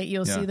BC site,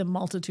 you'll see the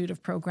multitude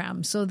of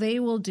programs. So they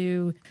will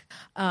do,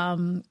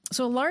 so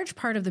a large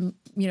part of the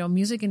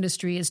music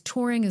industry is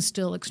touring is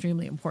still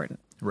extremely important.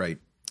 Right.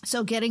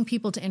 So getting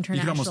people to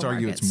international markets. You could almost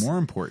argue markets. it's more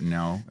important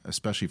now,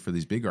 especially for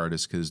these big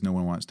artists, because no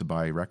one wants to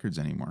buy records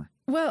anymore.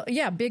 Well,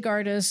 yeah, big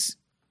artists,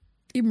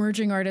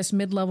 emerging artists,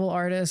 mid-level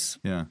artists.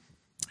 Yeah.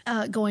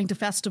 Going to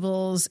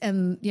festivals,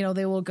 and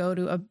they will go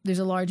to there's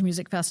a large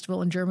music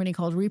festival in Germany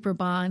called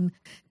Reeperbahn,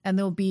 and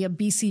there'll be a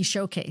BC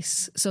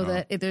showcase, so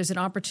that if there's an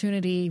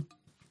opportunity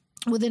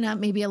within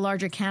maybe a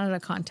larger Canada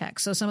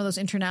context. So some of those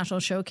international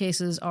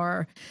showcases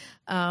are,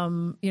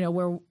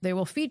 where they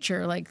will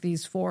feature like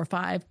these 4 or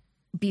 5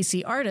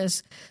 BC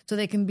artists, so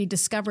they can be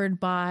discovered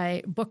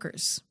by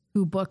bookers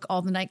who book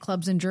all the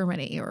nightclubs in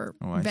Germany or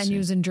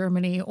venues in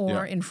Germany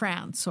or in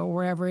France or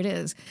wherever it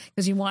is,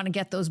 because you want to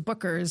get those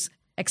bookers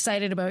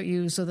excited about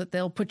you so that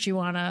they'll put you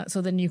on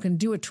so then you can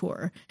do a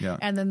tour. Yeah.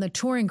 And then the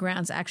touring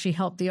grants actually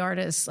help the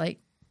artists like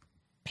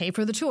pay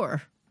for the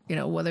tour,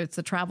 whether it's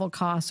the travel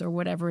costs or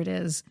whatever it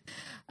is.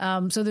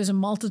 So there's a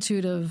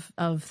multitude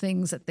of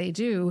things that they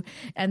do,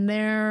 and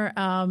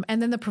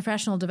and then the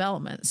professional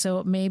development. So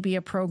it may be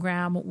a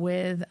program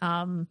with,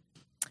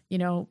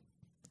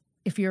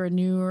 if you're a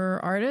newer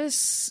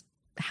artist,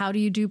 how do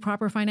you do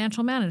proper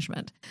financial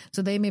management?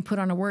 So they may put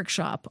on a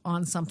workshop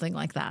on something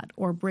like that,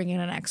 or bring in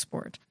an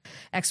expert,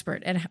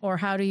 or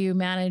how do you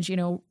manage,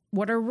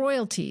 what are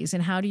royalties,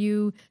 and how do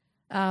you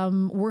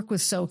work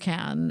with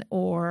SOCAN,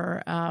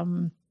 or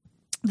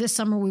this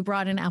summer we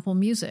brought in Apple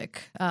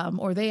Music,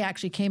 or they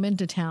actually came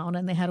into town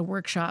and they had a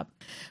workshop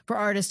for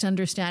artists to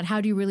understand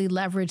how do you really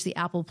leverage the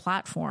Apple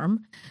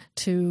platform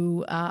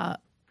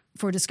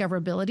for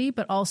discoverability,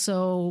 but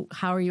also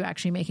how are you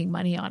actually making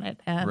money on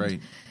it?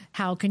 And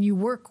how can you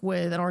work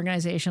with an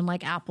organization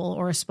like Apple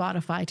or a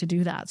Spotify to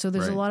do that? So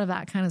there's a lot of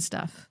that kind of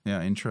stuff.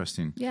 Yeah,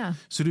 interesting. Yeah.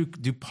 So do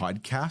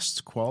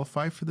podcasts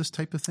qualify for this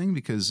type of thing?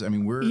 Because I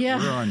mean, we're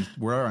on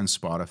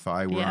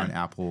Spotify, we're on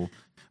Apple,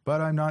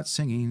 but I'm not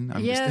singing.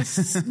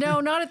 No,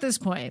 not at this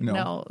point.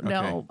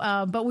 No.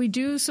 But we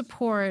do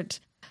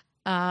support.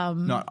 So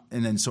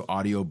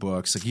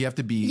audiobooks, like you have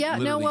to be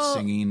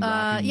singing.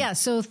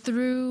 So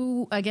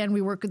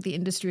we work with the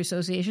industry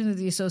association,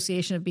 the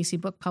Association of BC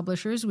Book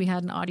Publishers. We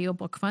had an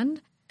audiobook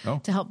fund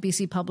to help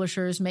BC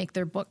publishers make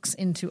their books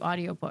into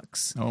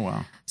audiobooks. Oh,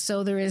 wow.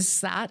 So there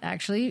is that,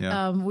 actually.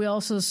 Yeah. We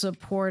also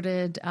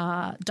supported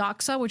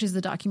DOXA, which is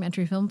the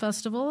Documentary Film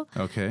Festival.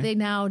 Okay. They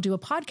now do a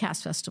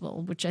podcast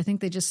festival, which I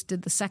think they just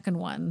did the second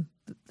one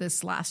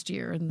this last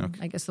year, and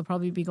I guess they'll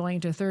probably be going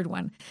to a third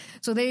one.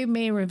 So they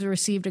may have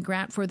received a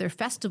grant for their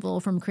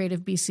festival from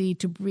Creative BC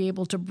to be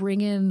able to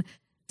bring in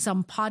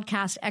some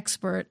podcast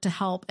expert to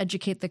help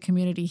educate the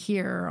community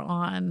here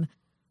on,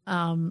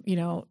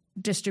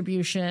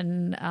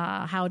 distribution,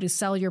 how to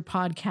sell your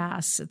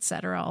podcasts, et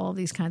cetera, all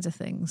these kinds of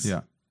things.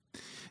 Yeah.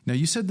 Now,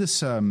 you said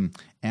this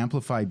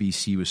Amplify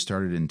BC was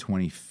started in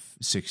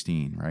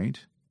 2016, right?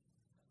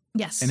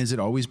 Yes. And has it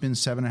always been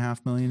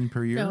 $7.5 million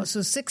per year? No,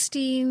 so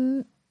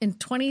 16 in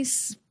 20.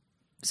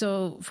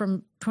 So from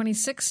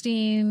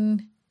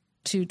 2016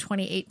 to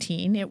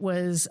 2018, it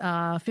was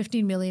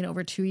 15 million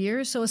over 2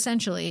 years. So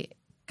essentially,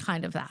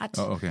 kind of that.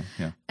 Oh, okay,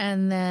 yeah.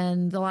 And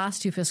then the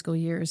last 2 fiscal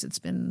years, it's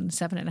been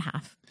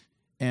 7.5.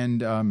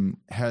 And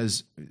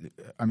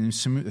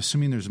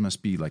assuming there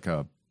must be like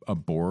a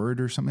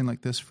board or something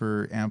like this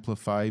for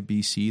Amplify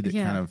BC that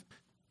kind of,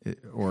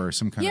 or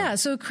some kind of... Yeah,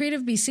 so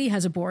Creative BC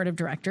has a board of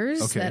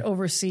directors that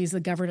oversees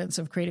the governance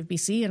of Creative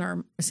BC and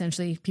are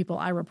essentially people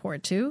I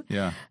report to.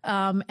 Yeah.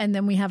 And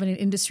then we have an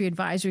industry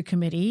advisory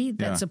committee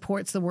that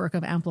supports the work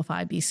of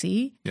Amplify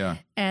BC. Yeah.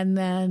 And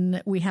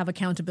then we have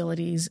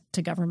accountabilities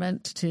to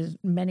government, to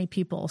many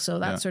people. So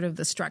that's sort of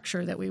the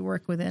structure that we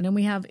work within. And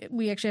we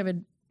actually have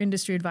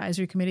industry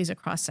advisory committees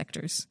across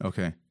sectors.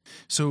 Okay.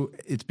 So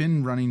it's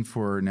been running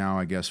for now,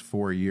 I guess,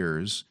 4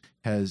 years.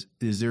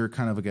 Is there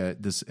kind of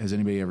has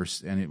anybody ever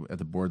at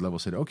the board level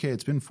said, okay,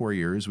 it's been 4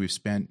 years. We've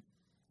spent,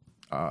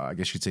 I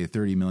guess you'd say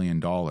 $30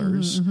 million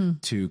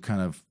to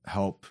kind of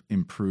help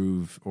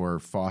improve or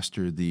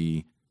foster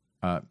the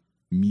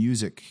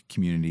music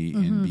community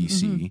in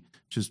BC,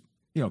 which is,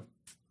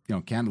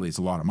 candidly, it's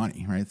a lot of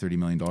money, right? $30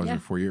 million in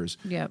 4 years.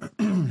 Yeah.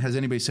 Has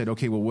anybody said,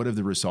 okay, well, what have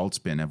the results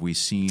been? Have we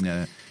seen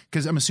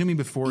because I'm assuming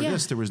before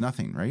this, there was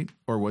nothing, right?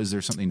 Or was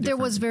there something different?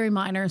 There was very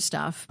minor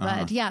stuff,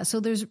 but so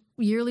there's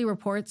yearly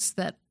reports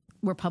that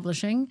we're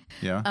publishing.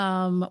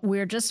 Yeah.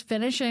 We're just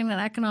finishing an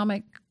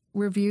economic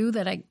review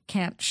that I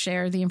can't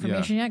share the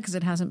information yet because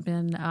it hasn't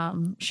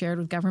been shared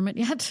with government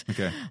yet.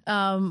 Okay.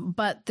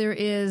 But there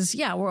is,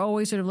 we're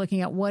always sort of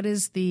looking at what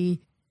is the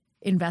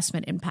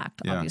investment impact,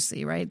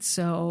 obviously, right?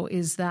 So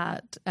is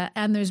that,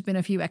 and there's been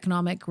a few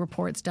economic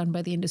reports done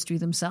by the industry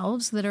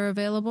themselves that are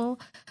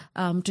available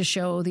to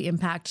show the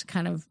impact,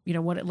 kind of,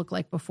 what it looked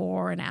like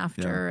before and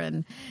after.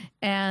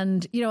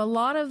 And a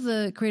lot of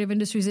the creative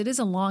industries, it is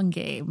a long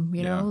game,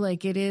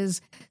 like it is,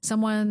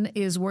 someone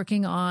is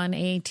working on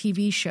a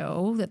TV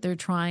show that they're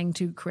trying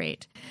to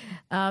create.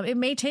 It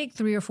may take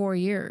 3 or 4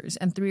 years,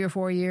 and 3 or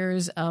 4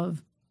 years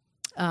of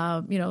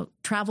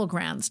travel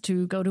grants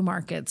to go to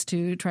markets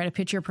to try to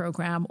pitch your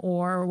program,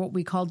 or what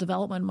we call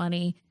development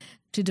money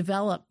to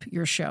develop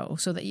your show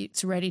so that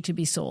it's ready to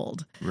be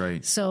sold.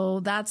 Right.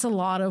 So that's a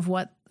lot of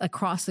what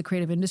across the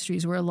creative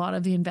industries, where a lot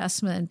of the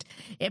investment,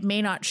 it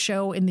may not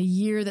show in the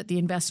year that the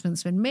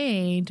investment's been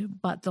made,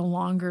 but the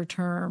longer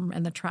term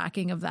and the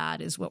tracking of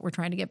that is what we're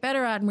trying to get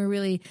better at. And we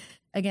really,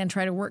 again,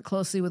 try to work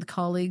closely with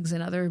colleagues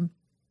in other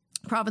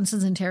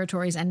provinces and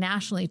territories and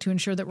nationally to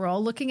ensure that we're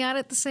all looking at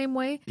it the same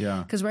way.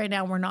 Yeah. Because right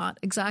now we're not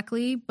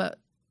exactly, but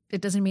it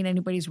doesn't mean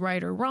anybody's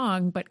right or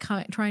wrong, but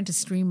trying to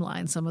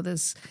streamline some of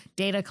this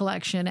data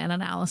collection and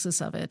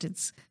analysis of it.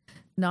 It's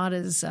not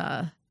as,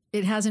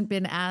 it hasn't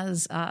been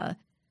as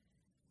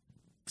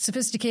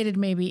sophisticated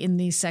maybe in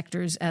these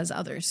sectors as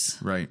others.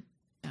 Right.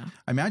 Yeah.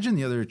 I imagine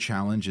the other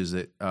challenge is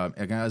that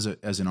as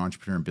an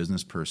entrepreneur and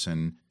business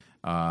person,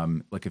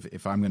 like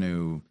if I'm going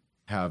to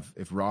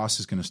if Ross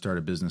is going to start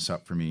a business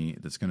up for me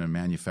that's going to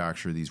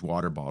manufacture these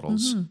water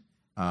bottles,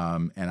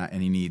 and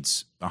he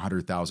needs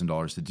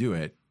 $100,000 to do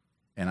it,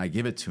 and I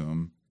give it to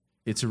him,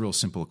 it's a real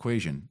simple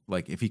equation.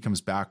 Like if he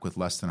comes back with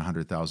less than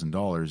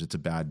 $100,000, it's a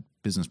bad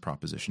business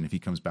proposition. If he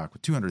comes back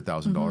with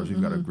 $200,000,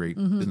 we've got a great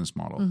business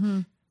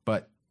model.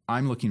 But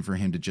I'm looking for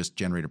him to just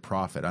generate a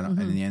profit.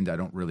 In the end, I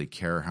don't really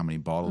care how many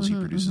bottles he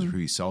produces or who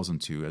he sells them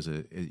to.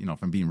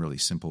 If I'm being really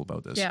simple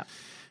about this. Yeah.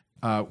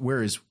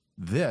 Whereas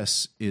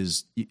this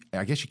is,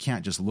 I guess you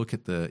can't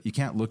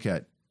look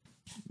at,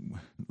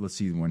 let's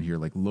see one here,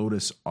 like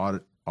Lotus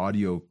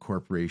Audio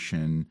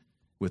Corporation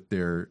with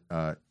their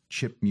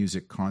Chip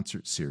Music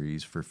concert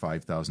series for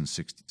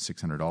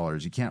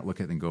 $5,600. You can't look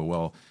at it and go,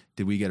 well,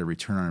 did we get a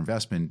return on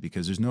investment?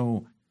 Because there's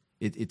no,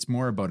 it's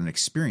more about an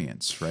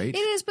experience, right? It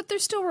is, but they're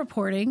still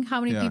reporting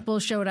how many people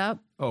showed up.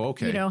 Oh,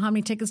 okay. How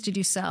many tickets did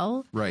you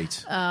sell?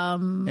 Right.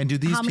 And do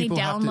these how many people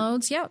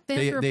downloads?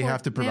 They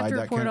have to provide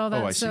that kind all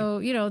that. Oh, I see.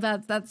 So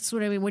that's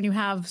what I mean. When you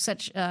have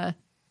such,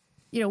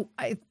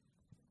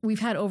 we've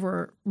had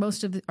over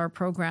most of our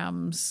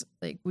programs.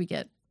 Like we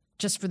get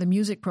just for the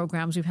music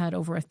programs, we've had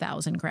over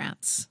 1,000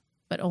 grants,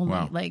 but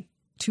only like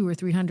 200 or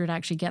 300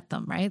 actually get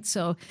them, right?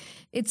 So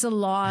it's a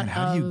lot. And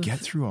how do you get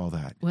through all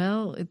that?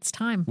 Well, it's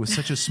time. With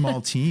such a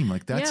small team,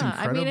 like that's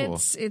incredible. I mean,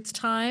 it's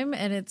time,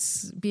 and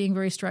it's being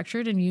very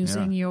structured and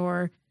using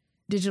your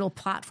digital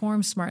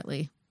platform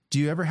smartly. Do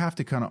you ever have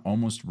to kind of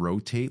almost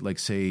rotate,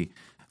 let's say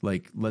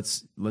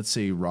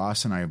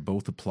Ross and I have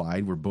both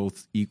applied, we're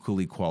both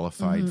equally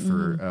qualified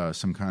for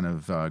some kind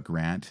of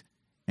grant,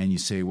 and you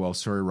say, well,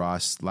 sorry,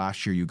 Ross,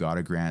 last year you got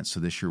a grant,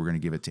 so this year we're going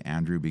to give it to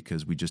Andrew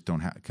because we just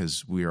don't have,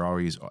 because we are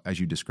always, as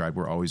you described,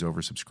 we're always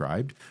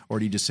oversubscribed? Or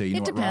do you just say, you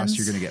know what, Ross,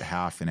 you're going to get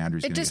half and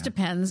Andrew's going to get half? It just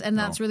depends, and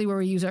that's really where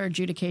we use our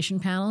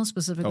adjudication panel,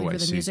 specifically for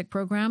the music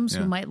programs,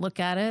 who might look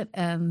at it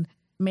and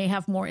may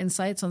have more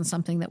insights on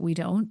something that we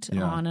don't,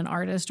 on an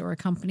artist or a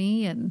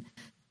company,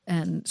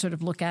 and sort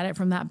of look at it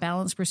from that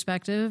balance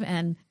perspective.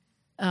 And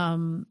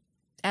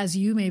as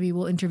you maybe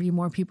will interview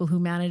more people who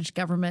manage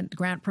government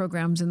grant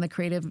programs in the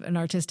creative and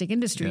artistic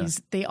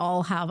industries, they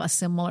all have a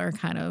similar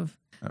kind of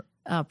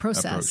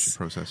process.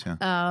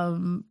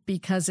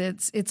 Because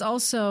it's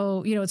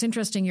also, it's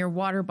interesting, your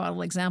water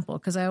bottle example,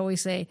 because I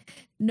always say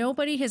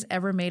nobody has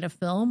ever made a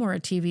film or a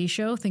TV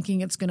show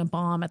thinking it's going to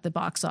bomb at the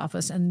box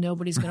office and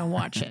nobody's going to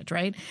watch it,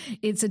 right?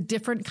 It's a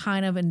different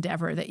kind of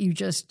endeavor that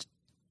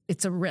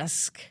it's a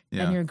risk,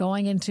 and you're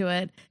going into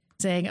it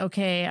saying,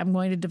 okay, I'm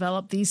going to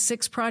develop these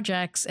 6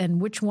 projects, and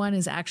which one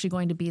is actually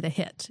going to be the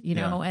hit,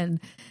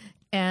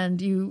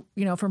 and you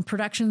from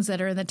productions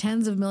that are in the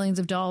tens of millions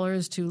of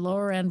dollars to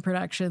lower end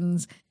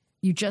productions,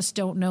 you just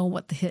don't know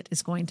what the hit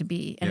is going to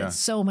be. And it's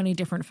so many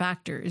different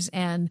factors.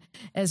 And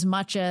as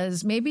much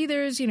as maybe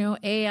there's,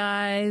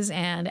 AIs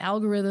and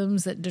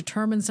algorithms that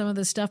determine some of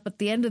this stuff, but at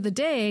the end of the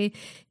day,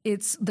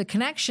 it's the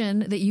connection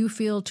that you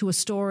feel to a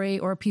story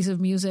or a piece of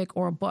music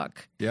or a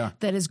book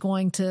that is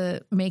going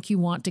to make you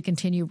want to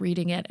continue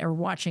reading it or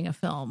watching a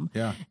film.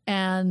 Yeah.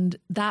 And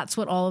that's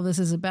what all of this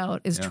is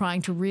about, is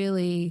trying to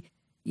really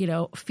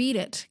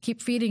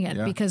keep feeding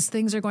it because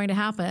things are going to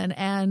happen.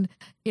 And,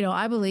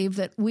 I believe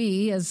that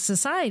we as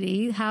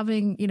society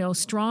having,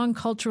 strong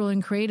cultural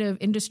and creative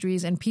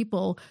industries and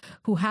people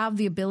who have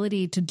the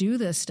ability to do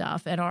this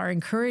stuff and are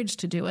encouraged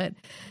to do it,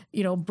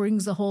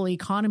 brings the whole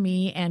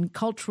economy and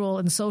cultural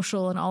and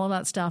social and all of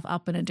that stuff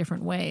up in a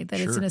different way, that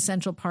it's an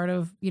essential part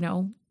of,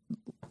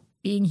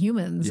 being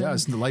humans. Yeah.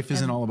 Life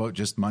isn't all about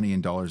just money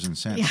and dollars and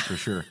cents for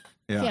sure.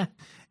 Yeah.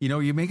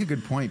 You make a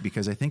good point,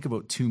 because I think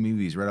about two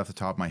movies right off the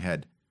top of my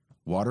head,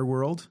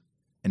 Waterworld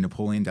and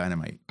Napoleon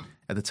Dynamite.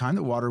 At the time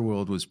that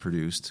Waterworld was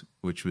produced,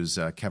 which was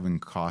Kevin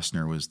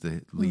Costner was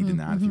the lead in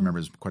that, if you remember,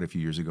 it was quite a few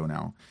years ago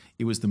now,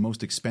 it was the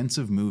most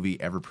expensive movie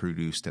ever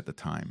produced at the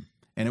time.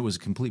 And it was a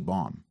complete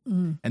bomb.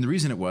 And the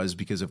reason it was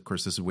because, of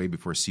course, this is way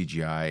before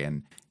CGI,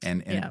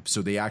 and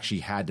so they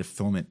actually had to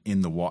film it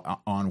in the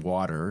on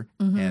water,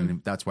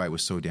 and that's why it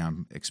was so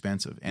damn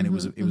expensive. And it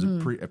was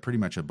pretty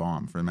much a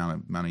bomb for the amount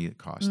of money it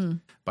cost.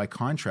 By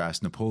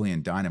contrast,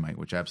 Napoleon Dynamite,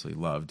 which I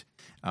absolutely loved.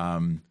 Do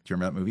you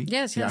remember that movie?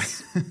 Yes.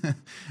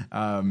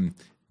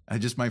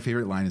 Just my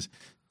favorite line is,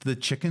 "The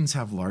chickens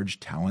have large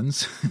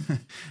talons."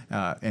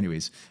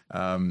 Anyways,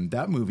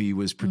 that movie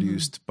was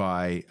produced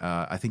by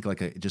I think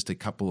just a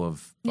couple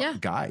of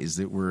guys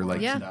that were like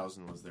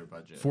 $400,000 was their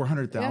budget.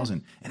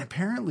 $400,000, and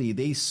apparently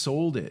they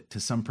sold it to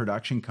some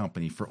production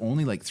company for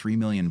only like $3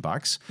 million.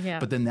 Yeah.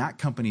 But then that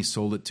company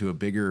sold it to a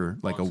bigger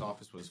Box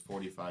office was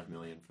 $45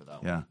 million for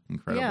that one. Yeah,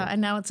 incredible. Yeah, and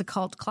now it's a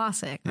cult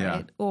classic, right?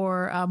 Yeah.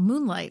 Or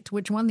Moonlight,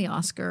 which won the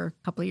Oscar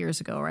a couple of years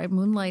ago, right?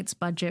 Moonlight's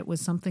budget was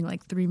something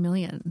like $3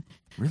 million.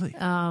 Really?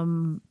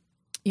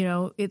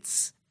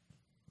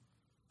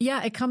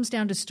 It comes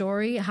down to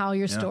story, how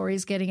your story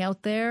is getting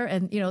out there.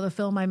 And, the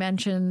film I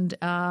mentioned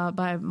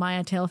by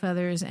Maya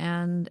Tailfeathers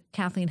and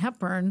Kathleen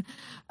Hepburn,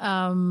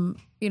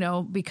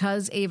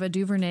 because Ava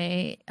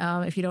DuVernay,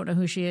 if you don't know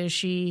who she is,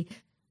 she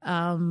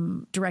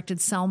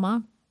directed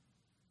Selma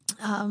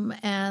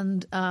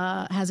and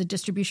has a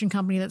distribution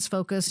company that's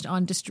focused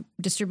on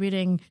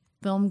distributing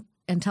film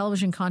and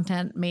television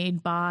content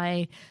made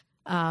by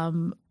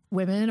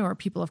women or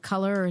people of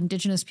color or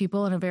Indigenous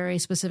people in a very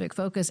specific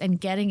focus,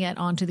 and getting it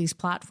onto these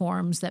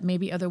platforms that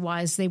maybe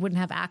otherwise they wouldn't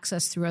have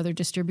access through other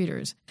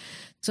distributors.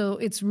 So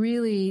it's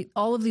really,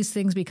 all of these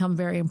things become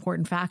very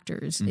important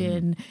factors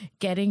in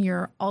getting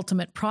your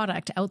ultimate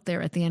product out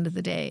there at the end of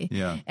the day.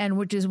 Yeah. And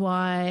which is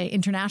why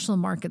international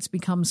markets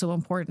become so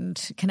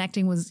important,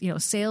 connecting with,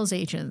 sales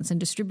agents and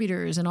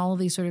distributors and all of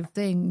these sort of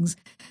things.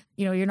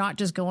 You're not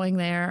just going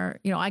there.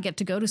 I get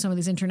to go to some of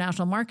these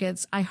international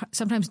markets. I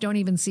sometimes don't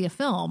even see a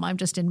film. I'm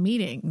just in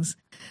meetings,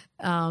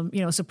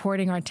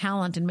 supporting our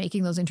talent and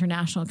making those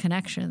international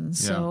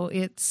connections. Yeah. So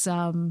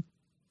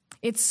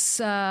it's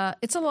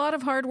a lot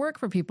of hard work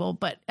for people,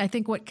 but I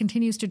think what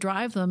continues to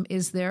drive them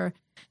is their,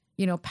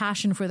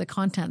 passion for the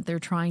content they're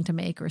trying to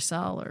make or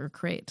sell or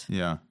create.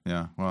 Yeah.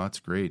 Yeah. Well, that's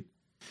great.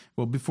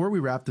 Well, before we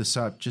wrap this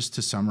up, just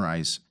to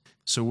summarize.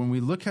 So when we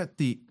look at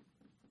the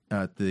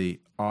on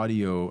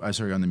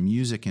the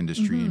music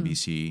industry in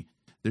BC,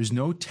 there's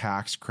no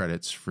tax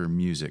credits for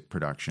music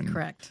production.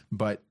 Correct.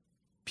 But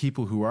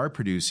people who are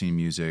producing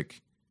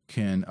music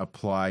can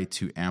apply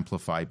to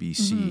Amplify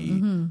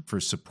BC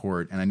for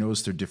support. And I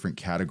noticed there are different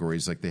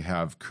categories, like they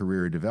have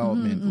career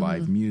development,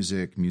 live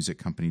music, music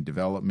company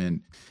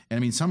development. And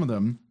I mean, some of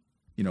them,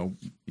 you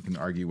can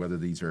argue whether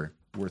these are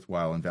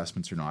worthwhile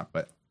investments or not.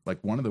 But like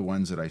one of the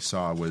ones that I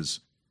saw was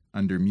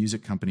under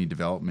music company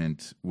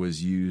development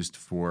was used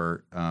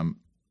for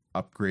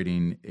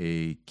upgrading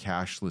a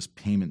cashless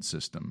payment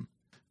system,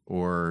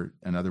 or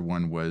another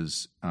one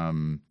was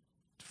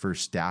for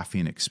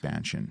staffing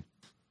expansion.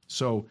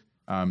 So,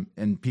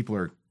 and people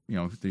are,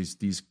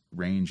 these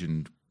range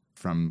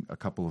from a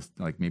couple of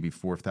like maybe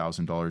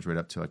 $4,000 right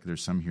up to like,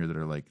 there's some here that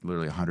are like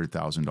literally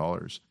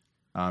 $100,000.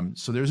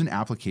 So there's an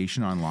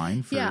application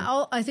online for...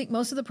 Yeah, I think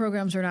most of the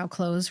programs are now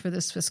closed for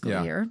this fiscal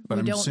year. But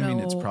I'm assuming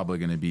it's probably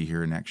going to be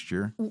here next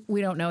year.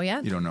 We don't know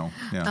yet. You don't know,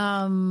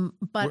 yeah.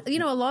 But,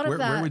 a lot of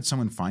that... Where would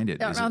someone find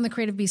it? On the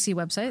Creative BC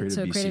website,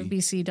 so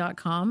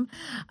creativebc.com.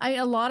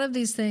 A lot of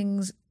these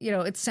things,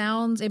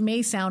 it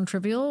may sound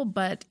trivial,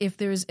 but if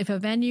a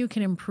venue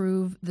can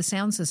improve the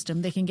sound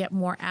system, they can get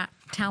more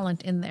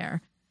talent in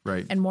there.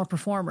 Right. And more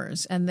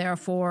performers, and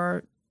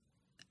therefore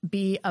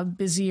be a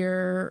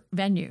busier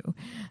venue,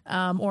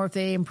 or if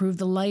they improve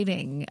the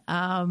lighting,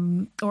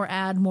 or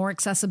add more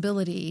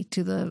accessibility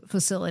to the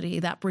facility,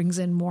 that brings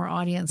in more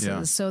audiences.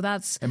 Yeah. So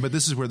but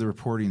this is where the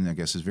reporting, I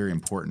guess, is very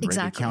important,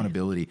 exactly. Right? The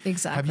accountability.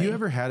 Exactly. Have you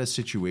ever had a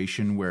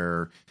situation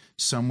where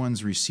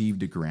someone's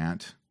received a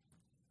grant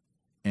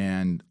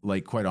and,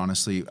 like, quite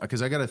honestly,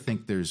 because I got to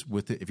think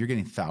if you're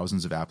getting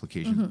thousands of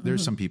applications,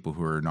 there's some people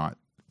who are not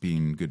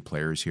being good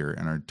players here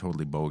and are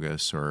totally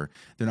bogus, or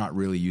they're not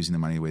really using the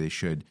money the way they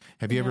should.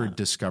 Have you ever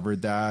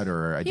discovered that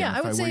or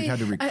identified where you had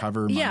to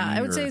recover money? Yeah,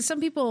 I would say some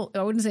people,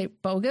 I wouldn't say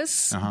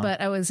bogus, but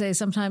I would say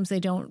sometimes they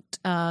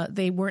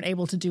weren't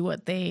able to do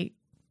what they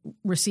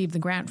received the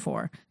grant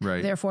for.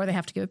 Right. Therefore, they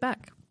have to give it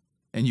back.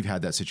 And you've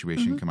had that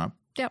situation come up?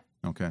 Yep.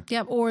 Okay.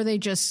 Yep. Or they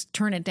just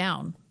turn it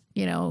down,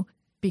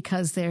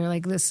 because they're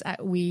like, this,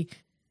 we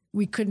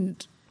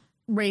couldn't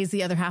raise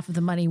the other half of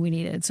the money we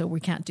needed, so we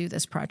can't do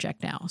this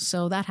project now.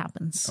 So that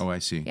happens. Oh, I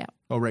see. Yeah.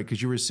 Oh, right.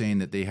 Because you were saying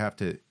that they have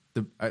to.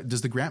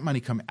 Does the grant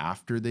money come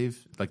after they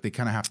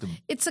kind of have to?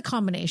 It's a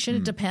combination.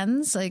 It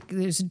depends. Like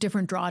there's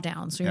different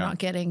drawdowns, so you're not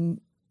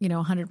getting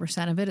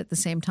 100% of it at the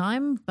same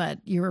time, but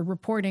you're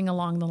reporting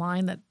along the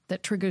line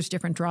that triggers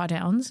different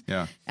drawdowns.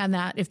 Yeah. And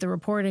that if the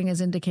reporting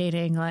is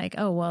indicating like,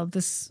 oh well,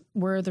 this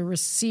where are the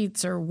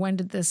receipts, or when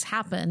did this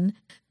happen,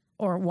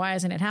 or why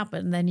hasn't it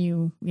happened,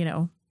 then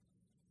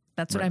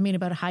that's what I mean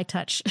about a high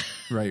touch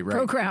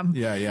program.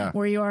 Yeah.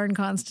 Where you are in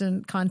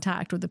constant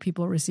contact with the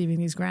people receiving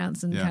these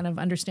grants and kind of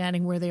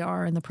understanding where they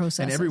are in the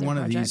process. And every one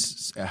of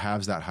these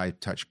has that high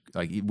touch,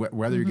 like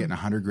whether you're getting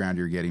 $100,000 or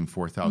you're getting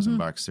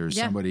 $4,000, there's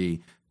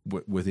somebody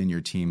within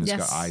your team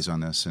that's got eyes on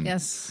this. And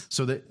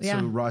so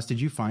Ross, did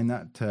you find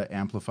that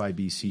Amplify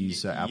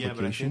BC's application? Yeah,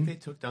 but I think they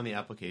took down the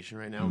application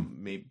right now,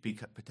 maybe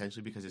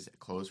potentially because it's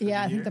closed for the year.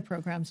 I think the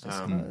program's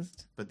just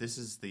closed. But this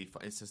is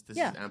is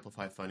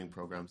Amplify funding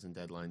programs and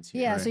deadlines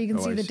here. Yeah, so you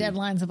can see the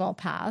deadlines have all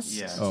passed.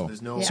 Yeah, so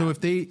there's no. So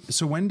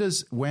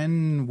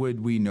when would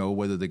we know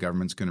whether the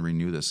government's going to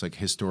renew this? Like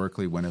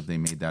historically, when have they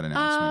made that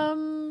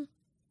announcement?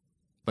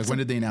 When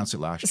did they announce it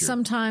last year?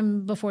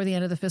 Sometime before the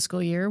end of the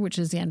fiscal year, which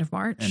is the end of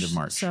March.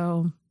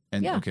 So,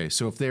 okay.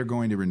 So if they're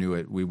going to renew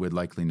it, we would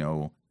likely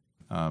know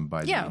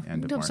by the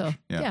end of March. So.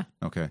 Yeah.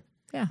 Okay.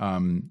 Yeah.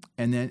 And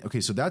then,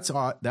 so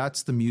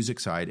that's the music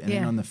side. And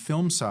then on the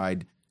film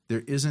side,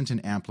 there isn't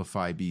an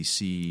Amplify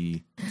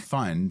BC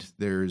fund.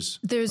 There's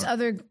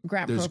other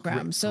grant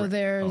programs. So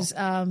there's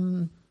a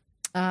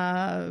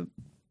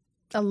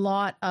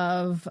lot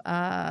of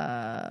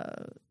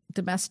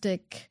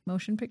domestic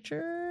motion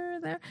picture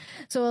there.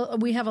 So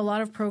we have a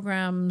lot of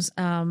programs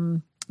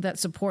that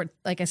support,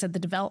 like I said, the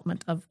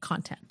development of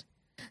content.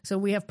 So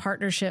we have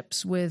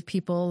partnerships with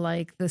people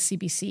like the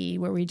CBC,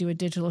 where we do a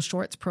digital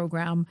shorts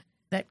program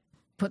that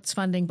puts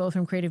funding both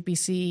from Creative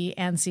BC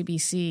and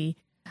CBC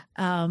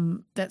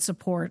that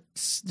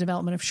supports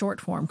development of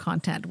short form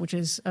content, which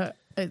is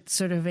it's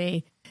sort of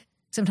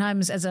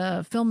sometimes as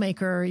a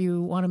filmmaker,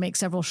 you want to make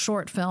several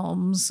short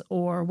films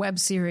or web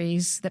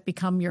series that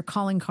become your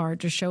calling card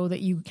to show that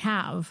you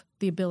have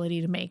the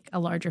ability to make a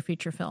larger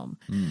feature film.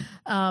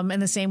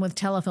 And the same with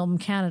Telefilm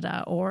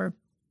Canada, or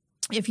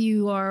if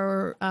you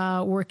are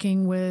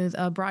working with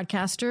a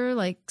broadcaster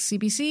like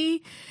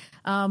CBC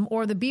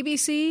or the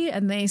BBC,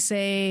 and they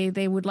say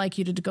they would like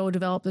you to go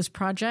develop this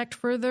project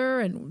further,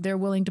 and they're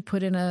willing to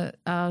put in a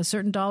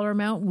certain dollar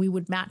amount, we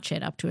would match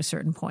it up to a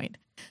certain point.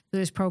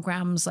 There's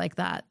programs like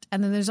that.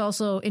 And then there's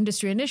also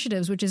industry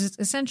initiatives, which is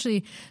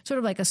essentially sort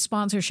of like a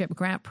sponsorship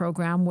grant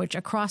program, which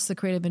across the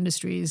creative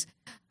industries,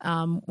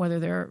 whether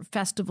they're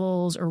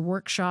festivals or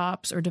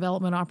workshops or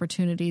development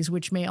opportunities,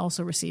 which may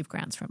also receive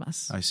grants from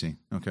us. I see.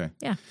 Okay.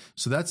 Yeah.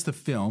 So that's the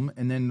film.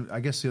 And then I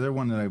guess the other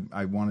one that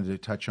I wanted to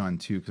touch on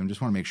too, because I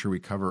just want to make sure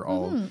we cover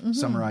all,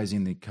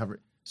 summarizing the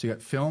cover. So you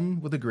got film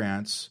with the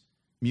grants,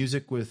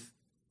 music with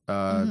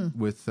Amplify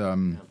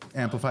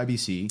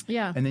BC.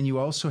 Yeah. And then you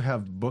also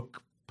have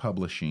book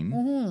publishing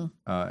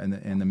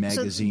and the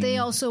magazine. So they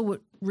also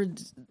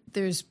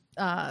there's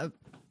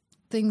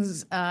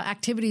things,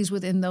 activities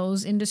within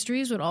those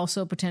industries would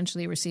also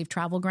potentially receive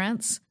travel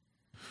grants.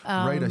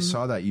 Right. I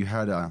saw that you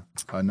had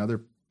another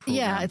program.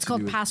 Yeah, it's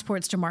called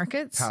Passports to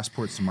Markets.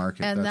 Passports to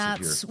Market. And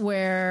that's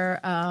where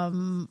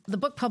the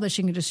book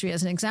publishing industry,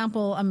 as an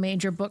example, a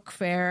major book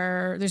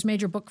fair, there's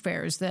major book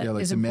fairs that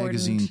like is the important.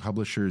 Magazine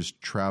Publishers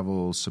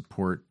Travel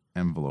Support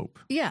Envelope.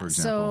 Yeah,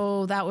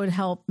 so that would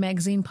help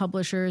magazine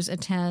publishers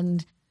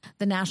attend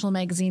the National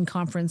Magazine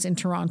Conference in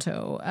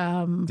Toronto.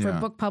 For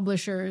book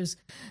publishers,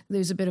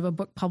 there's a bit of a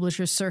book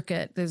publisher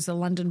circuit. There's the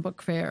London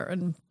Book Fair.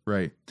 And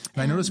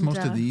I noticed most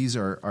of these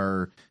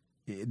are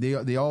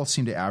they all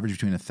seem to average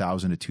between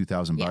 $1,000 to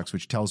 $2,000,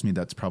 which tells me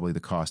that's probably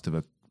the cost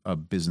of a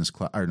business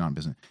class, or not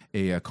business,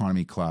 a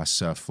economy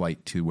class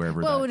flight to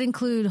wherever. Well, it would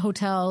include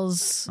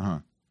hotels.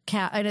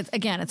 And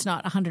it's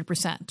not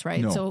 100%, right?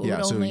 No, so it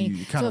would only.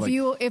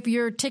 If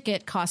your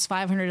ticket costs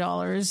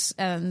 $500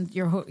 and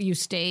you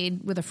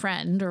stayed with a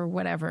friend or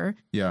whatever,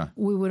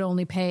 we would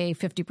only pay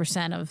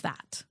 50% of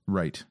that.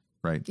 Right.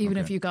 Even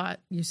if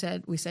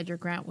we said your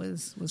grant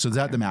was. So is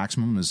that the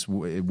maximum?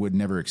 It would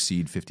never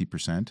exceed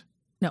 50%?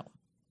 No.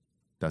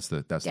 That's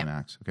the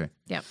max. Okay.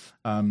 Yep.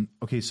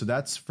 Okay. So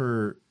that's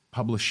for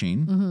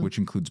publishing, which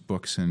includes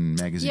books and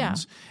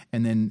magazines,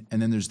 and then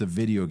there's the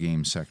video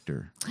game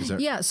sector.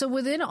 So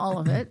within all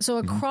of it, so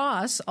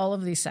across all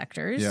of these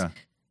sectors,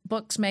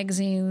 books,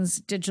 magazines,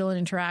 digital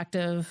and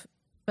interactive,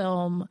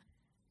 film,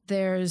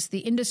 there's the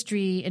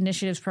industry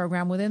initiatives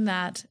program. Within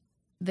that,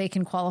 they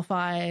can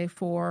qualify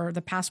for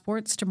the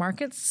passports to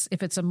markets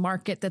if it's a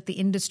market that the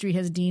industry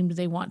has deemed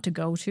they want to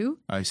go to.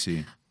 I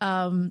see.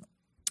 And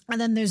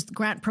then there's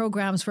grant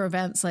programs for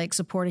events like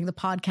supporting the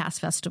Podcast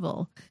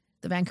Festival,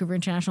 the Vancouver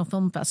International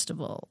Film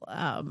Festival,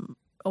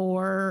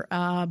 or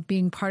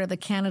being part of the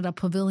Canada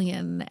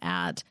Pavilion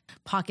at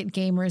Pocket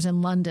Gamers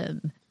in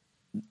London.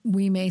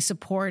 We may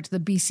support the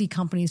BC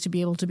companies to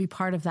be able to be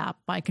part of that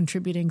by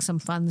contributing some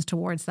funds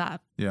towards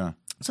that. Yeah.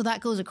 So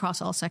that goes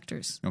across all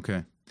sectors.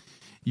 Okay.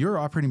 Your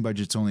operating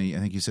budget's only, I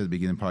think you said at the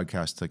beginning of the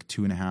podcast, like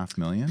 $2.5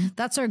 million.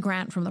 That's our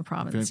grant from the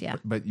province. Yeah.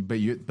 But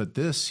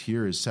this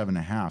here is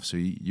 7.5. So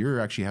you're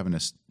actually having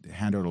to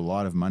hand out a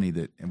lot of money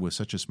that with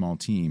such a small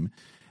team.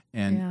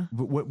 And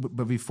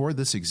but before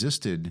this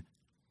existed,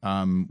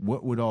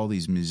 what would all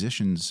these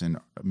musicians and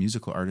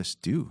musical artists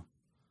do?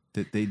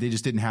 That they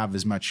just didn't have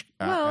as much.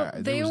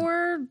 They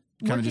were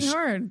working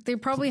hard. They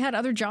probably had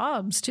other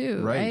jobs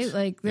too, right?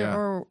 Like there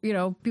were,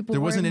 people.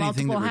 There wasn't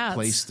anything that hats.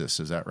 replaced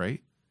this. Is that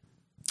right?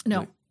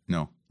 No.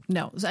 No.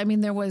 I mean,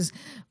 there was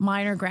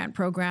minor grant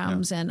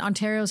programs, and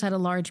Ontario's had a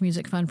large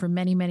music fund for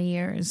many, many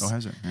years. Oh,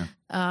 has it?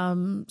 Yeah.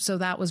 So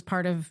that was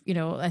part of,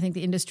 I think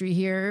the industry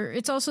here.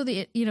 It's also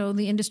the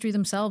industry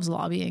themselves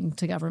lobbying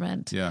to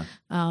government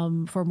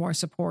for more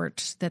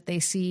support that they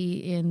see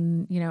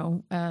in,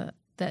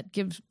 that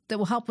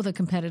will help with a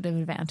competitive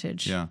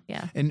advantage. Yeah.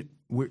 And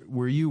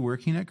were you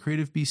working at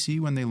Creative BC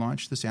when they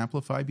launched this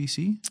Amplify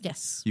BC?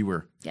 Yes. You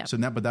were? Yeah. So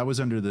but that was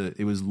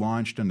it was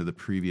launched under the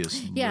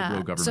previous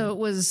Liberal government. So it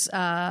was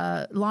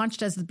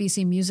launched as the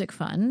BC Music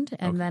Fund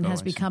and then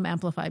has become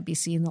Amplify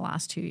BC in the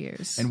last 2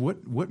 years. And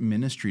what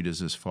ministry does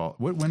this fall?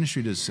 What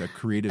ministry does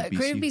Creative BC?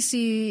 Creative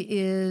BC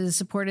is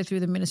supported through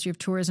the Ministry of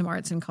Tourism,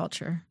 Arts and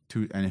Culture.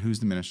 And who's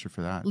the minister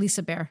for that?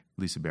 Lisa Bear.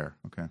 Lisa Bear.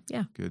 Okay.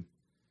 Yeah. Good.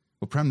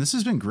 Well, Prem, this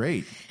has been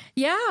great.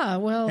 Yeah,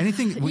 well,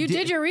 you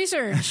did your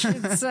research.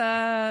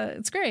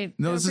 It's great.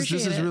 No, this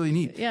is really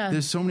neat. Yeah,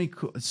 there's so many.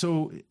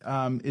 So,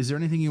 is there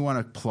anything you want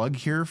to plug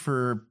here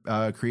for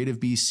Creative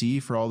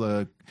BC for all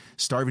the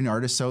starving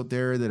artists out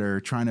there that are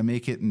trying to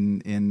make it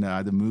in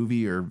the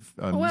movie or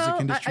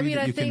music industry?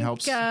 I think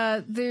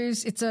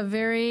it's a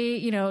very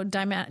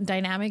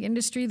dynamic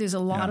industry. There's a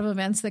lot of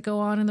events that go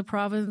on in the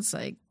province.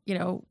 Like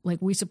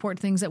we support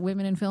things that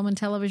Women in Film and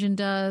Television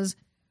does.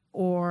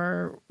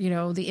 Or,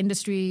 the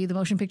industry, the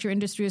Motion Picture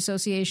Industry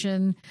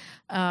Association,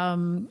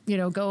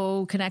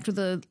 go connect with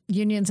the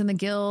unions and the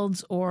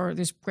guilds, or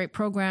there's great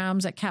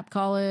programs at Cap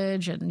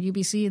College and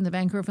UBC and the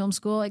Vancouver Film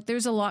School. Like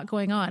there's a lot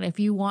going on.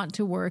 If you want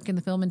to work in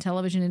the film and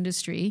television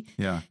industry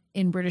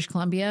in British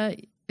Columbia,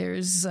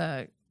 it's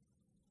a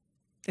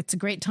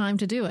great time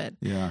to do it.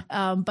 Yeah.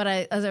 But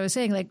as I was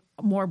saying, like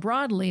more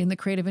broadly in the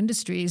creative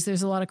industries,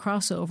 there's a lot of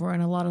crossover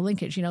and a lot of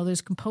linkage.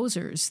 There's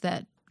composers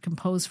that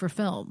compose for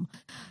film.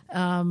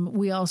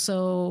 We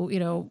also,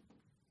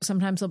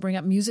 sometimes they'll bring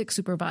up music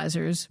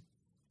supervisors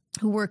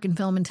who work in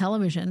film and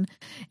television,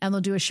 and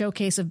they'll do a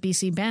showcase of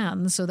BC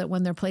bands so that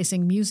when they're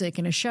placing music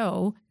in a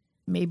show,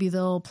 maybe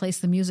they'll place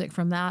the music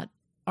from that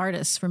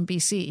artist from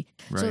BC.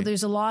 Right. So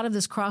there's a lot of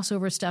this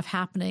crossover stuff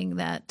happening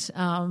that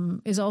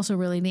is also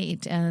really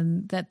neat,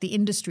 and that the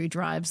industry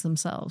drives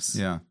themselves.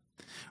 Yeah.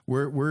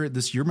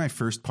 You're my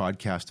first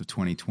podcast of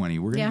 2020.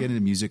 We're going to get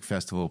into Music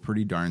Festival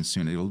pretty darn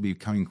soon. It'll be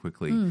coming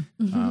quickly.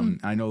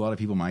 I know a lot of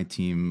people on my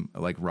team,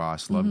 like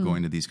Ross, love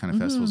going to these kind of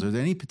festivals. Are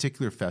there any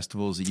particular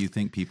festivals that you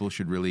think people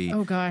should really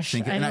think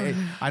of? And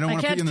I don't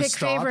want to put you in the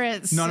spot.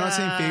 Favorites. No, I'm not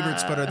saying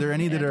favorites, but are there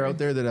any that are out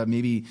there that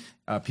maybe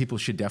people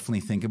should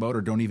definitely think about,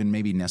 or don't even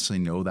maybe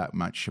necessarily know that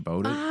much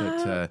about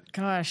it?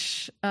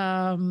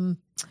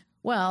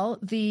 Well,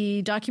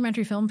 the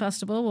Documentary Film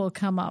Festival will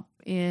come up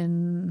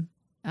in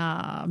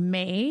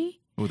May.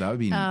 Oh, that would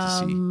be neat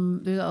to see.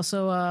 There's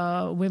also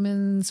a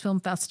Women's Film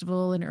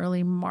Festival in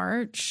early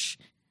March.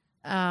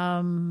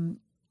 There's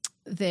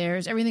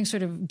everything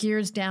sort of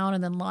gears down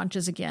and then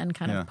launches again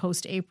kind of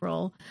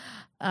post-April.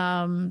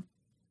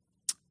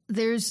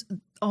 There's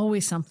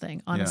always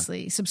something,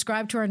 honestly.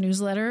 Subscribe to our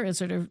newsletter. It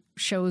sort of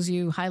shows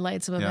you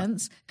highlights of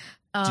events.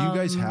 Do you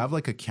guys have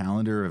like a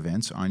calendar of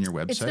events on your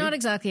website? It's not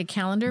exactly a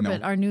calendar,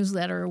 but our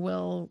newsletter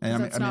will.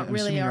 It's not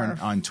really our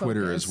on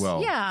Twitter focus. as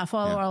well. Yeah,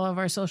 follow all of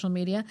our social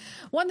media.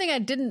 One thing I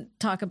didn't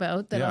talk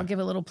about that I'll give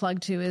a little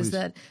plug to is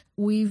that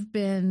we've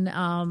been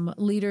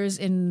leaders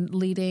in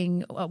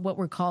leading what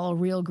we call a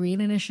Real Green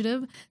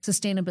Initiative,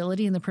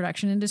 sustainability in the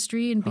production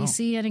industry in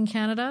BC and in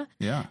Canada.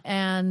 Yeah,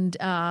 and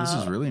this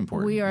is really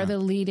important. We are the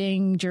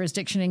leading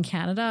jurisdiction in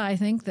Canada, I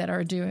think, that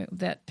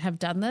have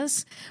done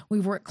this.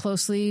 We've worked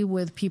closely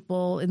with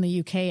people in the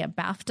UK at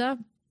BAFTA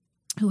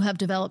who have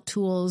developed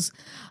tools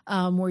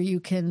where you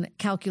can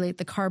calculate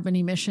the carbon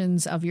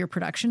emissions of your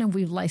production. And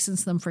we've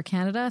licensed them for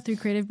Canada through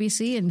Creative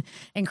BC and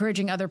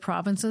encouraging other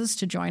provinces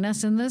to join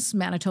us in this.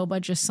 Manitoba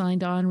just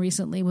signed on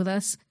recently with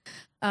us.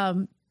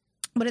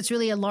 But it's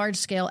really a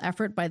large-scale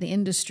effort by the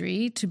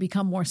industry to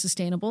become more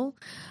sustainable,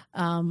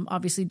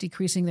 obviously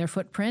decreasing their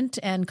footprint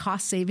and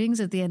cost savings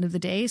at the end of the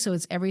day. So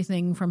it's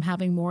everything from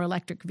having more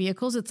electric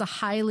vehicles. It's a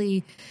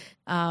highly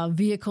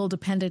vehicle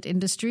dependent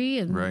industry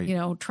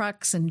and,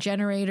 trucks and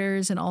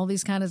generators and all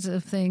these kinds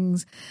of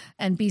things.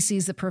 And BC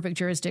is the perfect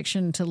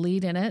jurisdiction to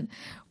lead in it,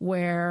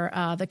 where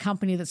the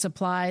company that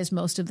supplies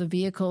most of the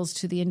vehicles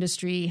to the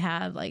industry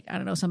had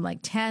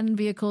 10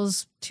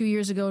 vehicles 2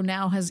 years ago,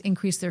 now has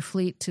increased their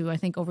fleet to, I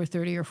think, over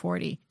 30 or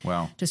 40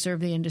 to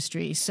serve the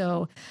industry.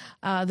 So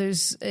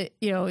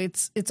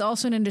it's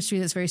also an industry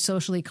that's very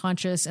socially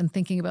conscious and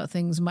thinking about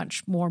things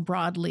much more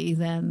broadly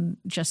than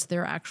just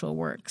their actual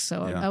work.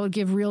 So I would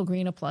give Real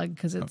Green a plug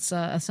because it's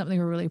something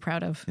we're really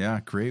proud of. Yeah,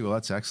 great. Well,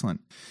 that's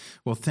excellent.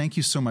 Well, thank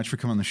you so much for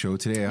coming on the show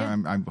today. Yeah.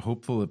 I'm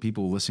hopeful that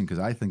people will listen because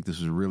I think this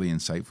was really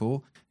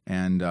insightful.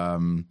 And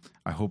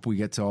I hope we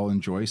get to all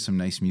enjoy some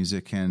nice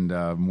music and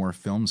more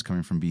films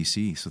coming from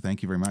BC. So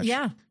thank you very much.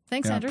 Yeah.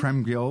 Thanks, Andrew.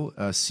 Prem Gill,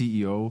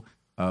 CEO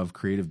of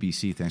Creative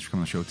BC. Thanks for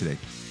coming on the show today.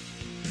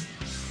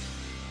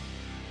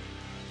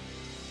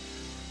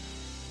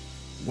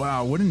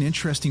 Wow, what an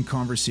interesting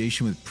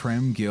conversation with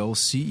Prem Gill,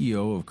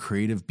 CEO of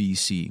Creative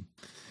BC.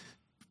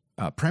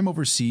 Prem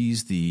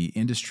oversees the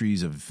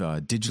industries of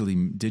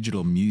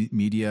digital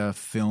media,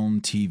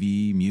 film,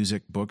 TV,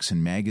 music, books,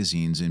 and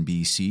magazines in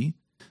BC.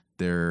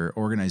 Their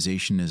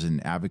organization is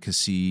an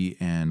advocacy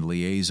and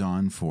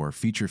liaison for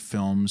feature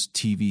films,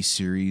 TV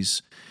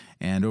series,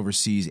 and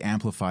oversees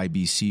Amplify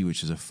BC,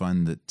 which is a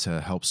fund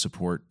that helps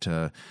support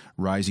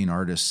rising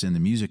artists in the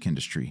music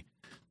industry.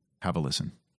 Have a listen.